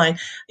that in mind.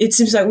 It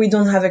seems like we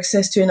don't have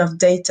access to enough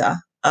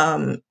data,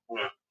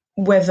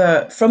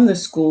 whether from the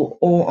school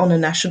or on a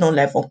national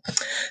level.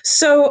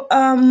 So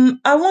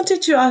I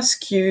wanted to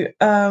ask you,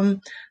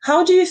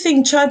 how do you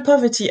think child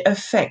poverty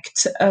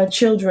affects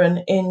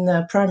children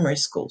in primary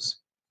schools?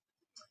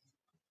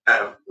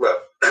 Well,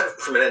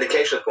 from an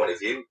educational point of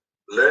view,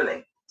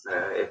 learning.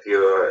 If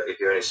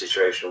you're in a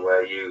situation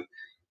where you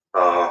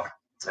are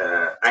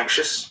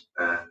anxious,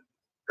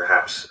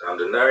 perhaps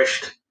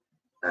undernourished,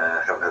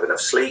 haven't had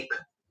enough sleep,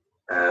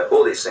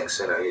 all these things,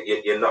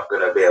 you're not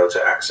going to be able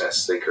to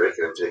access the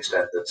curriculum to the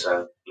extent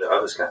that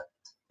others can.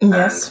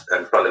 Yes.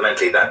 And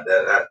fundamentally,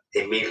 that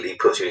immediately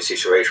puts you in a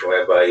situation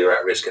whereby you're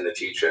at risk in the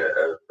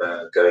future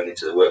of going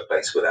into the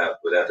workplace without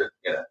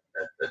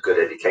a good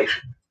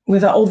education.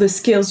 Without all the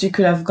skills you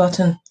could have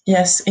gotten.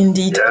 Yes,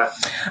 indeed.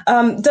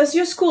 Yeah. Does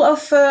your school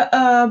offer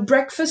a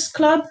breakfast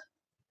club?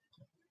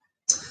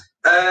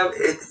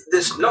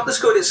 There's not the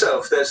school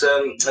itself. There's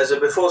a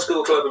before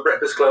school club, a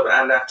breakfast club,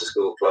 and after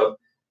school club.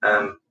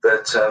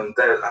 But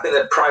I think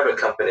they're private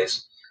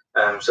companies.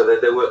 So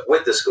they work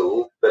with the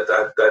school, but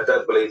I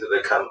don't believe that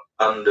they come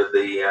under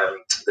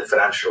the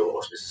financial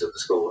auspices of the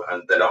school,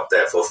 and they're not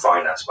therefore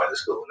financed by the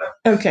school.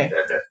 No. Okay.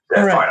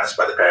 They're financed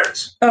by the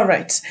parents. All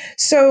right.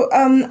 So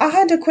I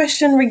had a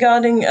question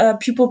regarding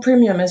pupil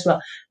premium as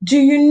well. Do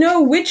you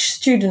know which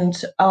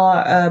students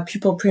are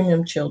pupil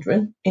premium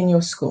children in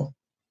your school?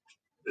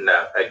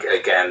 No.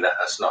 Again,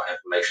 that's not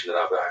information that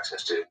I've got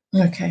access to.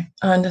 Okay,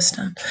 I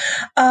understand.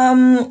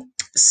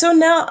 So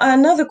now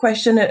another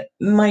question that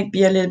might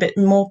be a little bit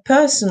more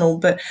personal,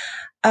 but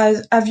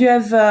have you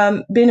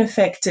ever been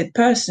affected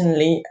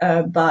personally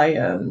by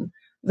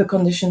the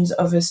conditions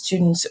of a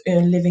student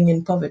living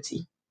in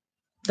poverty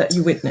that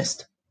you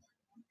witnessed?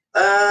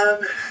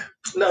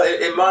 No,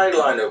 in my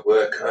line of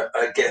work,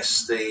 I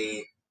guess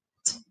the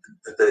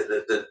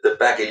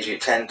baggage you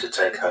tend to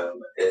take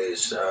home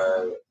is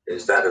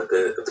that of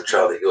the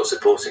child that you're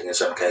supporting. In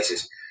some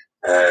cases,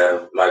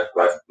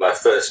 my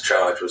first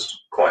charge was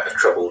quite a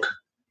troubled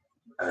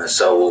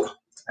soul,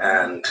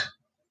 and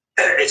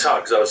it's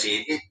hard because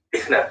obviously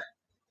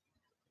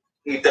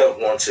you don't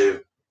want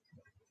to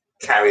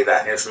carry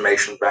that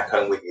information back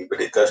home with you, but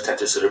it does tend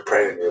to sort of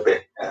prey on you a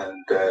bit,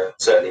 and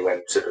certainly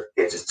when sort of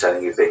kids are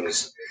telling you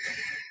things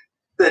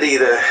that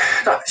either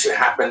not actually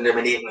happened. I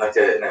mean, even like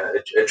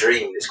a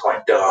dream is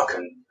quite dark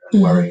and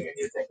and worrying, and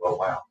you think, well,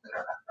 wow,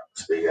 that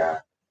must be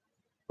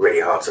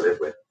really hard to live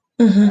with.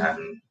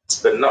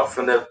 But not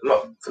from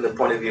the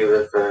point of view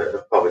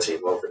of poverty,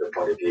 more from the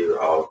point of view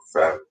of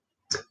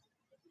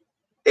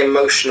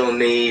emotional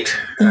need,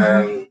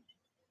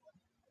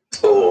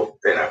 or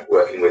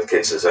working with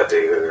kids as I do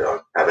who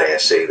have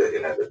ASC,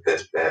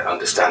 that their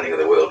understanding of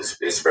the world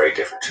is very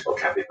different, or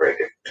can be very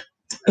different.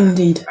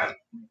 Indeed. And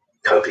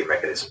coping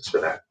mechanisms for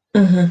that.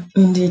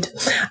 Indeed.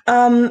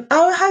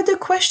 I had a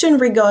question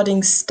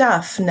regarding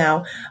staff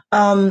now.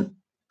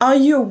 Are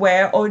you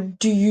aware, or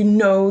do you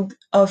know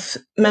of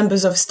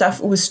members of staff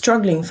who are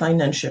struggling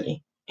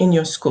financially in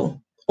your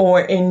school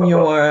or in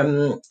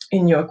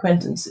your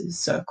acquaintances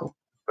circle?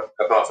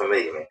 Apart from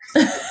me, you mean?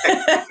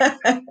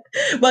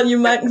 Well, you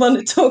might want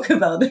to talk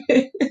about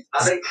it.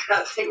 I think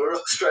we're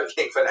all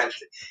struggling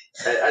financially.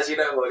 As you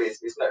know, what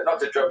it's not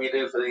the job you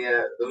do for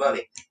the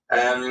money.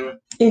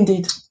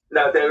 Indeed.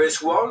 No, there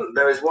is one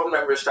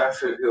member of staff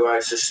who I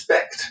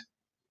suspect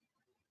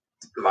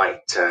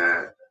might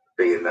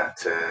be in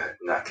that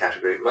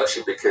category,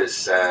 mostly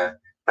because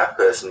that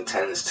person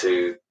tends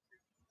to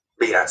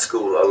be at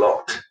school a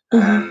lot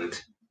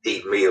and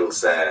eat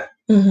meals there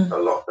a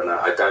lot, and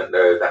I don't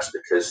know if that's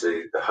because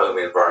the home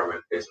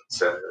environment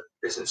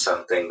isn't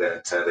something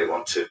that they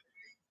want to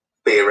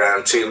be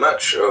around too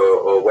much,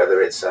 or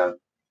whether it's a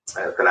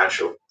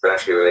financially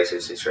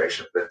related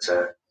situation. But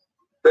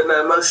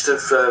no, most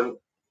of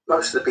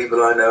the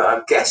people I know,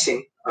 I'm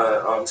guessing,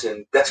 aren't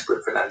in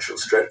desperate financial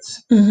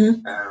straits.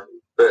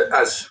 But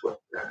as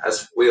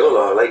we all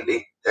are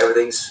lately,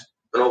 everything's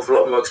an awful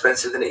lot more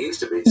expensive than it used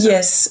to be. So.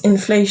 Yes,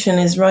 inflation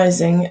is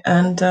rising,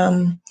 and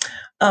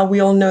we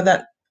all know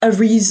that a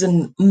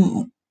reason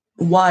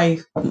why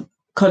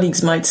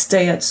colleagues might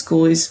stay at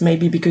school is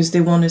maybe because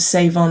they want to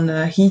save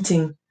on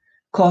heating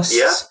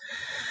costs.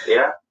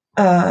 Yeah.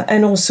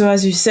 And also,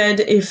 as you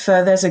said, if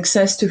there's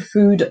access to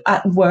food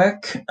at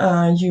work,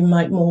 you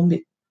might more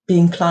be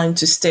inclined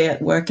to stay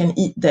at work and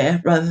eat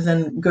there rather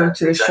than go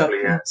to the shop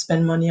and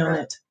spend money on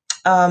it.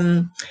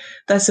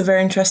 That's a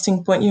very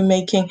interesting point you're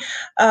making.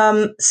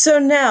 So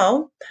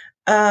now,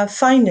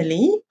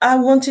 finally, I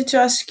wanted to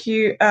ask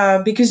you,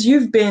 because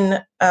you've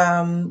been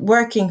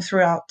working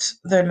throughout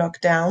the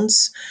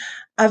lockdowns,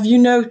 have you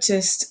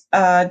noticed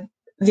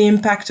the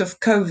impact of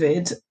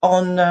COVID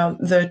on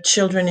the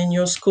children in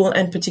your school,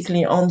 and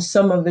particularly on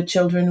some of the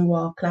children who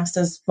are classed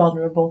as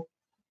vulnerable?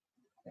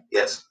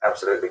 Yes,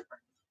 absolutely.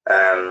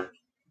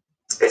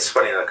 It's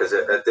funny, because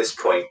at this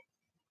point,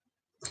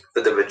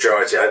 for the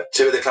majority,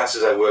 two of the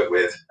classes I work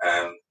with,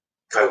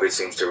 COVID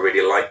seems to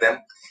really like them.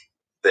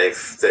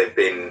 They've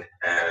been,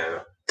 I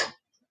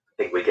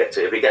think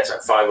if we get to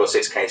 5 or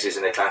 6 cases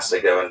in a class,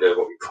 they go under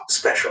what we call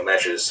special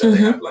measures. So they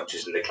have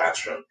lunches in the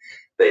classroom.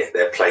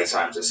 Their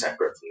playtimes are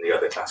separate from the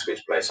other class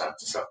groups' playtimes and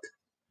stuff.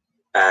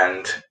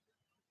 And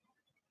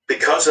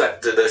because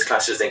those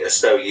classes, I think, are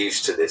so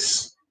used to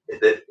this,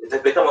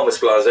 they've become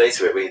almost blasé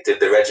to it. We did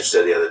the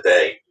register the other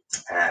day,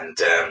 and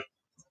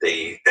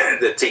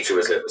the teacher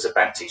was a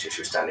bank teacher.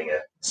 She was standing a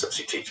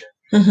substitute teacher,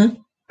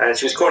 and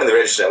she was calling the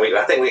register.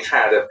 I think we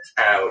had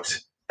about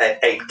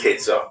 8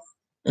 kids off,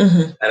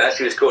 and as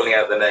she was calling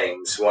out the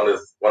names, one of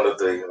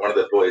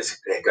the boys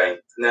going,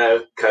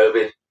 "No,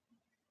 COVID,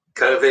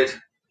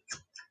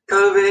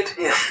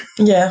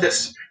 yeah."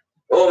 Just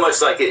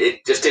almost like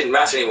it just didn't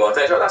matter anymore.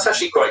 I thought, that's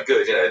actually quite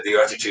good.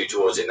 The attitude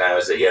towards it now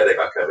is that they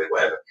got COVID,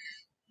 whatever.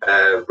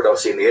 But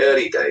obviously in the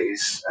early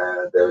days,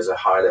 there was a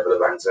high level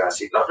of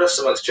anxiety, not just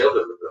amongst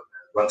children, but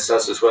amongst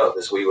us as well,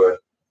 because we were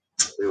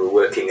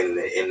working in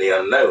the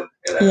unknown.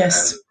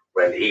 Yes. And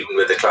when even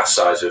with the class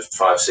size of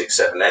 5, 6,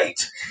 7,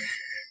 8,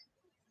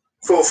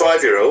 4 or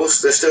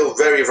 5-year-olds, they're still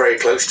very, very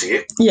close to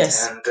you.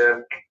 Yes.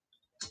 And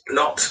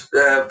not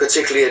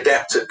particularly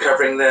adept at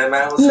covering their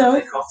mouths and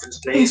their cough and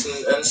sneeze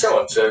and so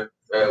on. So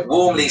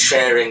warmly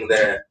sharing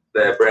their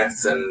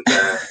breath and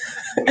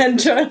and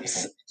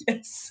germs.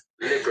 Yes.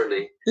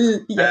 Liberally.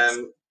 Yes.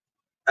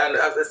 And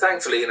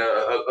thankfully, a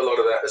lot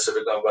of that has sort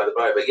of gone by the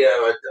by. But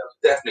I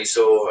definitely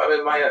saw. I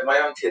mean, my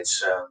own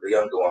kids, the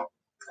younger one,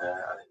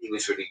 he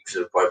was really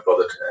sort of quite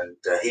bothered, and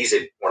he's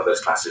in one of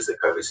those classes that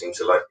COVID seems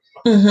to like.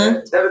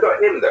 It's never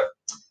got him though.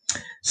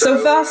 So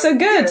far, so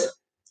good.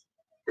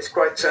 It's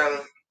quite.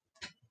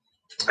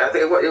 I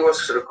think it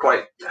was sort of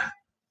quite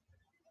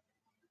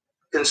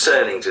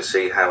concerning to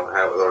see how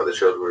a lot of the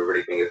children were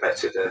really being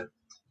affected, and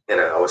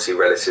obviously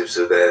relatives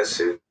of theirs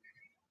who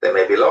they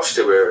may be lost,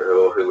 who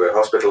were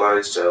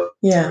hospitalised, or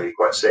really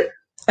quite sick.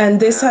 And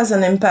this has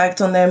an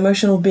impact on their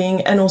emotional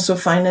being and also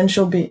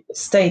financial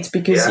state,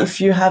 because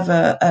if you have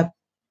a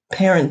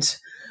parent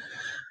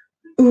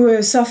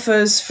who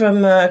suffers from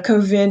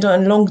COVID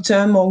on long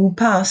term or who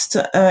passed,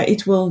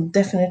 it will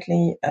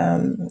definitely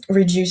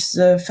reduce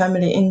the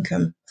family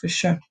income for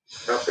sure.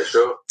 Oh, for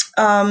sure.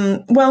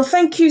 Well,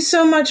 thank you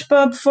so much,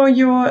 Bob, for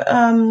your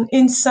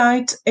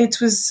insight. It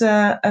was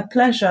a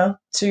pleasure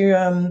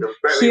to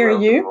hear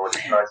you.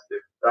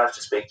 Nice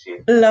to speak to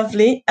you.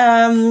 Lovely.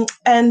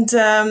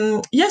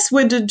 Yes,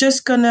 we're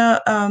just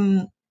gonna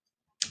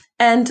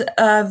end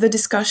the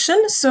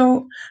discussion.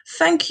 So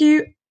thank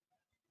you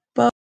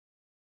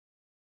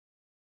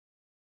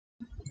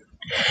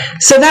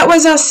So that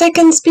was our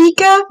second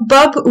speaker.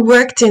 Bob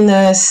worked in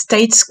a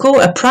state school,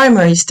 a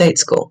primary state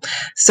school.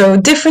 So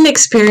different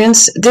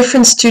experience,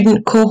 different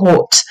student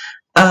cohort,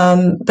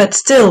 but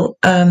still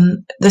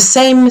the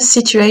same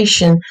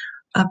situation.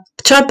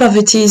 Child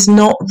poverty is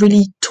not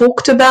really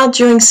talked about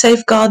during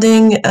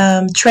safeguarding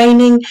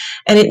training,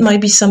 and it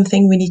might be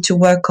something we need to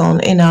work on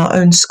in our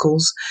own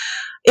schools.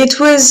 It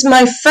was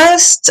my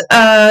first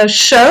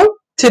show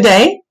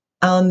today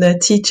on the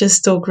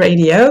Teachers Talk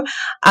Radio.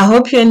 I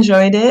hope you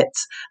enjoyed it.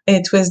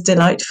 It was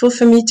delightful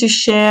for me to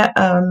share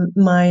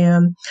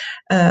my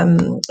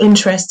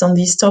interest on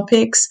these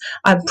topics.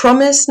 I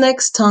promise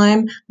next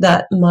time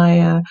that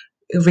my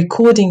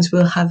recordings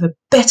will have a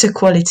better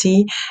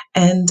quality,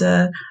 and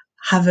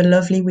have a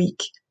lovely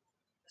week.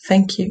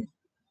 Thank you.